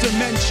 Fourth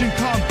dimension,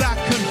 combat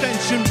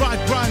convention. Write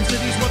rhymes that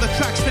is where the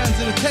track stands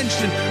at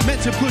attention.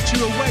 Meant to put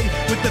you away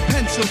with the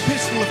pencil,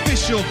 pistol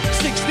official.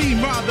 16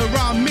 rather,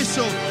 I'm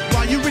missile.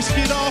 While you risk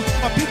it all,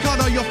 I pick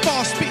out all your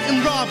fast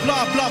spitting raw,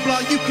 blah, blah,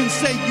 blah. You can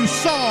say you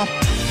saw.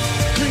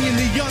 Bringing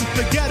the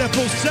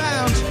unforgettable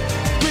sound.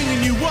 Bringing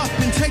you up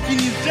and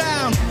taking you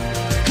down.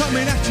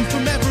 Coming at you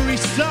from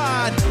every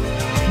side.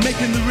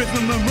 Making the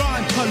rhythm and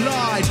rhyme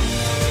collide.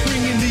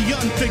 Bringing the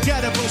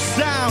unforgettable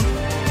sound.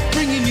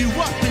 Bringing you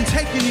up and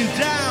taking you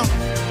down.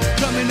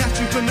 Coming at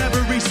you from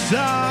every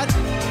side.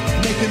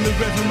 Making the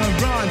rhythm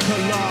and rhyme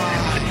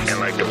collide. And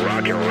like the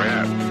rock and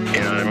rap,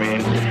 you know what I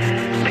mean?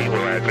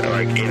 People act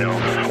like, you know,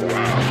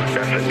 wow,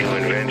 that's a new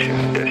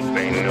invention. This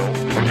ain't new.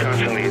 We're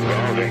constantly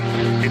evolving.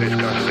 It is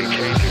constantly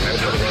changing.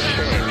 That's all about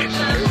change.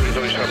 Everybody's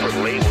always trying to put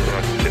labels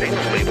on it. There ain't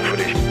no label for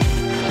this.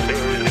 They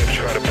always got to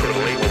try to put a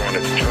label on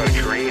it to try to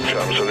create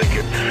something so they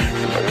can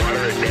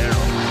water it down.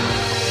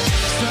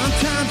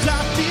 Sometimes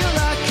I feel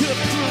like a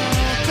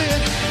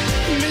prophet,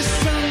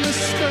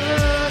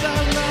 misunderstood. I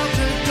love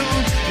it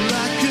gone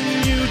like a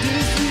new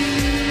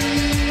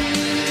disease.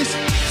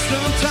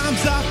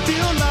 Sometimes I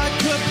feel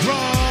like a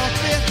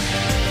prophet,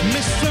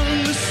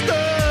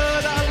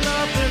 misunderstood. I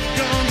love it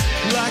gone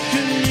like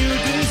a new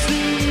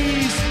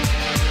disease.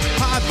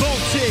 High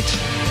voltage,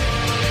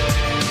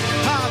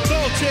 high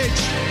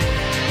voltage,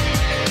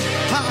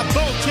 high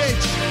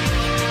voltage,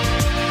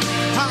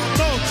 high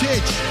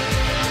voltage.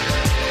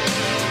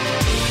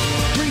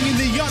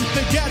 The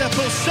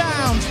unforgettable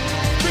sound,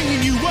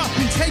 bringing you up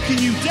and taking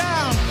you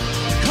down,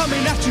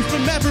 coming at you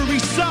from every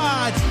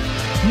side,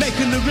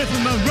 making the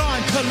rhythm and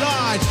rhyme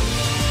collide.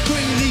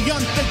 Bringing the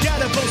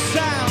unforgettable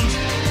sound,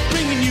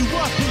 bringing you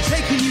up and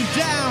taking you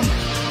down,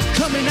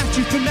 coming at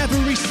you from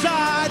every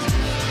side,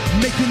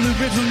 making the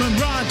rhythm and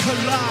rhyme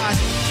collide.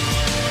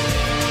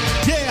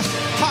 Yeah,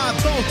 high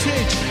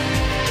voltage.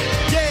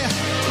 Yeah,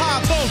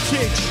 high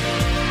voltage.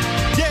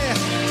 Yeah,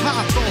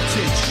 high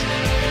voltage.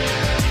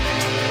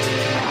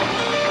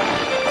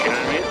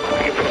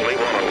 You can put a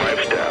label on a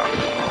lifestyle.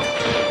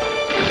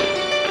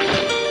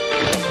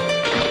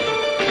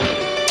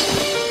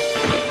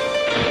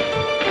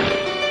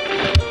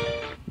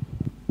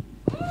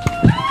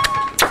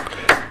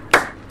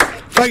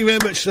 Thank you very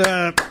much,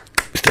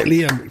 Mr.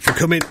 Liam, for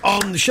coming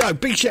on the show.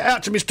 Big shout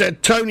out to Mr.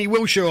 Tony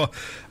Wilshaw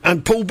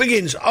and Paul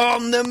Biggins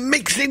on the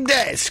mixing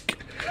desk.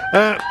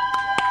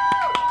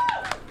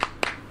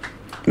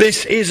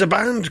 This is a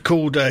band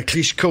called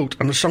Cliché,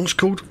 and the song's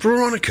called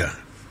Veronica.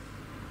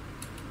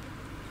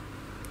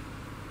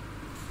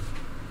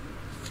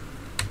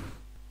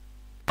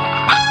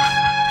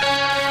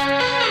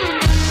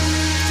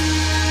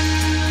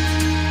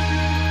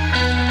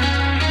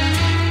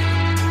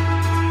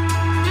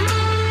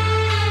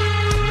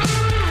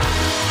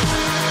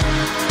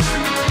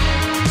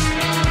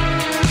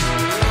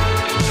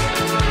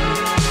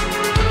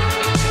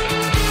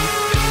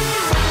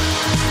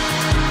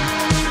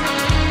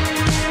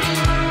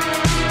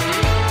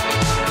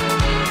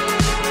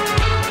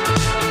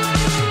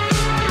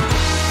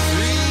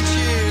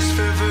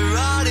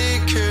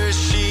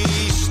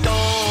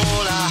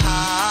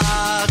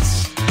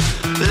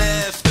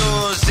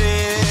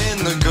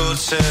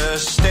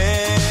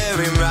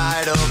 Staring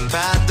right up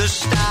at the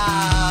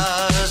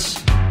stars.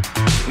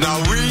 Now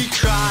we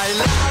cry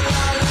la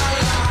la la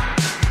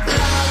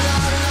la la la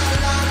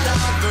la la la.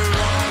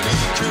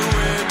 Veronica,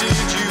 where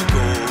did you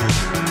go?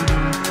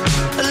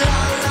 La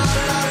la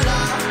la la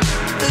la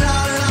la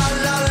la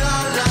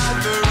la la.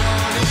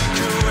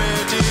 Veronica,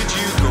 where did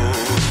you go?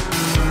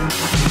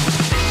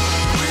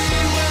 We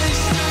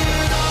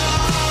wasted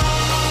all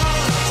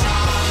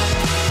time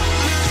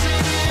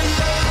losing in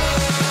love.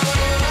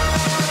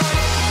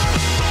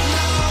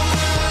 Now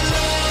we're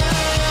left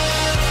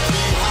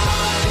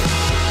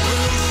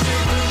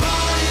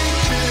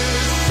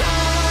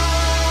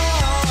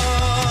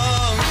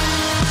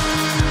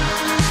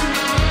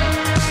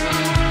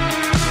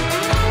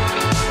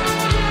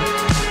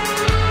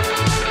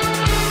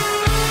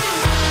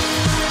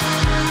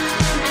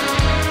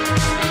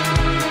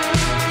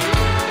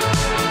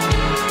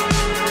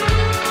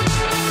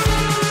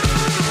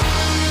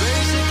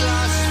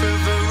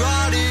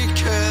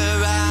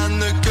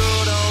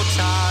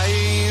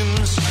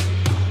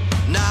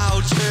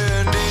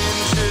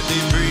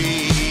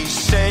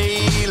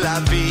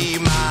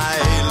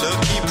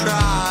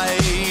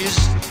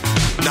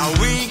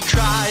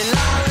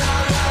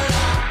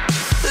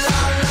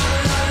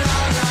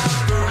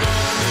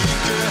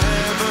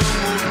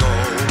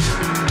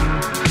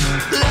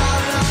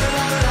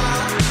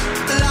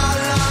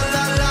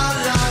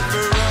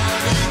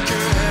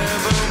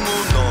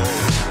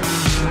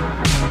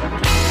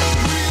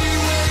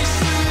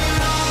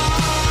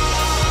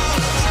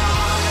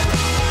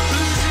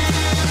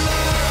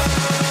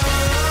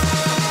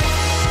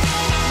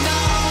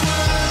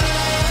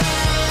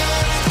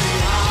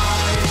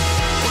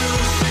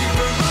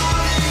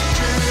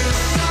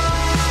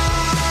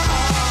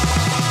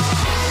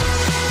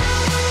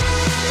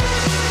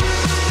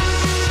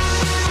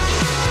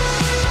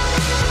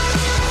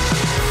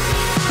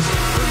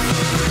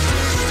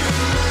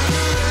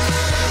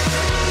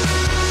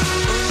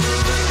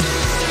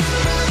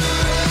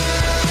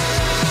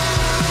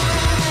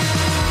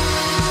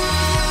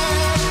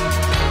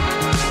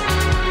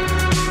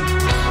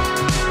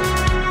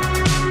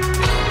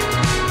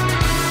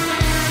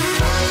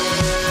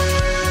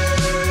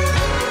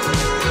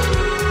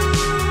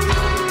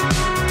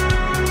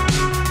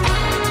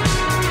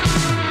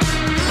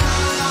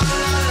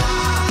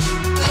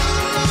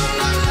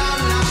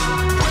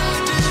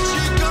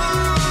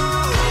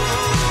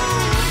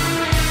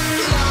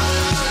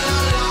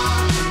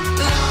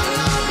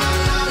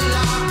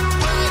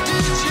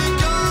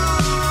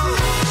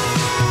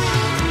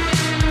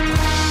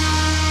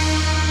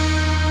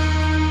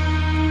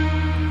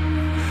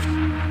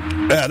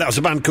That was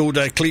a band called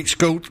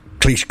Cliché.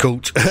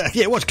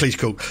 Yeah, it was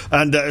Cliché.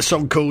 And a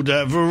song called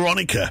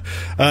Veronica.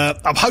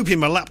 I'm hoping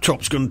my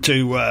laptop's going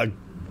to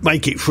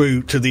make it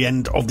through to the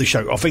end of the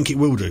show. I think it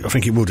will do.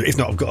 If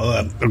not, I've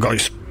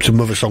got some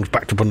other songs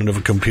backed up on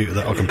another computer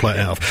that I can play it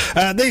out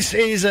of. This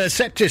is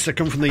Sepiss, that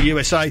come from the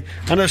USA,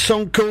 and a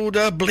song called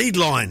Bleed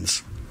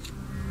Lines.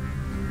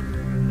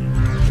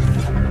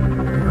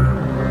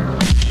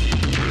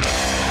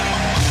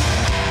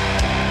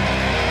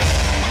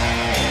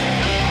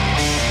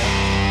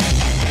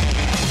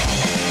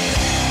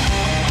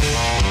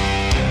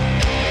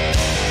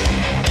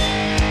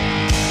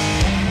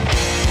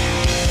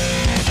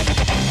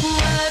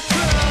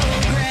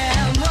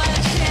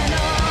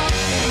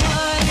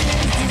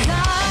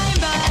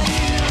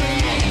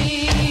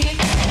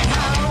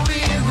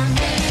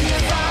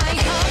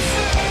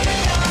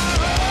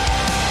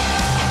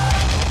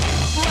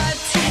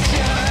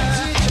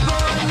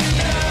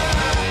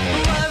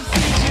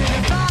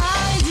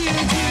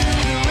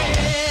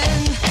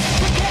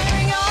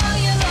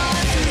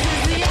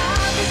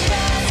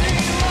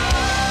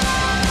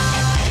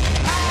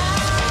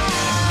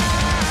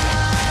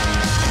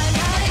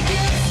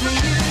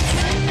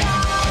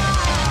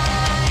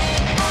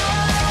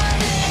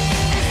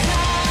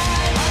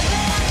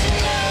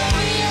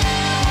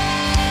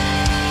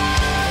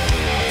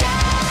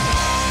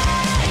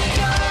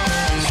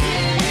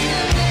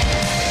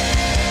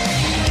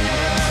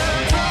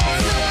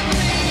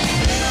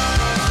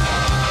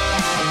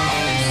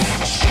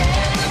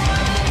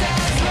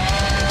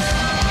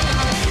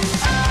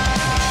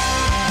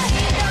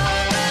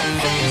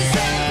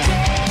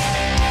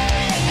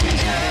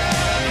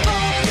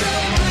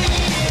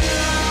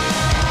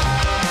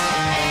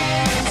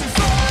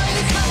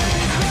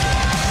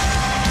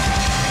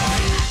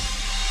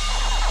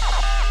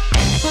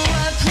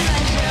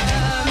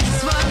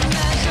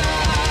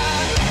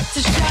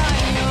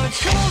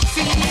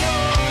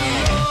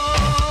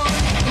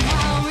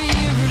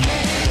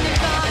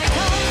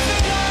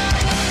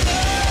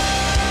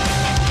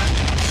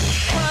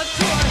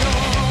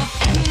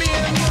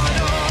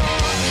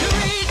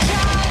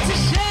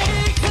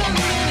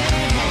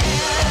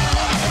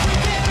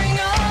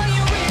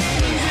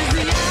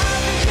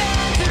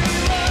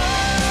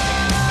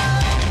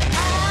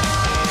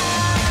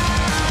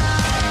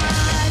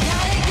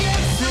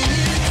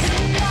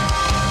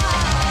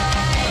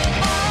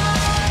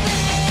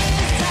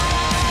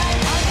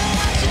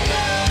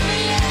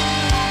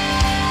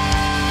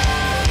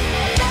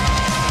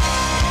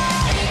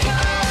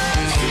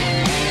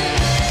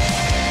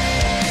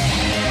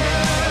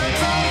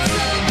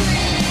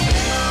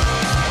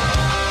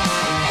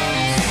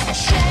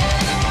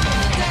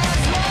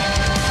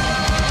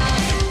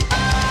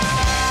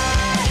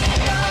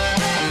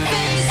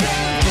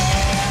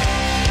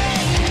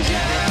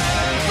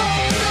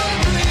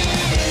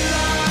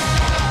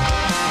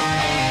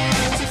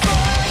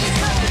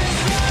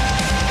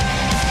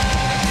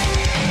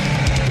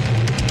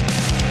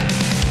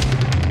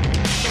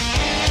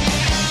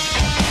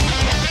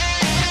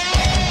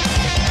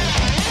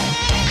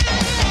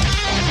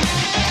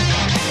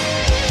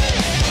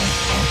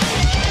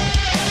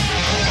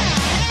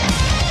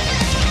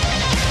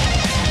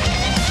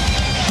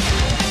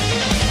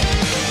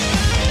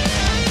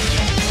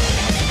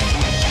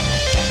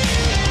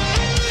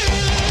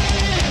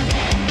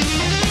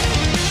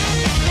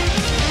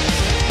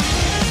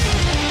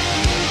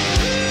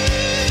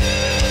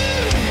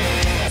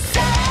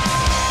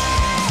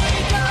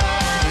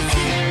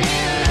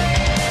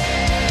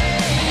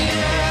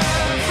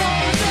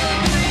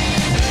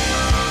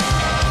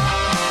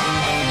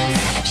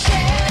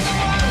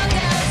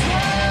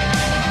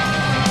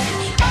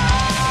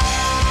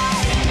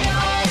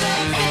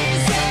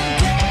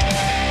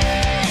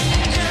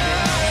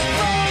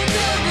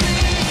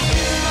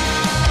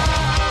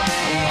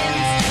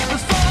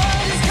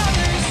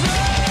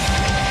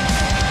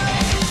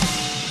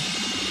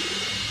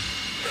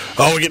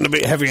 Oh, we're getting a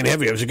bit heavier and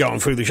heavier as we're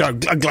going through the show.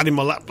 I'm glad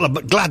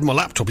my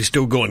laptop is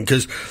still going,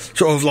 because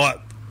sort of like,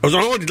 I was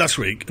on holiday last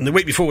week, and the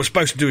week before I was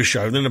supposed to do a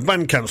show, and then the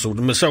band cancelled,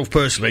 and myself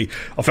personally,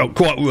 I felt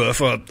quite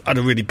rough. I had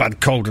a really bad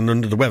cold and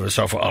under the weather,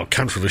 so I thought I'll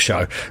cancel the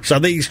show. So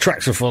these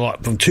tracks are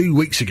from 2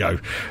 weeks ago,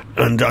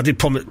 and I did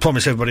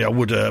promise everybody I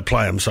would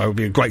play them, so it would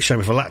be a great shame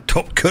if a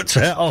laptop cuts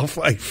out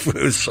halfway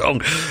through a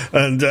song.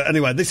 And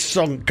anyway, this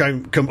song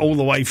come all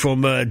the way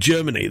from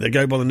Germany. They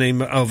go by the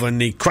name of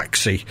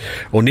Neocracy,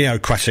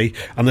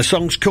 and the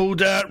song's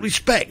called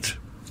Respect.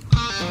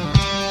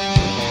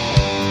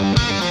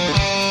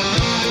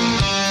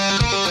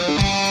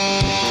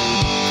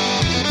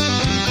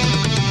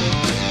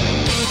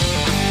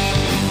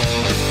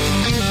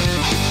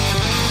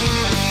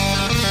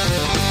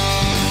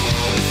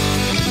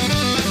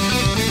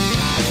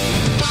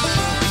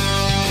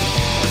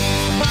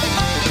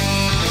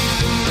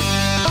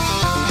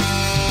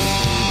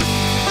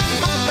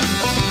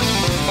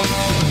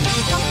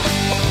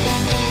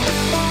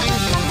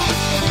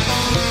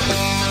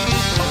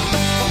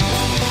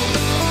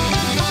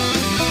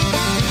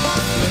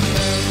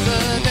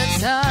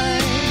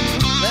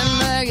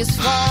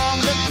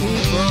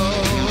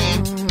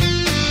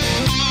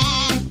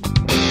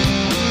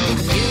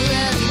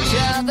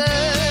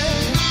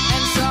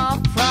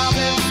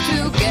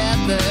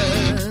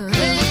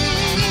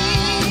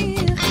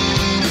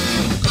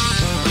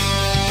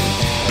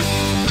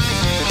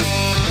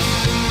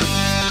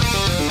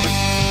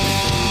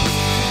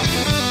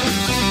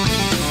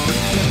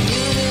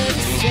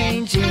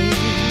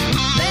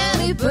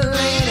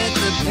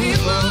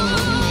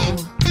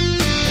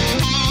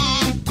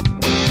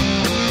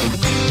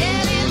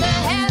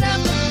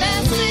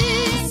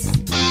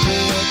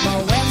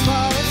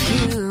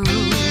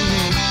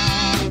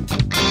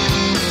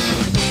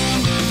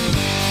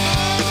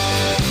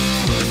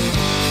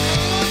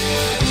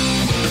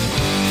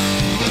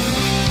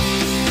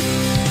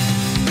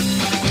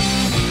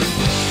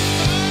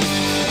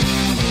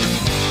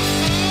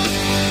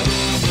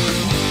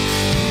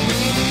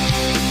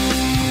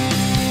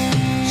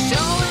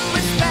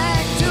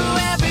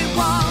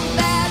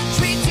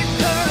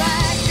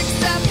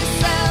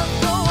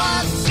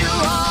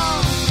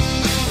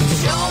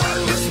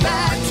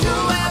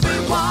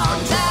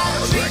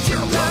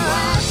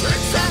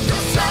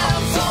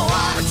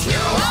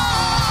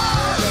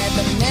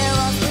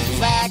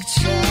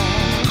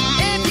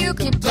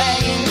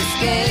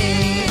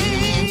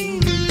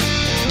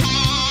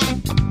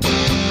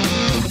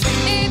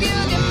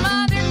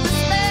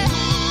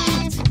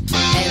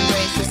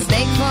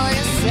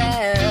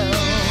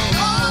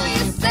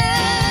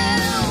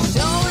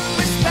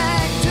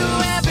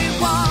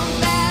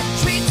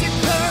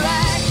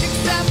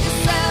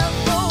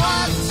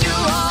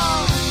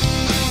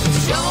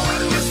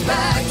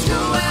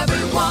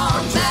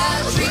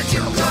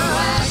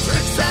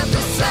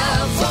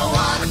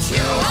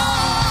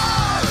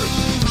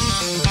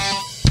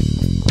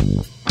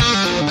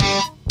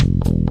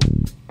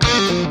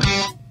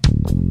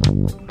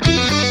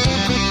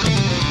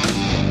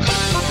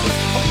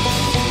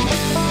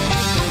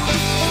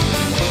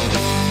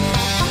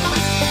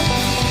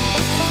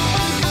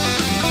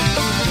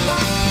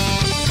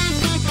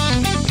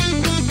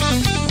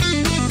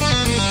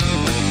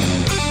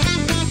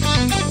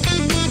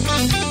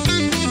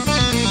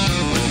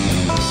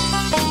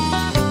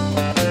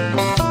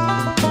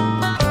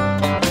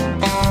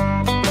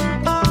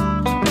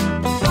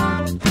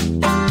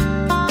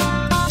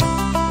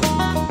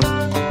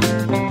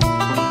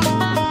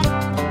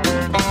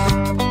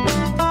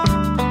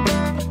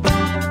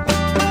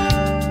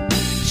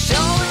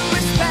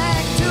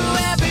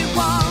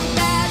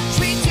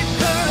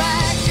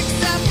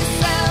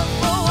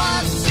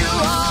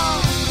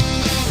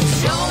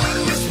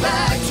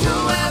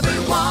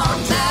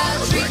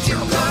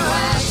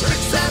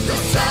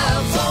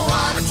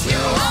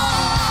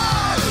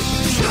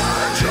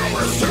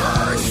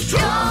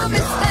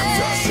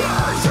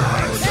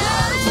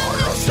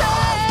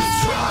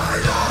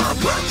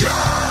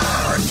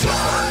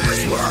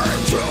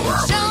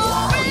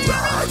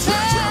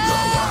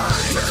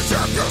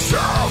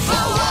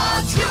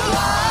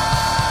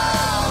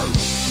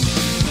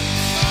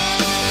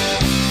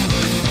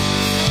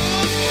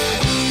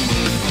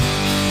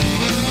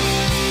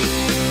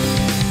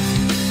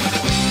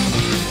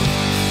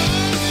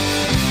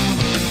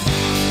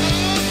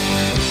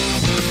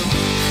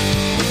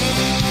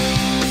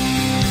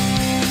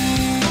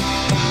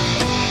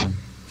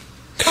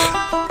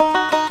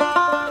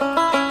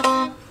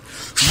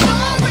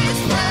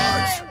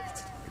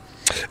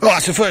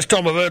 it's the first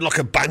time I've heard like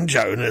a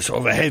banjo and a sort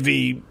of a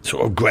heavy,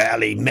 sort of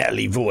growly,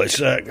 metally voice.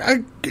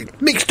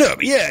 Mixed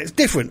up, yeah, it's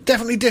different,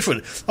 definitely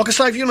different. Like I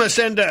say, if you want to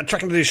send a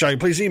track into the show,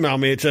 please email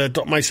me at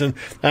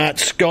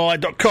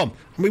docmason@sky.com.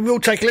 And we will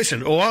take a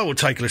listen, or I will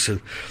take a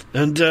listen,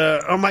 and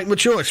I'll make my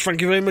choice. Thank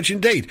you very much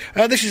indeed.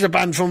 This is a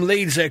band from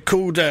Leeds, they're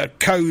called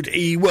Code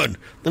E1,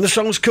 and the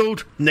song's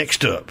called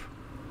Next Up.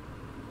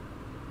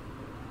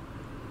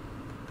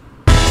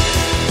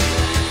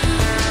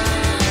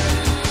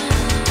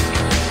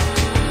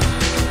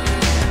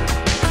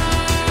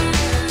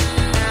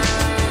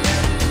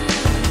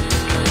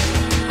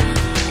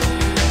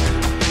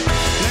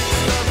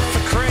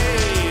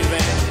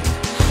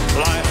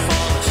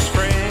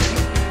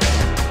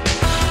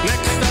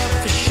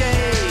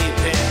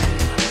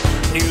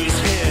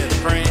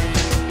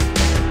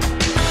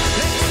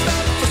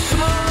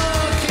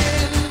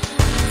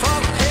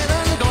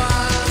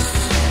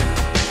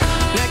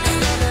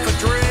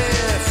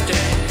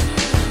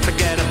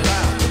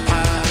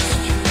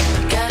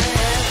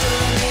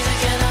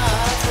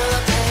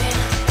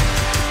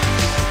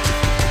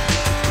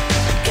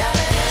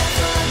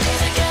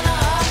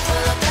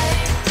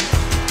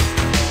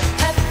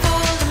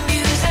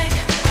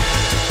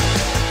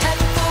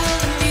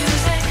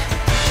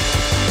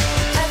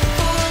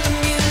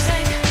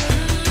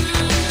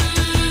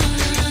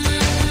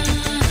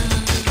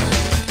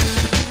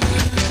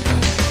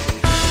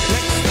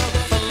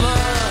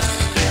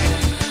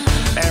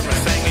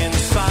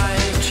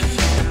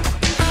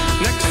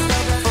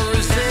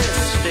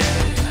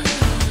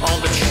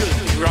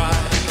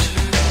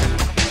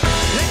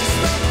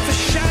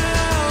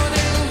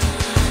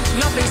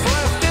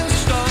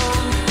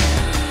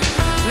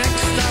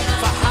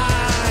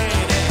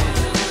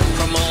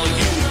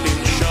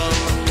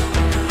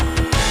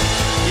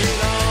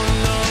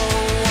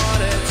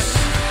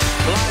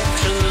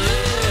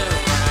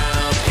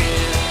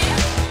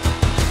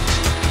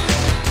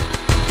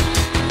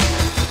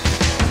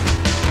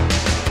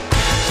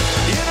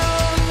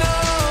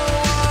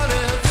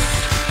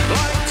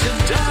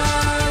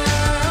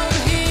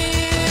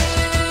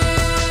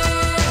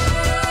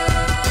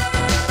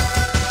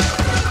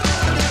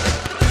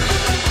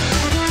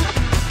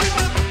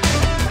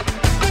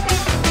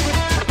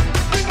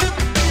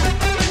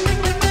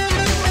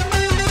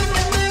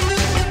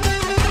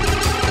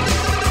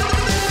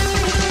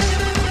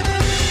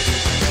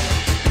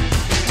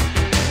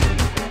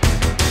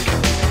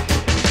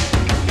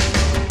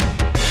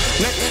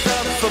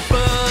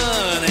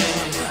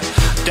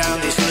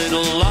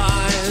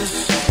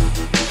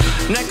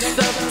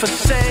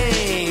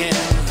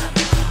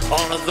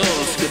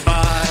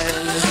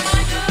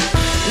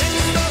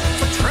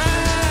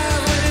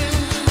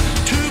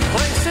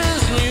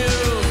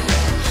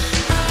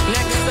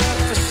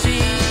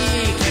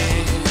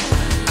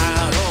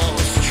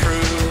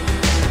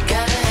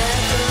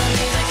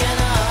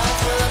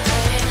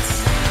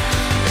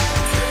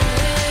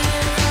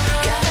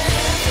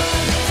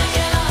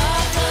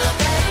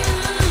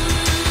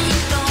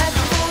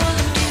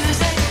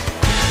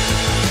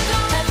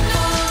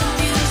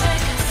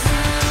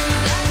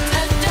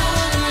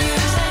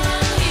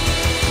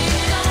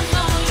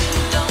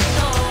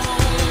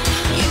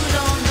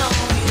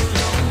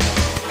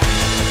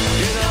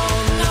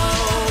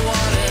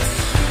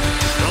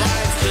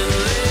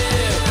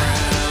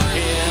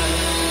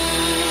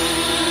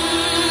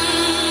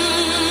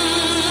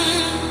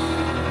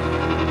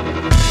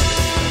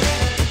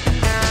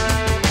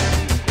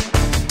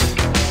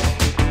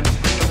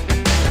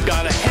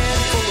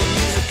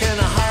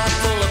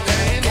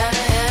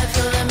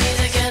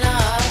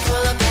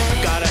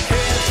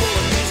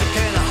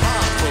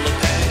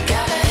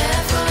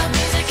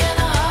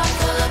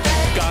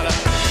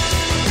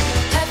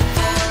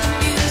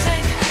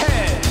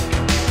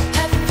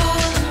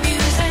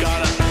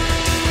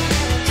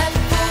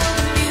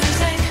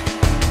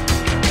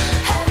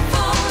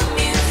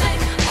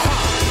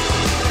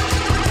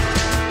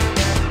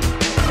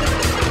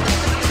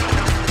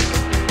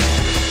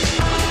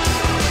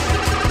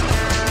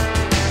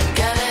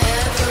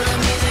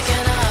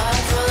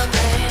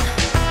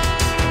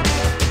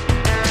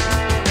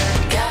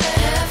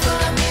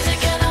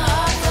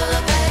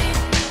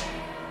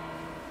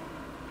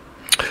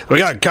 We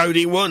go,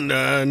 Cody 1,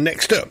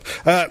 next up.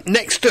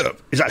 Next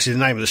up is actually the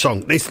name of the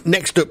song. This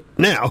next up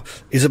now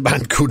is a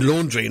band called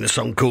Laundry and a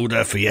song called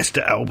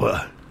Fiesta,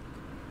 Alba.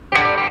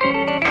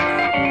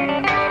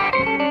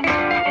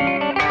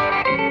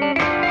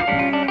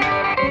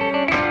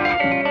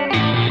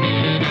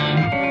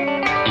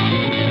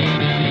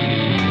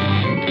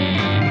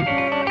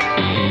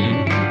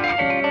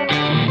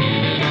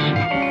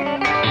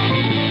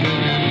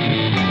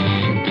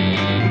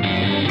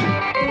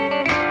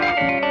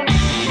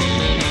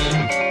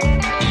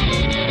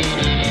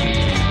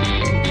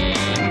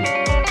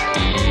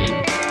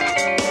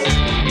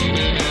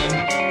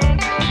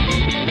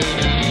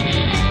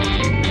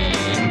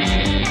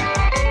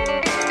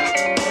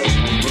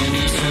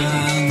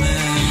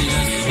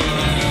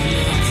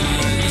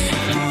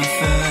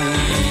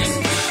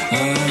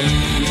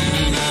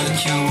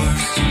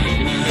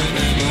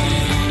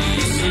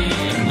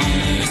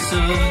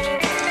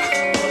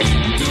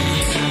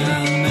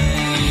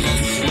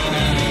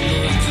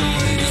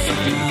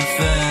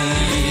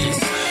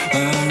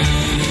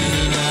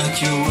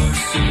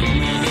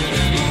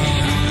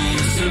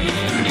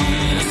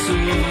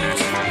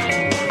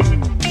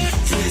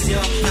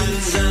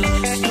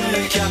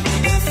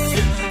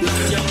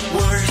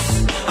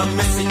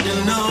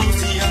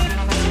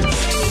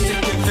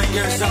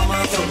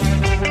 amato.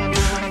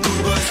 Good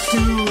boys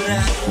do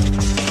that.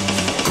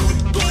 Good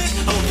boys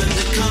open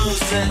the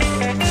closet.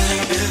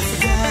 If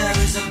there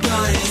is a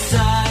body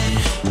inside,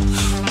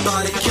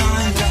 body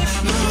kinda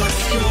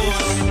looks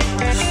yours.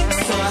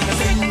 So I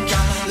think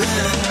I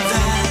learned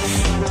that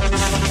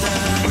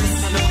there is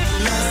no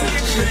lesson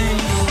dream.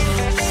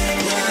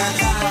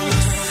 Without a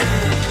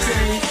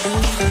secret,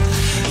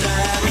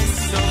 there is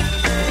no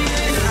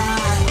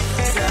right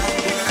step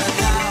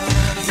without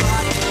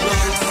right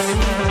words.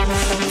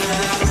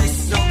 There is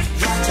no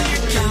right that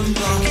you can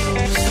block.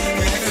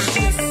 If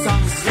shit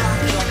sounds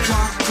like a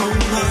car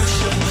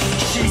commercial,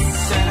 she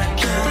said I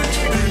can't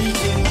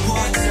breathe in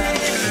water.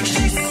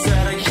 She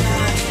said I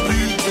can't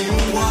breathe in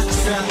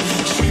water.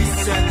 She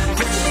said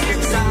question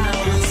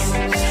silence,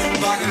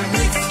 but it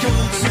makes go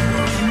to,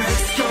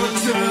 makes go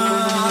to.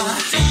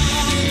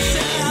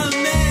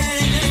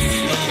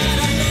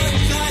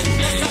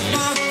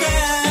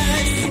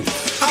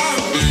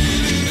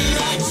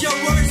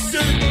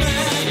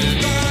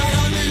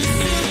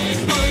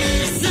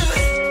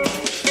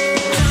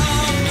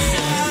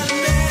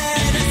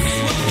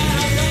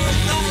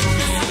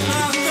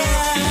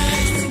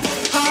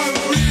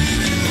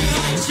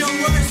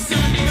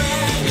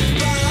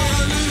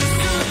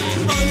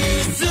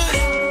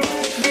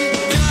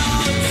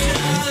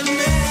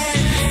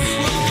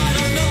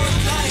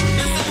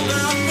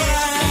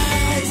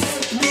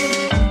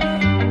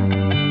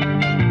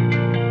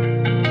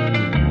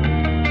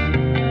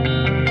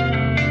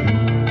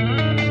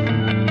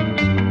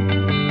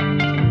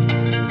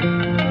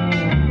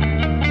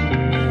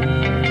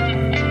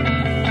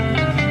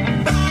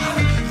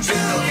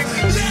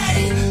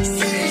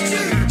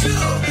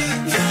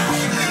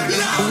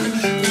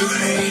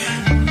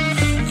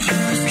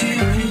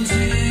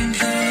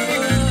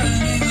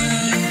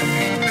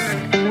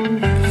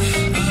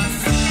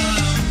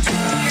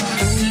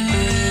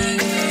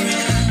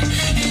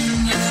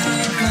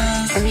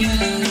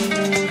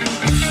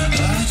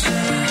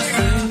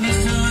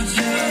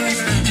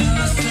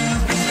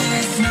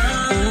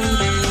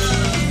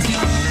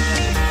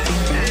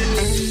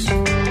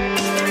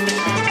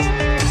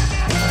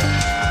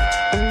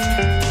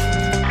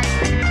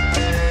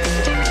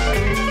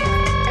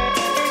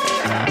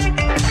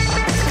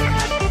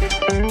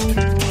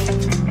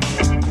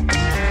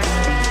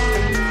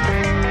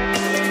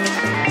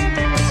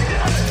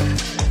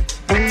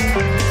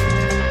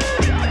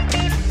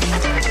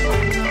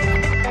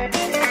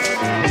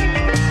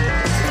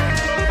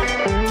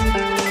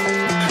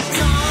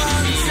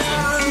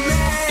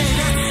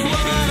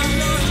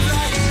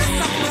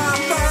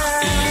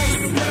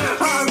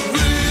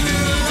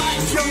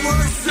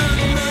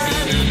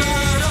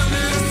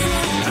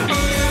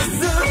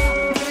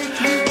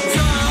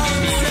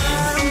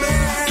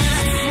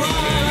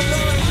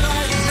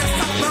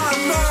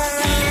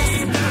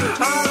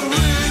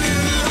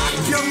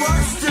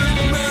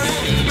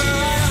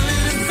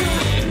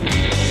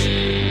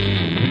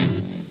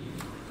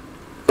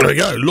 There we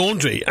go,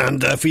 Laundry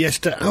and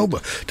Fiesta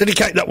Alba.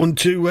 Dedicate that one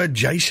to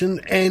Jason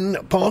N.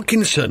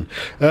 Parkinson,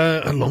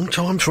 a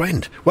long-time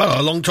friend. Well,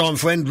 a long-time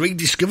friend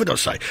rediscovered, I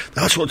say.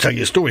 That's what I'll tell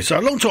you a story. So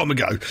a long time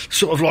ago,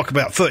 sort of like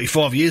about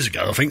 35 years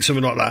ago, I think,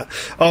 something like that,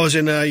 I was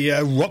in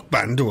a rock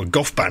band, or a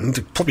goth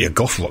band, probably a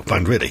goth rock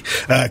band, really,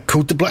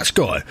 called The Black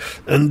Sky.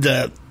 And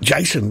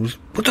Jason was,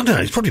 I don't know,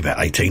 he was probably about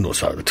 18 or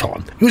so at the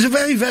time. He was a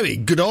very, very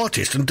good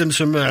artist and done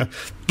some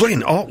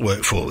brilliant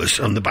artwork for us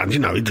on the band. You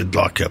know, he did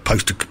like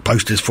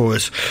posters for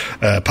us,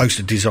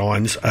 poster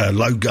designs,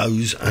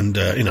 logos, and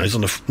you know, he's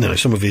on the,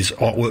 some of his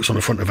artworks on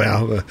the front of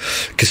our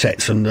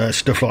cassettes and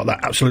stuff like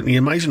that. Absolutely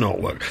amazing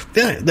artwork.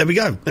 Yeah, there we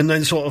go. And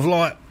then sort of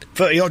like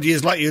 30 odd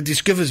years later, he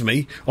discovers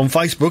me on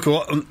Facebook,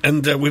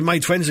 and we've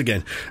made friends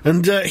again.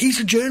 And he's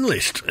a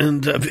journalist,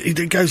 and he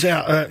goes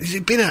out. He's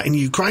been out in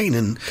Ukraine,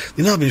 and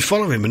you know, I've been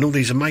following him and all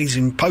these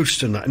amazing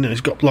posts and that. You know,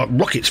 he's got like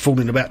rockets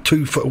falling about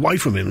 2 foot away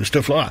from him and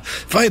stuff like that.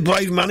 Very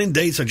brave man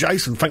indeed. So,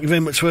 Jason, thank you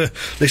very much for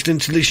listening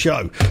to this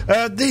show.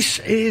 This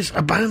is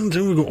a band,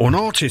 or an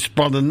artist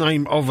by the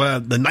name of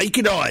The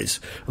Naked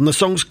Eyes, and the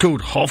song's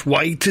called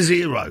Halfway to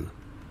Zero.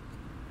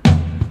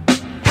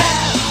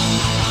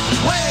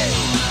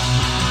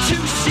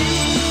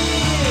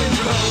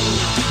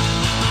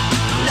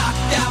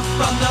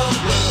 From the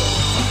world,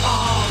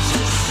 all to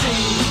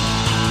see.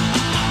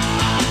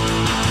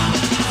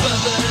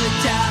 Further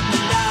down the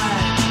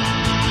line,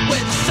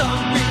 where the sun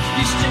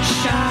refused to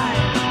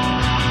shine,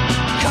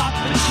 caught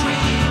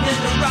between a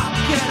rock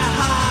and a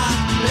hard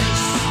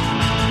place.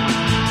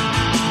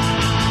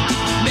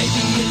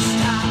 Maybe it's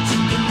time to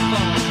move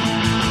on.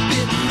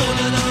 Been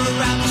fooling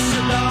around so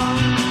long.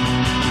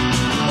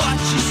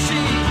 What you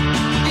see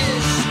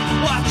is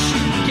what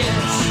you get.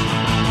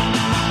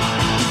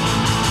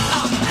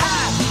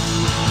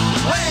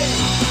 Way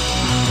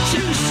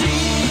to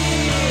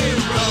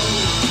zero.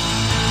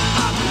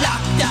 I'm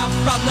locked out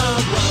from the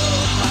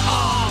world for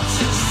all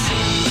to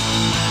see.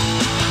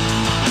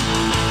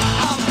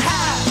 I'm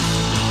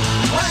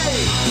halfway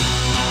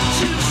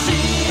to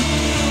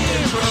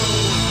zero.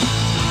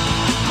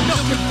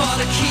 Looking for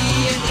the key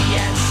and the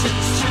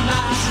answers to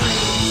my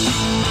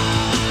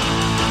dreams.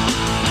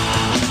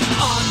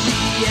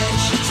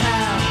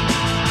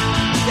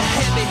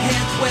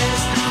 head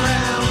wears the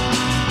crown.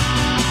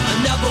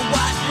 Another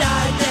white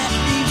lie that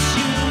leaves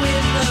you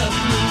in the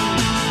blue.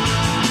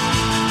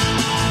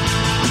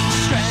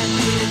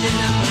 Stranded in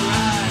a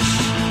mirage,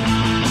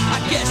 I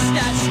guess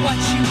that's what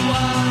you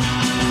are.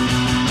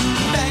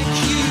 Thank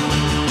you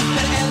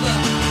forever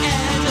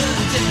and a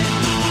day.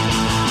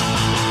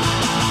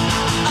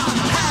 I'm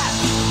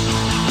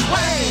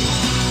halfway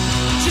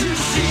to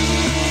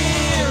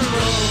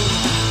zero,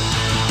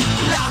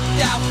 locked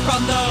out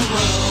from the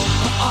world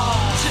for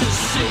all to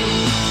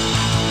see.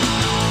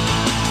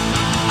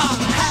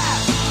 I'm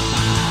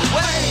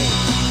halfway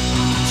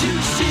to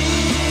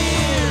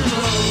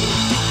zero,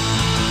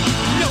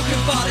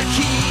 looking for the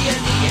key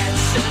and the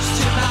answers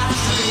to my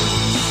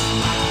dreams.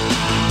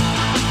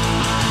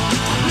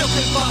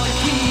 Looking for the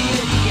key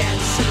and the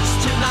answers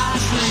to my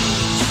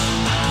dreams.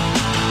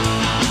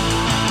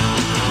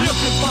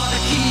 Looking for the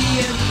key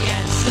and the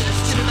answers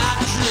to my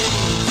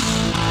dreams.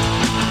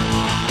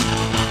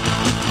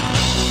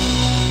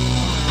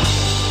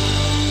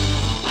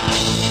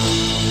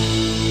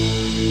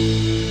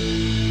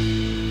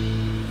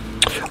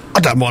 I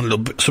don't mind a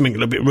little bit, something a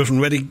little bit rough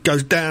and ready.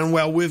 Goes down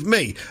well with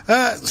me.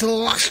 It's the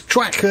last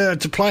track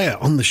to play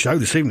out on the show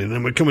this evening,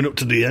 and we're coming up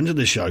to the end of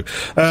the show.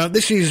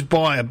 This is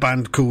by a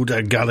band called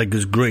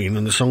Gallahers Green,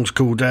 and the song's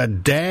called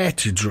Dare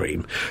to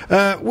Dream.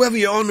 Wherever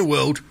you are in the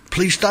world,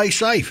 please stay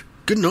safe.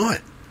 Good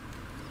night.